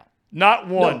right now. Not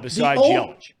one besides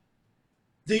Yelich.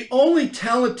 The only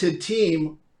talented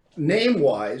team,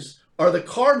 name-wise, are the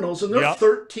Cardinals, and they're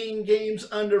 13 games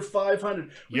under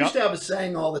 500. We used to have a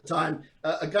saying all the time.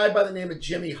 A guy by the name of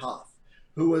Jimmy Hoff,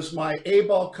 who was my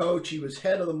A-ball coach. He was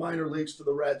head of the minor leagues for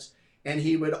the Reds, and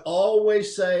he would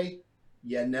always say,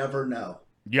 you never know.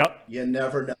 Yep. You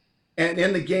never know. And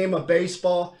in the game of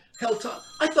baseball, hell, Tom,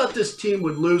 I thought this team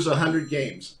would lose 100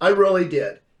 games. I really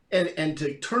did. And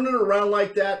to turn it around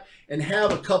like that and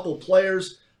have a couple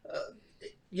players,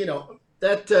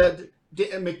 that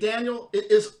McDaniel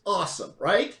is awesome,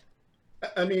 right?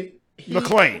 I mean,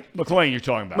 McLean you're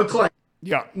talking about. McLean.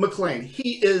 Yeah. McLean.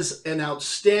 He is an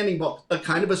outstanding a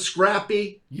kind of a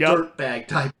scrappy dirtbag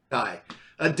type guy.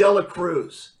 Dela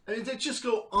Cruz. I mean, they just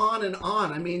go on and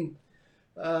on. I mean,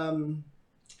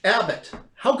 Abbott.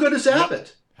 How good is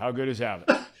Abbott? How good is Abbott?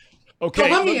 Okay. So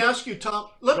let me ask you, Tom.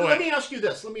 Let me ask you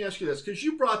this. Because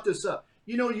you brought this up.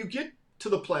 You get to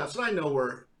the playoffs, and I know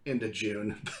we're into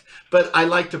June, but I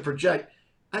like to project.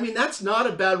 I mean, that's not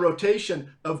a bad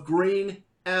rotation of Green,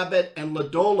 Abbott, and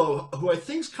Lodolo, who I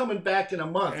think's coming back in a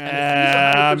month.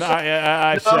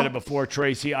 I've said it before,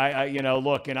 Tracy.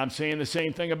 Look, and I'm saying the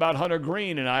same thing about Hunter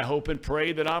Green, and I hope and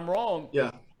pray that I'm wrong.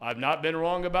 Yeah. I've not been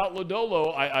wrong about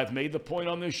Lodolo. I've made the point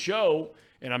on this show,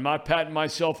 and I'm not patting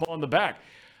myself on the back.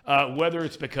 Whether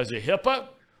it's because of HIPAA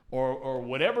or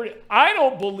whatever, I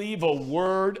don't believe a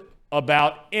word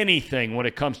about anything when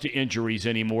it comes to injuries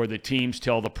anymore that teams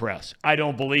tell the press. I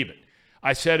don't believe it.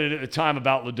 I said it at the time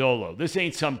about Lodolo. This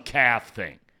ain't some calf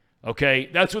thing, okay?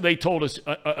 That's what they told us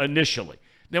initially.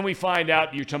 Then we find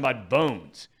out you're talking about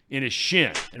bones in his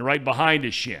shin and right behind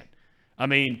his shin. I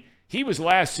mean, he was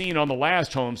last seen on the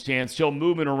last homestand still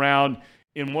moving around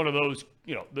in one of those,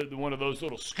 one of those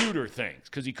little scooter things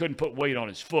because he couldn't put weight on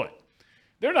his foot.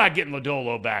 They're not getting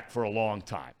Lodolo back for a long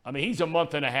time. I mean, he's a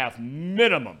month and a half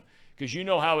minimum because you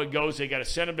know how it goes. They got to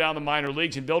send him down the minor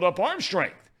leagues and build up arm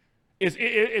strength.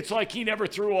 It's like he never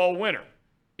threw all winter.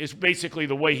 It's basically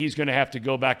the way he's going to have to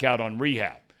go back out on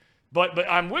rehab. But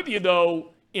I'm with you,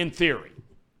 though, in theory.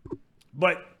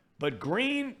 But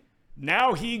Green,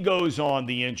 now he goes on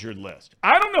the injured list.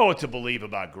 I don't know what to believe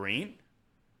about Green.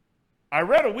 I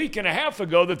read a week and a half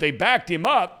ago that they backed him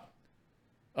up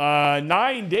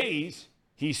 9 days.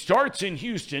 He starts in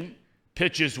Houston,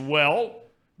 pitches well,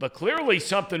 but clearly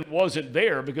something wasn't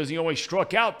there because he only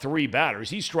struck out 3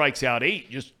 batters. He strikes out 8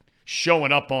 just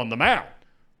showing up on the mound,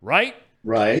 right?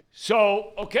 Right.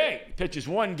 So, okay, pitches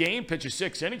 1 game, pitches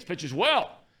 6 innings, pitches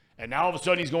well. And now all of a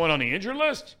sudden he's going on the injured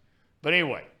list? But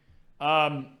anyway,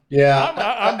 I'm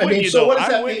with you, though.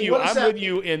 I'm with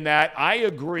you in that I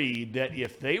agree that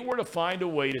if they were to find a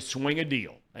way to swing a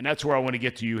deal, and that's where I want to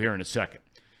get to you here in a second.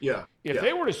 Yeah. If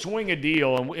they were to swing a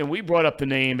deal, and we brought up the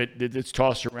name that's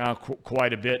tossed around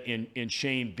quite a bit in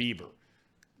Shane Bieber.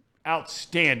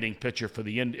 outstanding pitcher for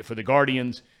the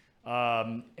Guardians.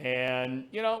 And,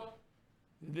 you know,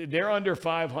 they're under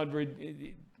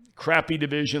 500, crappy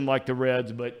division like the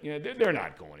Reds, but you know, they're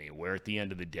not going anywhere at the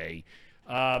end of the day.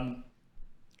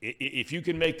 If you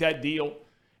can make that deal,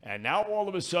 and now all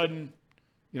of a sudden,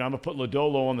 you know, I'm going to put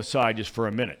Lodolo on the side just for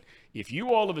a minute. If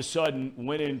you all of a sudden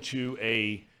went into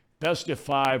a best of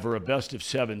 5 or a best of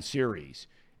 7 series,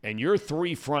 and your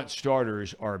 3 front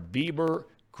starters are Bieber,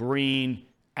 Green,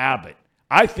 Abbott,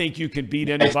 I think you can beat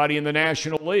anybody in the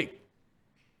National League.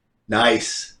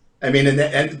 Nice. I mean,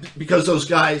 and because those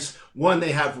guys, one,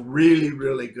 they have really,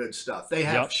 really good stuff. They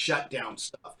have shutdown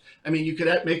stuff. I mean, you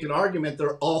could make an argument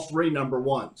they're all 3 number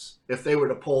ones if they were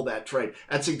to pull that trade.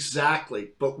 That's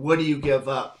exactly. But what do you give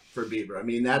up for Bieber? I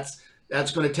mean, that's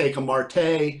going to take a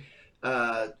Marte.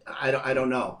 I don't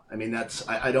know. I mean,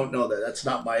 I don't know that. That's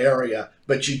not my area.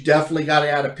 But you definitely got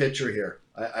to add a pitcher here.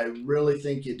 I really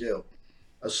think you do.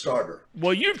 A starter.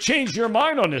 Well, you've changed your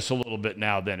mind on this a little bit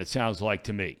now, then, it sounds like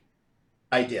to me.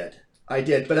 I did.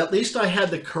 But at least I had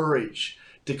the courage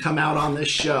to come out on this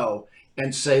show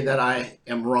and say that I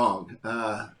am wrong.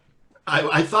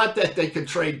 I thought that they could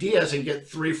trade Diaz and get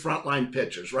 3 frontline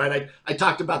pitchers, right? I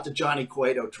talked about the Johnny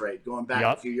Cueto trade going back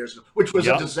a few years ago, which was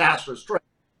a disastrous trade,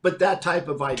 but that type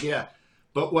of idea.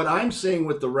 But what I'm seeing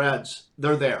with the Reds,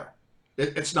 they're there.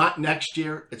 It's not next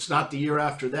year. It's not the year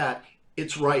after that.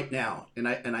 It's right now. And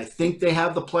I think they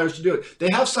have the players to do it.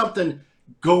 They have something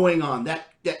going on, that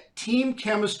team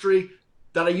chemistry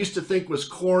that I used to think was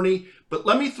corny. But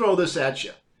let me throw this at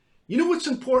you. You know what's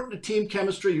important to team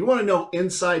chemistry? You want to know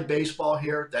inside baseball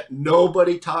here that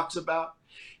nobody talks about?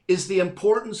 Is the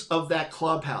importance of that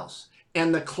clubhouse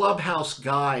and the clubhouse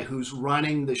guy who's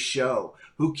running the show,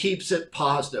 who keeps it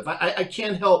positive. I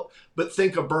can't help but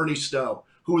think of Bernie Stowe,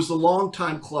 who was the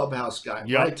longtime clubhouse guy,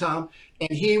 right, Tom?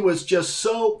 And he was just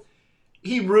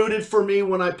he rooted for me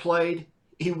when I played.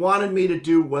 He wanted me to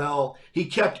do well. He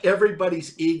kept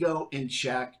everybody's ego in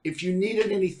check. If you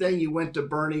needed anything, you went to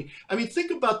Bernie. I mean, think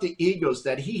about the egos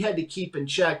that he had to keep in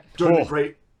check during the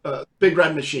great Big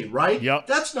Red Machine, right? Yep.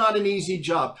 That's not an easy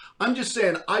job. I'm just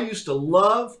saying, I used to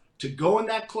love to go in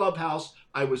that clubhouse.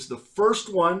 I was the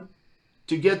first one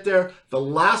to get there, the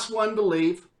last one to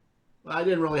leave. I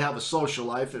didn't really have a social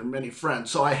life and many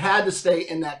friends, so I had to stay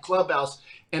in that clubhouse,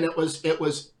 and it was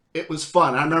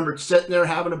fun. I remember sitting there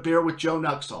having a beer with Joe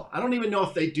Nuxhall. I don't even know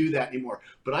if they do that anymore,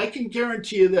 but I can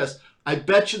guarantee you this. I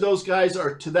bet you those guys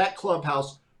are to that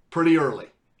clubhouse pretty early.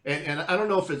 And I don't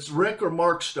know if it's Rick or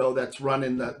Mark Stowe that's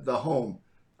running the home.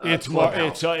 It's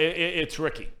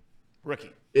Ricky.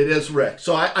 Ricky. It is Rick.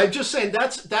 So I'm just saying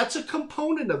that's a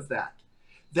component of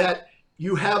that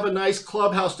you have a nice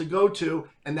clubhouse to go to,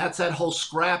 and that's that whole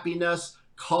scrappiness,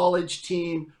 college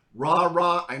team,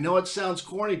 rah. I know it sounds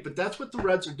corny, but that's what the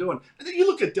Reds are doing. And then you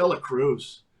look at De La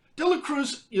Cruz. De La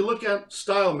Cruz, you look at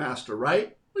Style Master,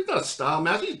 right? He's not a Style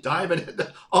Master. He's diving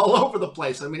all over the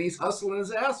place. I mean, he's hustling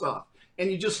his ass off.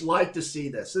 And you just like to see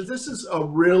this. So this is a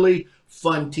really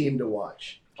fun team to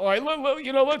watch. All right,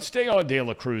 let's stay on De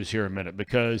La Cruz here a minute,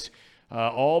 because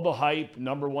all the hype,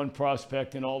 number 1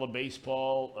 prospect in all of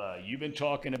baseball, you've been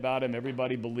talking about him.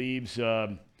 Everybody believes,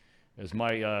 as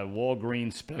my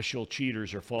Walgreens special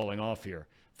cheaters are falling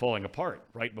apart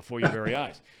right before your very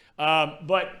eyes.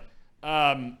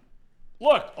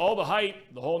 Look, all the hype,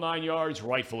 the whole 9 yards,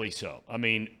 rightfully so. I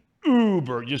mean,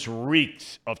 uber just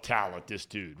reeks of talent, this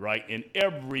dude, right?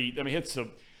 Hits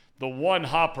the 1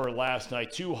 hopper last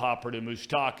night, 2 hopper to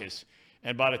Moustakas.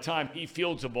 And by the time he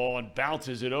fields the ball and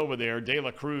bounces it over there, De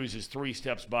La Cruz is 3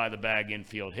 steps by the bag,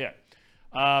 infield hit.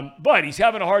 But he's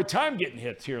having a hard time getting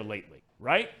hits here lately,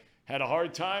 right? Had a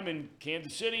hard time in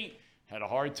Kansas City, had a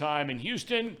hard time in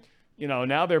Houston.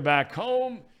 Now they're back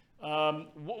home.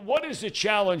 What is the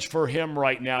challenge for him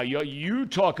right now? You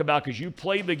talk about, because you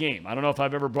played the game. I don't know if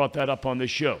I've ever brought that up on this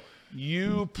show.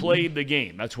 You played the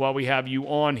game. That's why we have you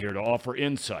on here, to offer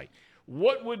insight.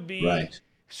 What would be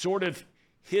sort of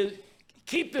his...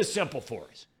 Keep this simple for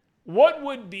us. What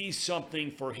would be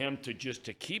something for him to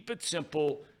keep it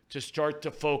simple, to start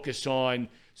to focus on,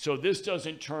 so this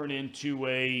doesn't turn into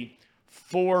a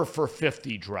 4 for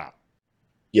 50 drought?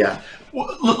 Yeah.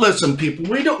 Well, listen, people,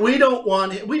 we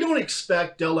don't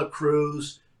expect De La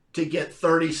Cruz to get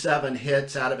 37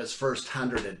 hits out of his first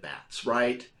 100 at bats,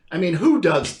 right? I mean, who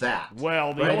does that?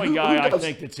 Well, the only guy I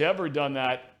think that's ever done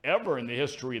that ever in the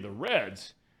history of the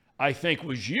Reds, I think,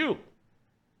 was you.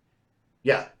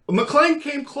 Yeah. McClain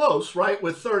came close, right,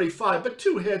 with 35, but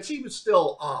 2 hits, he was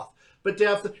still off. But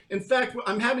in fact,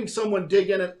 I'm having someone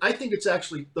dig in it. I think it's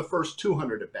actually the first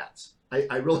 200 at bats.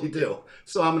 I really do.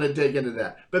 So I'm going to dig into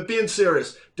that. But being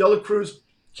serious, De La Cruz,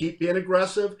 Keep being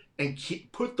aggressive and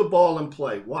put the ball in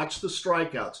play. Watch the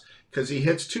strikeouts because he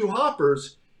hits 2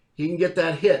 hoppers, he can get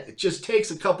that hit. It just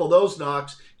takes a couple of those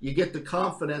knocks. You get the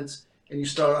confidence and you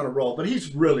start on a roll. But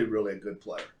he's really, really a good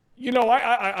player. You know,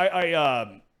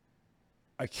 I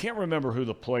can't remember who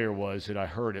the player was that I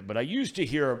heard it, but I used to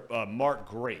hear Mark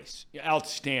Grace,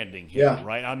 outstanding hitter,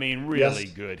 right? I mean, really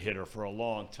good hitter for a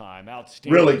long time,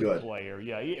 outstanding really good player.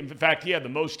 Yeah, in fact, he had the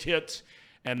most hits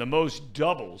and the most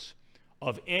doubles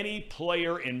of any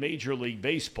player in Major League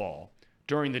Baseball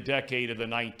during the decade of the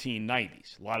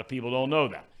 1990s. A lot of people don't know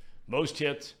that. Most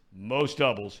hits, most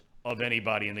doubles of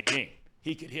anybody in the game.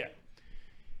 He could hit.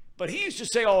 But he used to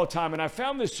say all the time, and I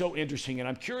found this so interesting, and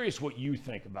I'm curious what you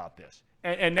think about this.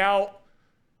 And now,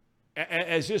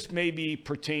 as this maybe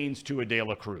pertains to a De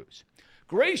La Cruz,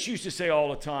 Grace used to say all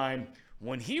the time,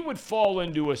 when he would fall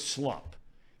into a slump,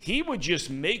 he would just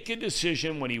make a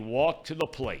decision when he walked to the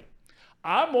plate.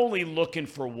 I'm only looking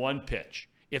for one pitch.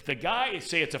 If the guy,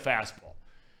 say it's a fastball,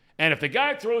 and if the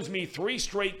guy throws me 3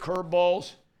 straight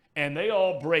curveballs and they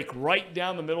all break right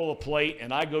down the middle of the plate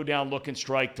and I go down looking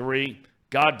strike 3,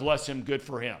 God bless him, good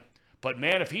for him. But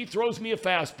man, if he throws me a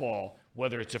fastball,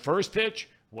 whether it's the first pitch,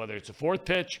 whether it's the 4th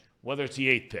pitch, whether it's the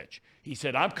 8th pitch, he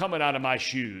said, I'm coming out of my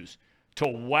shoes to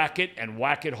whack it and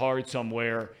whack it hard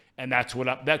somewhere, and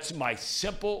that's my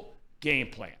simple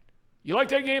game plan. You like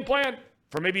that game plan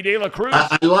for maybe De La Cruz?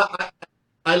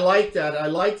 I like that. I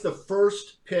like the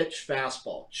first pitch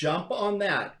fastball. Jump on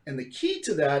that. And the key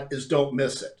to that is don't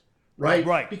miss it, right?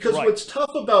 Right. Because what's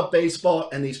tough about baseball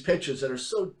and these pitches that are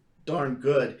so darn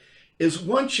good is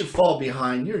once you fall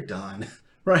behind, you're done,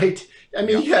 right? I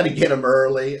mean, you got to get them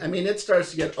early. I mean, it starts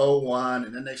to get 0-1,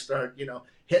 and then they start,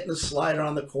 hitting the slider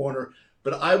on the corner.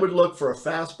 But I would look for a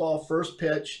fastball first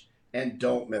pitch and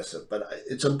don't miss it. But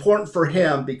it's important for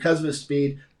him, because of his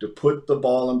speed, to put the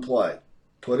ball in play.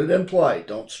 Put it in play.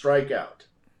 Don't strike out.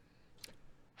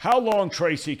 How long,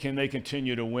 Tracy, can they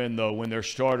continue to win, though, when their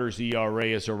starter's ERA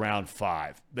is around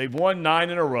 5? They've won 9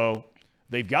 in a row.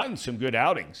 They've gotten some good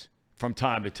outings from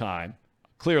time to time.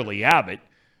 Clearly Abbott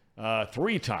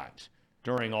 3 times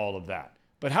during all of that.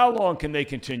 But how long can they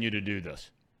continue to do this?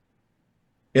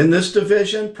 In this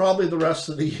division, probably the rest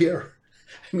of the year.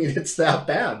 I mean, it's that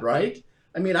bad, right?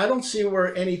 I mean, I don't see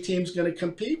where any team's going to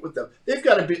compete with them. They've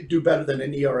got to do better than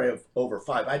an ERA of over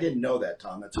 5. I didn't know that,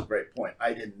 Tom. That's a great point.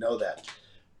 I didn't know that.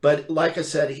 But like I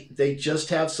said, they just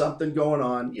have something going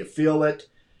on. You feel it.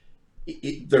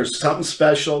 There's something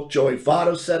special. Joey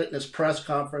Votto said it in his press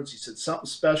conference. He said something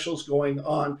special is going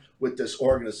on with this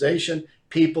organization.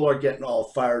 People are getting all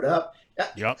fired up.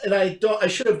 Yep. And I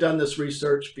should have done this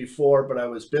research before, but I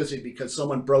was busy because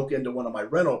someone broke into one of my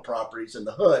rental properties in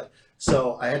the hood,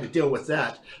 so I had to deal with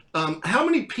that. How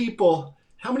many people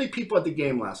at the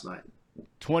game last night?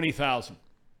 20,000.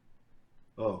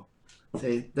 Oh,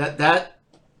 see,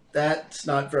 that's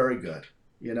not very good.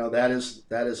 That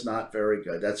is not very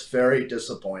good. That's very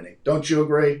disappointing. Don't you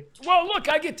agree? Well, look,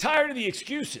 I get tired of the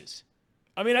excuses.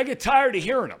 I mean, I get tired of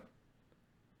hearing them.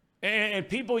 And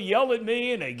people yell at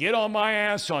me and they get on my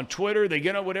ass on Twitter. They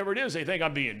get on whatever it is. They think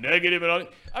I'm being negative.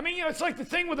 I mean, it's like the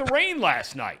thing with the rain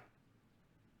last night.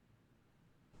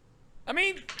 I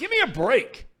mean, give me a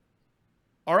break.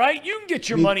 All right? You can get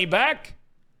your money back.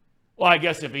 Well, I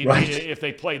guess if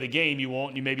they play the game, you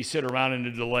won't. You maybe sit around in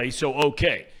a delay. So,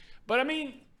 okay. But, I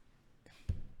mean,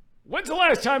 when's the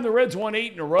last time the Reds won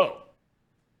 8 in a row?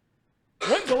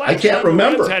 When's the last time the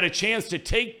Reds had a chance to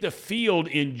take the field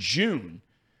in June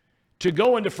to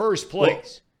go into first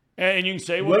place? And you can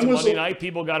say, well, it's Monday night,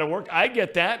 people got to work. I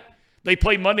get that. They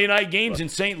play Monday night games in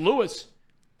St. Louis,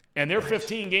 and they're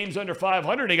 15 games under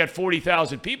 500. They got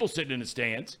 40,000 people sitting in the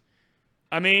stands.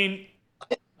 I mean,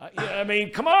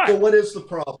 come on. Well, what is the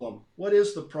problem? What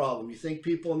is the problem? You think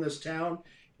people in this town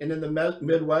and in the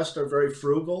Midwest are very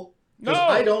frugal? No.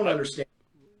 I don't understand.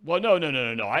 Well,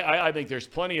 no. I think there's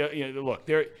plenty of, look,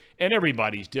 and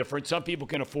everybody's different. Some people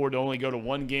can afford to only go to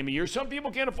 1 game a year. Some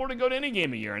people can't afford to go to any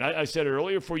game a year. And I said it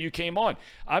earlier before you came on.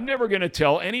 I'm never going to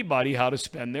tell anybody how to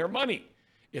spend their money.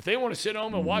 If they want to sit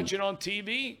home and watch it on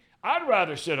TV, I'd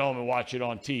rather sit home and watch it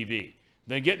on TV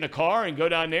than get in a car and go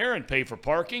down there and pay for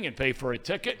parking and pay for a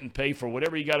ticket and pay for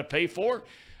whatever you got to pay for.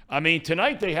 I mean,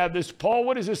 tonight they have this, Paul,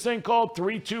 what is this thing called?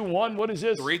 3-2-1? What is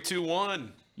this? 3-2-1.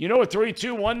 You know what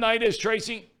 3-2-1 night is,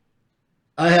 Tracy?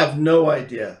 I have no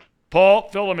idea. Paul,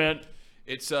 fill them in.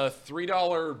 It's a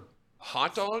 $3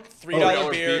 hot dog,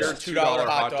 $3 beers, $2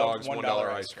 hot dogs, $1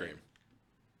 ice cream.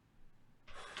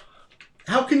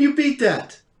 How can you beat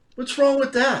that? What's wrong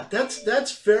with that?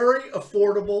 That's very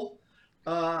affordable.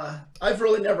 I've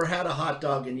really never had a hot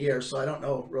dog in years, so I don't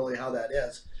know really how that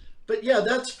is. But yeah,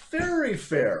 that's very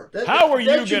fair. How are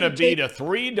you going to beat a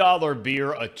 $3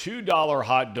 beer, a $2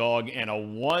 hot dog, and a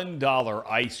 $1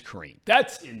 ice cream?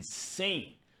 That's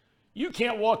insane. You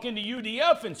can't walk into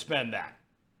UDF and spend that.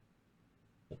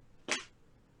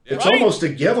 It's almost a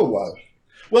giveaway.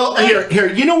 Well,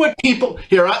 here. You know what, people?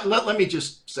 Here, let me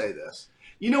just say this.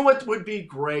 You know what would be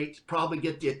great? Probably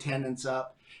get the attendance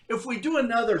up. If we do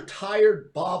another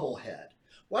tired bobblehead.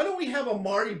 Why don't we have a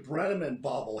Marty Brenneman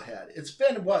bobblehead? It's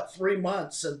been, 3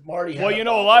 months since Marty had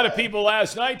a lot of people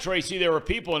last night, Tracy, there were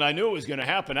people, and I knew it was going to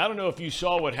happen. I don't know if you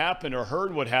saw what happened or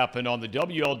heard what happened on the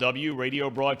WLW radio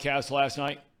broadcast last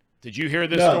night. Did you hear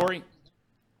this story?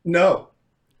 No.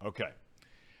 Okay.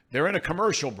 They're in a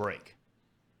commercial break,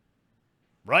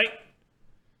 right?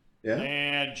 Yeah.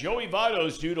 And Joey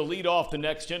Votto's due to lead off the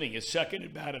next inning, his second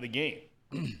at bat of the game.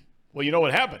 Well, you know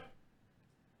what happened?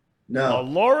 No. A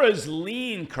Laura's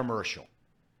Lean commercial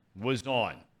was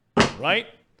on, right?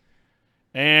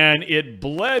 And it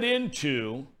bled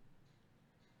into,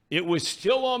 it was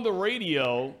still on the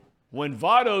radio when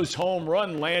Votto's home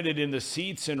run landed in the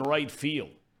seats in right field.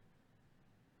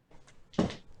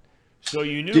 So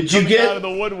you knew out of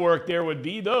the woodwork there would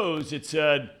be those that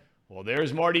said, well,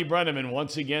 there's Marty Brenneman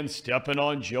once again stepping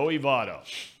on Joey Votto,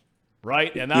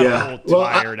 right? And that whole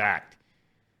tired act.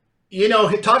 You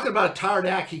know, talking about a tired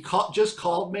act, he just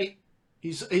called me.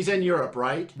 He's in Europe,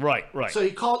 right? Right. So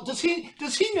he called. Does he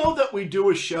know that we do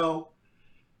a show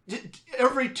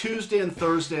every Tuesday and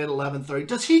Thursday at 11:30?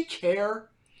 Does he care?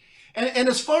 And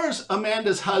as far as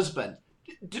Amanda's husband,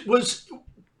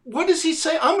 what does he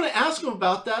say? I'm going to ask him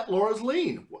about that Laura's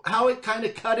Lean, how it kind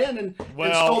of cut in and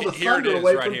stole the thunder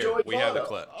away from Joey Votto. We have the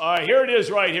clip. All right, here it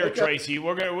is right here, okay. Tracy.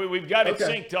 We've got it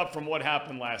synced up from what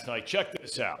happened last night. Check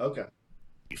this out. Okay.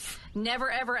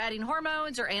 Never ever adding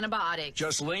hormones or antibiotics.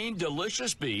 Just lean,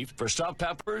 delicious beef for stuffed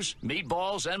peppers,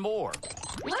 meatballs, and more.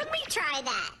 Let me try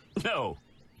that. No,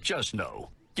 just no.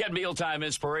 Get mealtime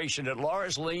inspiration at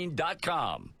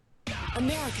lauraslean.com.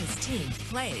 America's team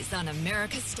plays on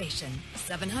America's station,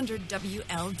 700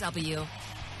 WLW.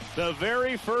 The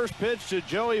very first pitch to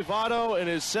Joey Votto in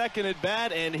his second at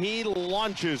bat, and he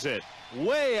launches it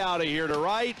way out of here to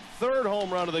right. Third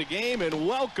home run of the game, and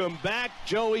welcome back,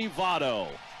 Joey Votto.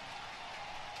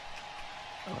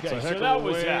 Okay, so that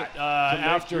was that.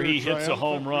 After he hits a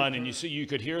home run, and you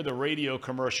could hear the radio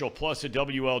commercial plus a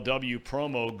WLW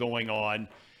promo going on.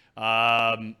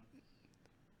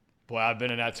 Boy, I've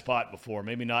been in that spot before.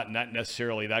 Maybe not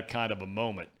necessarily that kind of a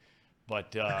moment.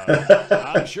 But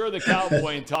I'm sure the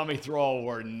Cowboy and Tommy Thrall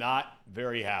were not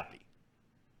very happy.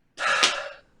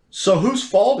 So whose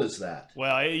fault is that?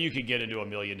 Well, you could get into a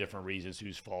million different reasons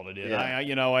whose fault it is. Yeah.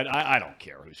 I don't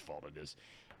care whose fault it is.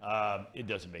 It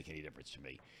doesn't make any difference to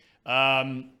me.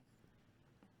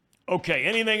 Okay,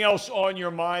 anything else on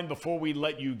your mind before we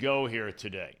let you go here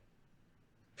today?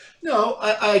 No,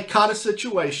 I caught a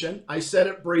situation. I said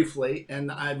it briefly,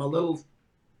 and I'm a little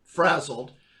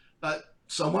frazzled.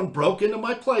 Someone broke into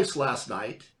my place last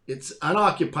night. It's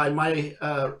unoccupied, my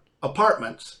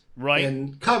apartments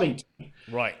in Covington.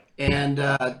 Right. And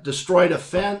destroyed a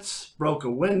fence, broke a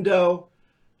window.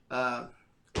 I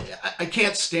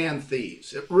can't stand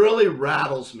thieves. It really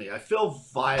rattles me. I feel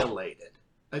violated.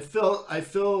 I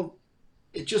feel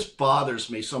it just bothers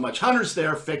me so much. Hunter's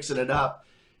there fixing it up,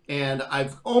 and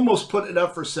I've almost put it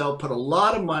up for sale, put a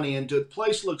lot of money into it.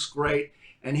 Place looks great,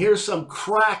 and here's some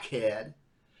crackhead,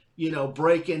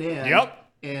 breaking in.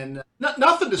 Yep. And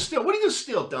nothing to steal. What are you going to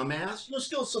steal, dumbass? You going to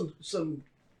steal some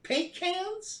paint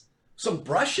cans? Some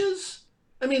brushes?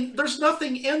 I mean, there's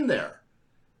nothing in there.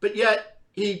 But yet,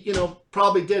 he,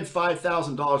 probably did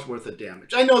 $5,000 worth of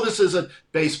damage. I know this isn't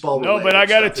baseball related. No, but I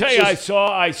got to tell you, I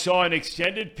saw an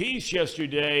extended piece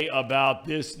yesterday about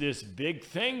this big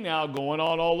thing now going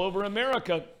on all over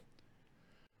America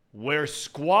where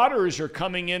squatters are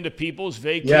coming into people's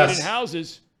vacated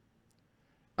houses.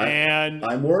 And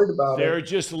I'm worried about it. They're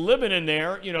just living in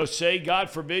there. Say, God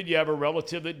forbid, you have a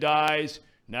relative that dies.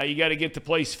 Now you got to get the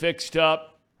place fixed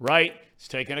up, right? It's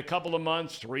taken a couple of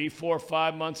months, 3, 4,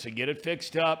 5 months to get it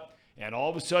fixed up. And all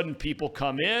of a sudden people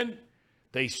come in,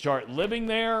 they start living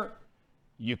there.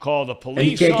 You call the police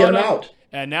and you can't get them out.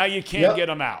 And now you can't get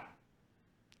them out.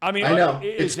 I mean, I know.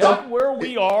 Is that where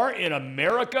we are in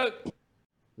America,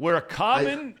 where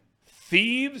common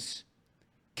thieves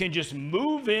can just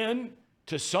move in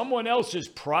to someone else's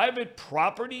private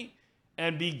property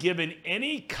and be given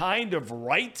any kind of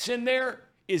rights in there?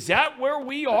 Is that where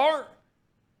we are?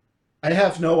 I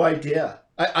have no idea.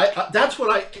 That's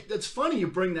funny you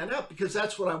bring that up because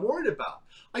that's what I'm worried about.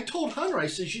 I told Hunter, I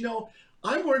says,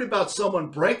 I'm worried about someone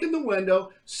breaking the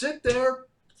window, sit there,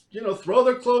 throw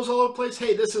their clothes all over the place.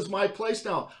 Hey, this is my place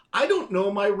now. I don't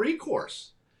know my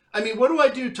recourse. I mean, what do I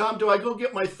do, Tom? Do I go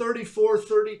get my 34,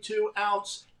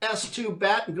 32-ounce S2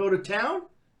 bat and go to town?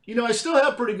 I still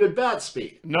have pretty good bat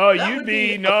speed. No,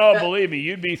 believe me,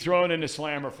 you'd be thrown in the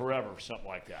slammer forever or something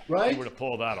like that. Right? You would have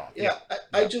pulled that off. Yeah,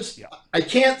 I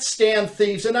can't stand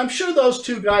thieves. And I'm sure those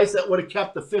two guys that would have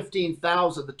kept the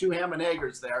 15,000, the two ham and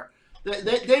eggers there,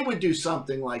 they would do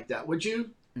something like that. Would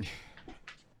you? Would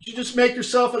you just make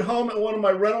yourself at home at one of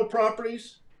my rental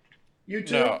properties? You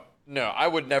too? No, I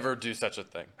would never do such a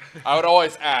thing. I would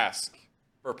always ask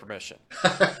for permission.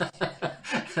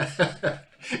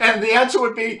 And the answer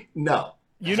would be no.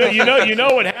 You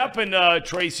know what happened,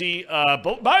 Tracy.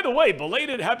 By the way,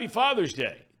 belated Happy Father's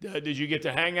Day. Did you get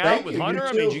to hang out with Hunter?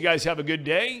 I mean, did you guys have a good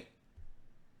day?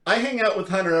 I hang out with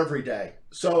Hunter every day.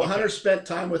 So Hunter spent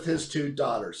time with his two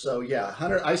daughters. So yeah,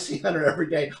 Hunter. I see Hunter every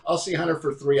day. I'll see Hunter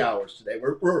for 3 hours today.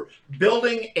 We're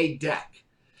building a deck.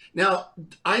 Now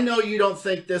I know you don't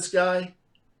think this guy,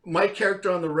 my character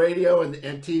on the radio and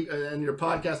TV and your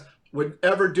podcast, would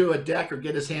ever do a deck or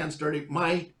get his hands dirty.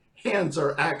 My hands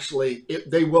are actually,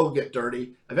 they will get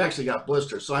dirty. I've actually got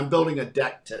blisters, so I'm building a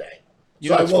deck today.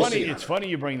 It's funny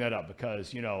you bring that up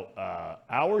because,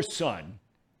 our son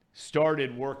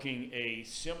started working a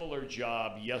similar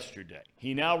job yesterday.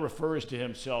 He now refers to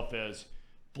himself as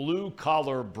Blue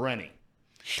Collar Brenny.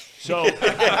 So he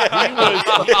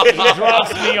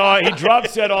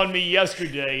drops that on me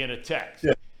yesterday in a text.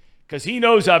 Yeah. Because he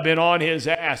knows I've been on his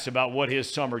ass about what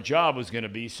his summer job was going to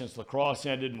be since lacrosse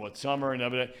ended and what summer and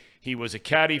everything. He was a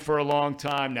caddy for a long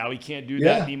time. Now he can't do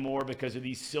that anymore because of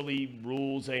these silly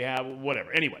rules they have,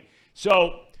 whatever. Anyway,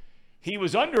 so he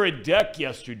was under a deck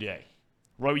yesterday.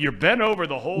 Well, you're bent over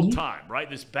the whole time, right?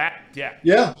 This back deck.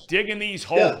 Yeah. Digging these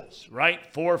holes, right?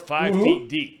 4 or 5 feet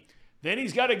deep. Then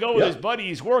he's got to go with his buddy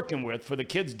he's working with for the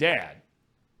kid's dad.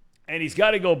 And he's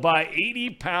got to go buy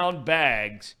 80-pound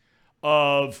bags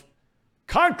of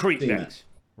concrete mix,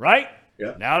 right?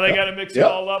 Yeah. Now they got to mix it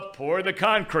all up, pour the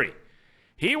concrete.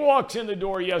 He walks in the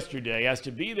door yesterday, has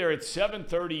to be there at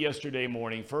 7:30 yesterday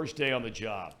morning, first day on the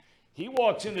job. He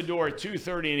walks in the door at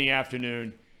 2:30 in the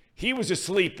afternoon. He was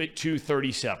asleep at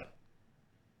 2:37.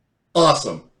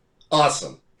 Awesome.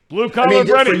 Blue collar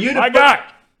Brenny, my guy.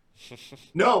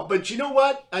 No, but you know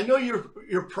what? I know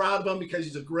you're proud of him because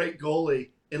he's a great goalie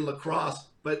in lacrosse.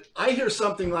 But I hear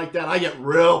something like that, I get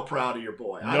real proud of your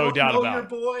boy. I don't know your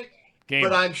boy,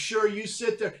 but I'm sure you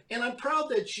sit there. And I'm proud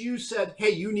that you said,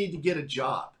 hey, you need to get a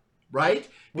job, right?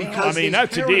 Because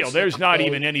that's the deal. There's not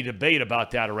even any debate about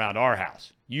that around our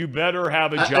house. You better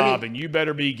have a job, and you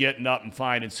better be getting up and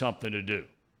finding something to do.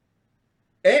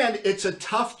 And it's a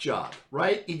tough job,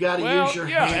 right? You got to use your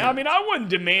hand. I mean, I wasn't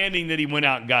demanding that he went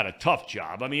out and got a tough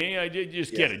job. I mean, I did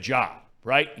just get a job,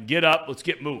 right? Get up, let's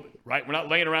get moving. Right? We're not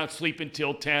laying around sleeping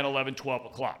till 10, 11, 12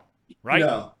 o'clock. Right?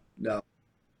 No.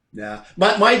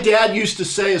 My dad used to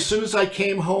say as soon as I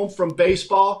came home from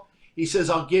baseball, he says,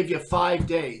 I'll give you 5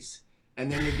 days,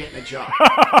 and then you're getting a job.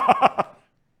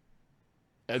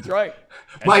 That's right.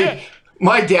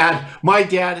 My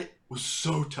dad was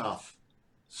so tough.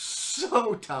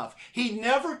 So tough. He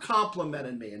never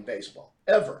complimented me in baseball,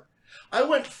 ever. I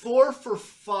went 4 for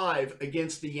 5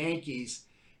 against the Yankees.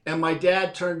 And my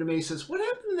dad turned to me and says, what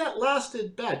happened to that last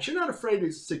at bat? You're not afraid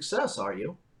of success, are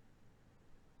you?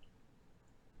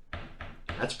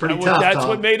 That's pretty tough, That's Tom.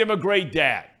 what made him a great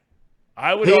dad.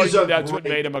 I would argue that's what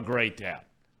made him a great dad.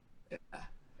 Yeah.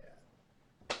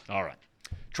 All right.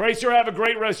 Tracer, have a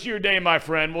great rest of your day, my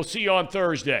friend. We'll see you on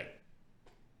Thursday.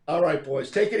 All right,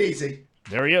 boys. Take it easy.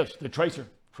 There he is, the Tracer,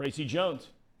 Tracy Jones.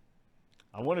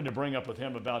 I wanted to bring up with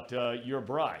him about your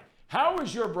bride. How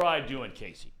is your bride doing,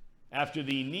 Casey? After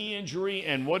the knee injury,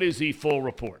 and what is the full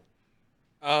report?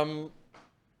 Well,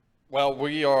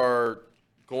 we are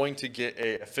going to get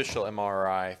an official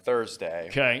MRI Thursday.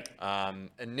 Okay.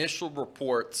 Initial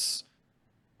reports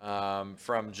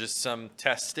from just some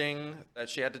testing that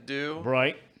she had to do.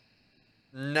 Right.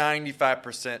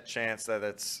 95% chance that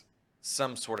it's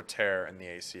some sort of tear in the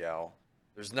ACL.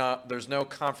 There's no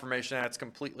confirmation that it's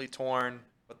completely torn,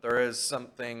 but there is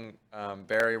something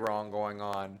very wrong going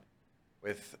on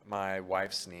with my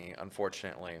wife's knee,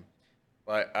 unfortunately.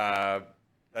 But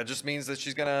that just means that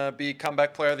she's going to be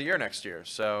comeback player of the year next year.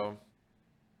 So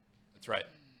that's right.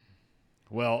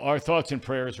 Well, our thoughts and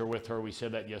prayers are with her. We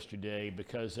said that yesterday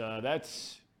because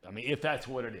if that's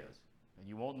what it is, and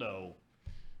you won't know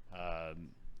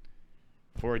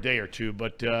for a day or two,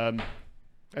 but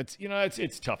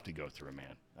it's tough to go through,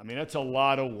 man. I mean, that's a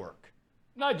lot of work.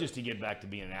 Not just to get back to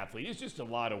being an athlete. It's just a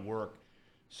lot of work.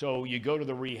 So you go to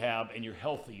the rehab and you're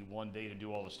healthy one day to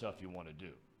do all the stuff you want to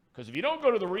do. Because if you don't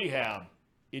go to the rehab,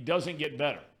 It doesn't get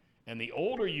better. And the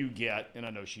older you get, and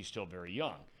I know she's still very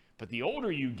young, but the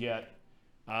older you get,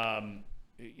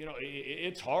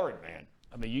 it's hard, man.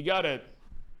 I mean, you got to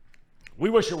 – we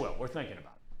wish her well. We're thinking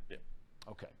about it.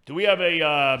 Yeah. Okay. Do we have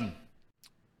a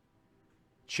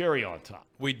cherry on top?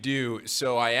 We do.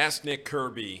 So I asked Nick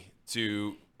Kirby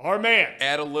to – our man.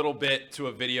 Add a little bit to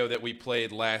a video that we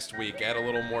played last week. Add a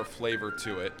little more flavor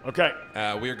to it. Okay.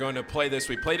 We are going to play this.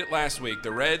 We played it last week.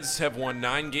 The Reds have won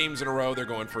 9 games in a row. They're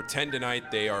going for 10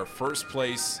 tonight. They are first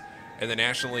place in the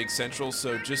National League Central.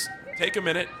 So just take a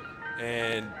minute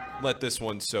and let this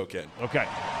one soak in. Okay.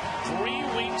 3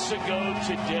 weeks ago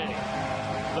today,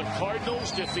 the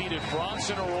Cardinals defeated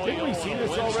Bronson Arroyo on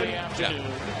Wednesday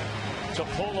afternoon to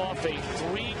pull off a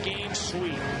 3-game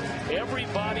sweep.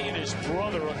 Everybody and his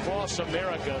brother across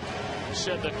America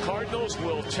said the Cardinals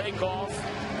will take off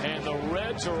and the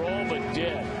Reds are all but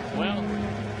dead. Well,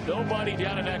 nobody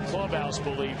down in that clubhouse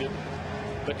believed it,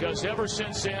 because ever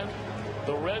since then,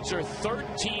 the Reds are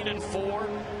 13-4,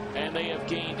 and they have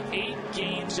gained 8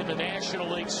 games in the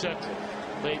National League Central.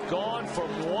 They've gone from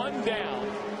 1 down,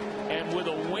 and with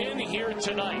a win here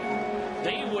tonight,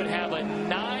 they would have a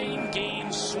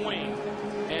 9-game swing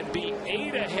and be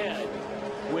 8 ahead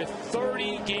with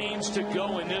 30 games to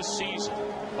go in this season.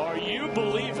 Are you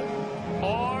believing?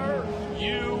 Are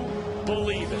you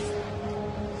believing?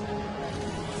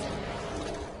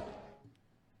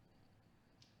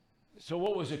 So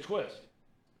what was the twist?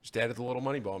 Just added the little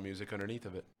Moneyball music underneath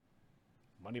of it.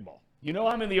 Moneyball. You know,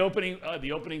 I'm in the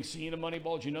opening scene of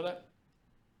Moneyball. Did you know that?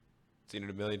 Seen it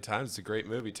a million times. It's a great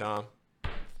movie, Tom.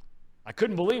 I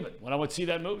couldn't believe it when I would see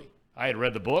that movie. I had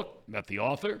read the book, met the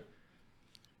author,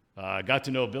 got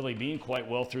to know Billy Bean quite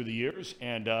well through the years,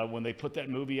 and when they put that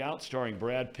movie out starring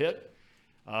Brad Pitt,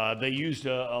 they used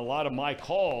a lot of my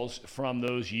calls from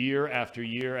those year after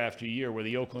year after year where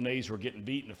the Oakland A's were getting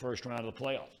beat in the first round of the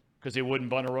playoffs because they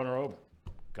wouldn't bunt a runner over.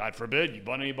 God forbid you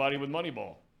bunt anybody with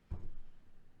Moneyball.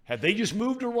 Had they just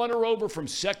moved a runner over from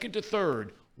second to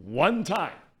third one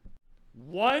time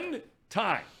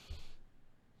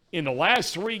in the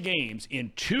last 3 games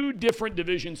in 2 different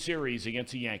division series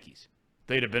against the Yankees,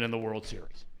 they'd have been in the World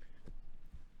Series.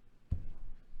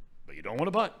 But you don't want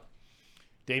to bunt.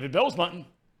 David Bell's bunting,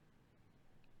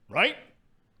 right?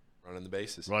 Running the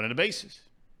bases.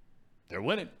 They're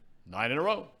winning 9 in a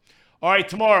row. All right,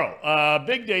 tomorrow,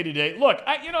 big day today. Look,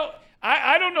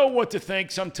 I don't know what to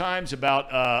think sometimes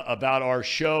about our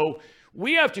show.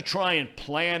 We have to try and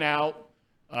plan out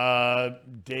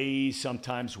days,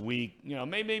 sometimes week,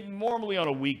 maybe normally on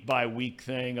a week-by-week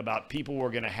thing about people we're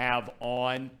going to have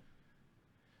on.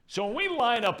 So when we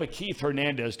line up a Keith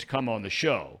Hernandez to come on the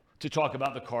show to talk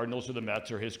about the Cardinals or the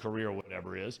Mets or his career or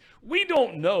whatever it is, we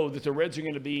don't know that the Reds are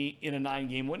going to be in a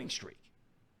 9-game winning streak,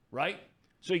 right?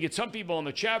 So you get some people in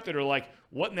the chat that are like,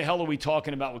 what in the hell are we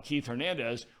talking about with Keith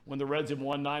Hernandez when the Reds have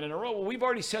won 9 in a row? Well, we've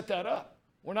already set that up.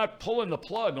 We're not pulling the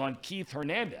plug on Keith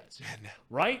Hernandez,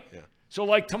 right? Yeah. So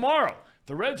like tomorrow,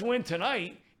 the Reds win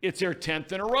tonight, it's their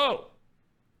 10th in a row.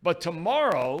 But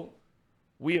tomorrow,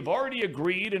 we have already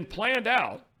agreed and planned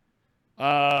out.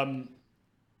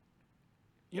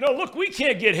 Look, we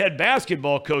can't get head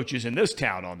basketball coaches in this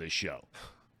town on this show.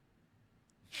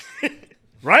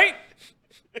 Right?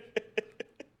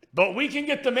 But we can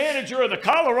get the manager of the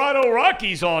Colorado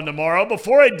Rockies on tomorrow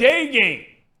before a day game.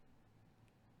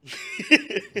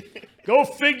 Go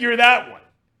figure that one.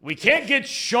 We can't get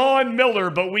Sean Miller,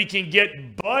 but we can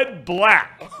get Bud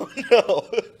Black. Oh, no.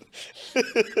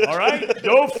 All right?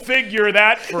 Go figure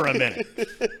that for a minute.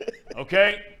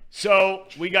 Okay? So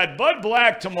we got Bud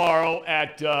Black tomorrow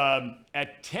at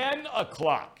 10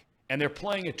 o'clock, and they're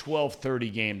playing a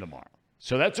 12:30 game tomorrow.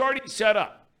 So that's already set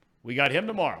up. We got him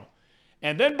tomorrow.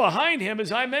 And then behind him,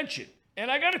 as I mentioned,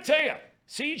 and I got to tell you,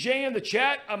 CJ in the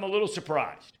chat, I'm a little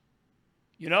surprised.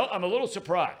 I'm a little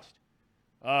surprised.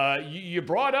 You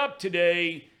brought up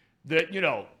today that,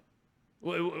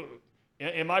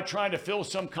 am I trying to fill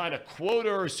some kind of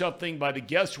quota or something by the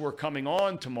guests who are coming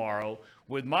on tomorrow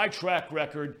with my track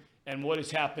record and what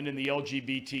has happened in the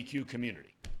LGBTQ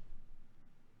community?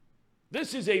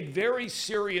 This is a very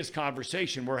serious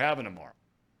conversation we're having tomorrow.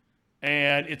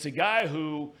 And it's a guy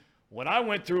who, when I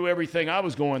went through everything I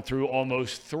was going through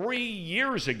almost 3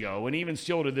 years ago, and even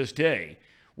still to this day,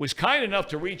 was kind enough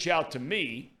to reach out to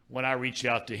me when I reached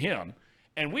out to him,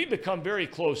 and we've become very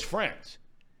close friends.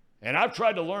 And I've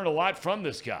tried to learn a lot from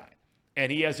this guy.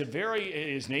 And he has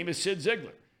his name is Sid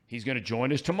Ziegler. He's going to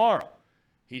join us tomorrow.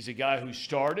 He's a guy who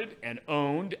started and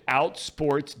owned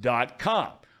Outsports.com.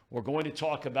 We're going to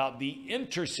talk about the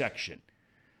intersection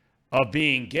of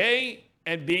being gay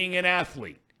and being an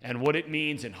athlete and what it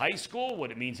means in high school,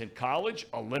 what it means in college,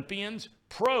 Olympians,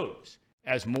 pros,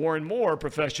 as more and more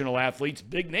professional athletes,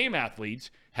 big-name athletes,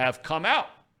 have come out.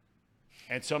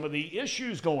 And some of the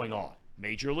issues going on.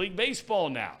 Major League Baseball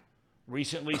now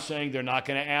recently saying they're not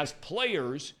going to ask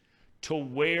players to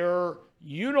wear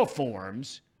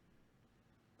uniforms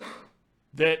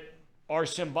that are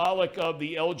symbolic of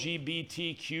the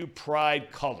LGBTQ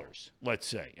pride colors, let's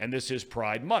say. And this is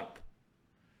Pride Month.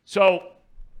 So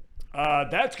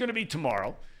that's going to be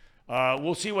tomorrow.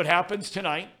 We'll see what happens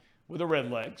tonight with the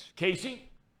Redlegs. Casey,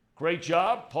 great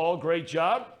job. Paul, great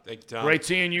job. Thank you, Tom. Great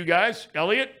seeing you guys.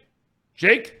 Elliot,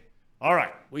 Jake. All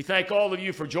right. We thank all of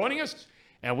you for joining us,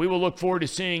 and we will look forward to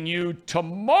seeing you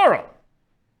tomorrow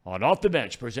on Off the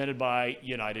Bench, presented by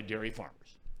United Dairy Farm.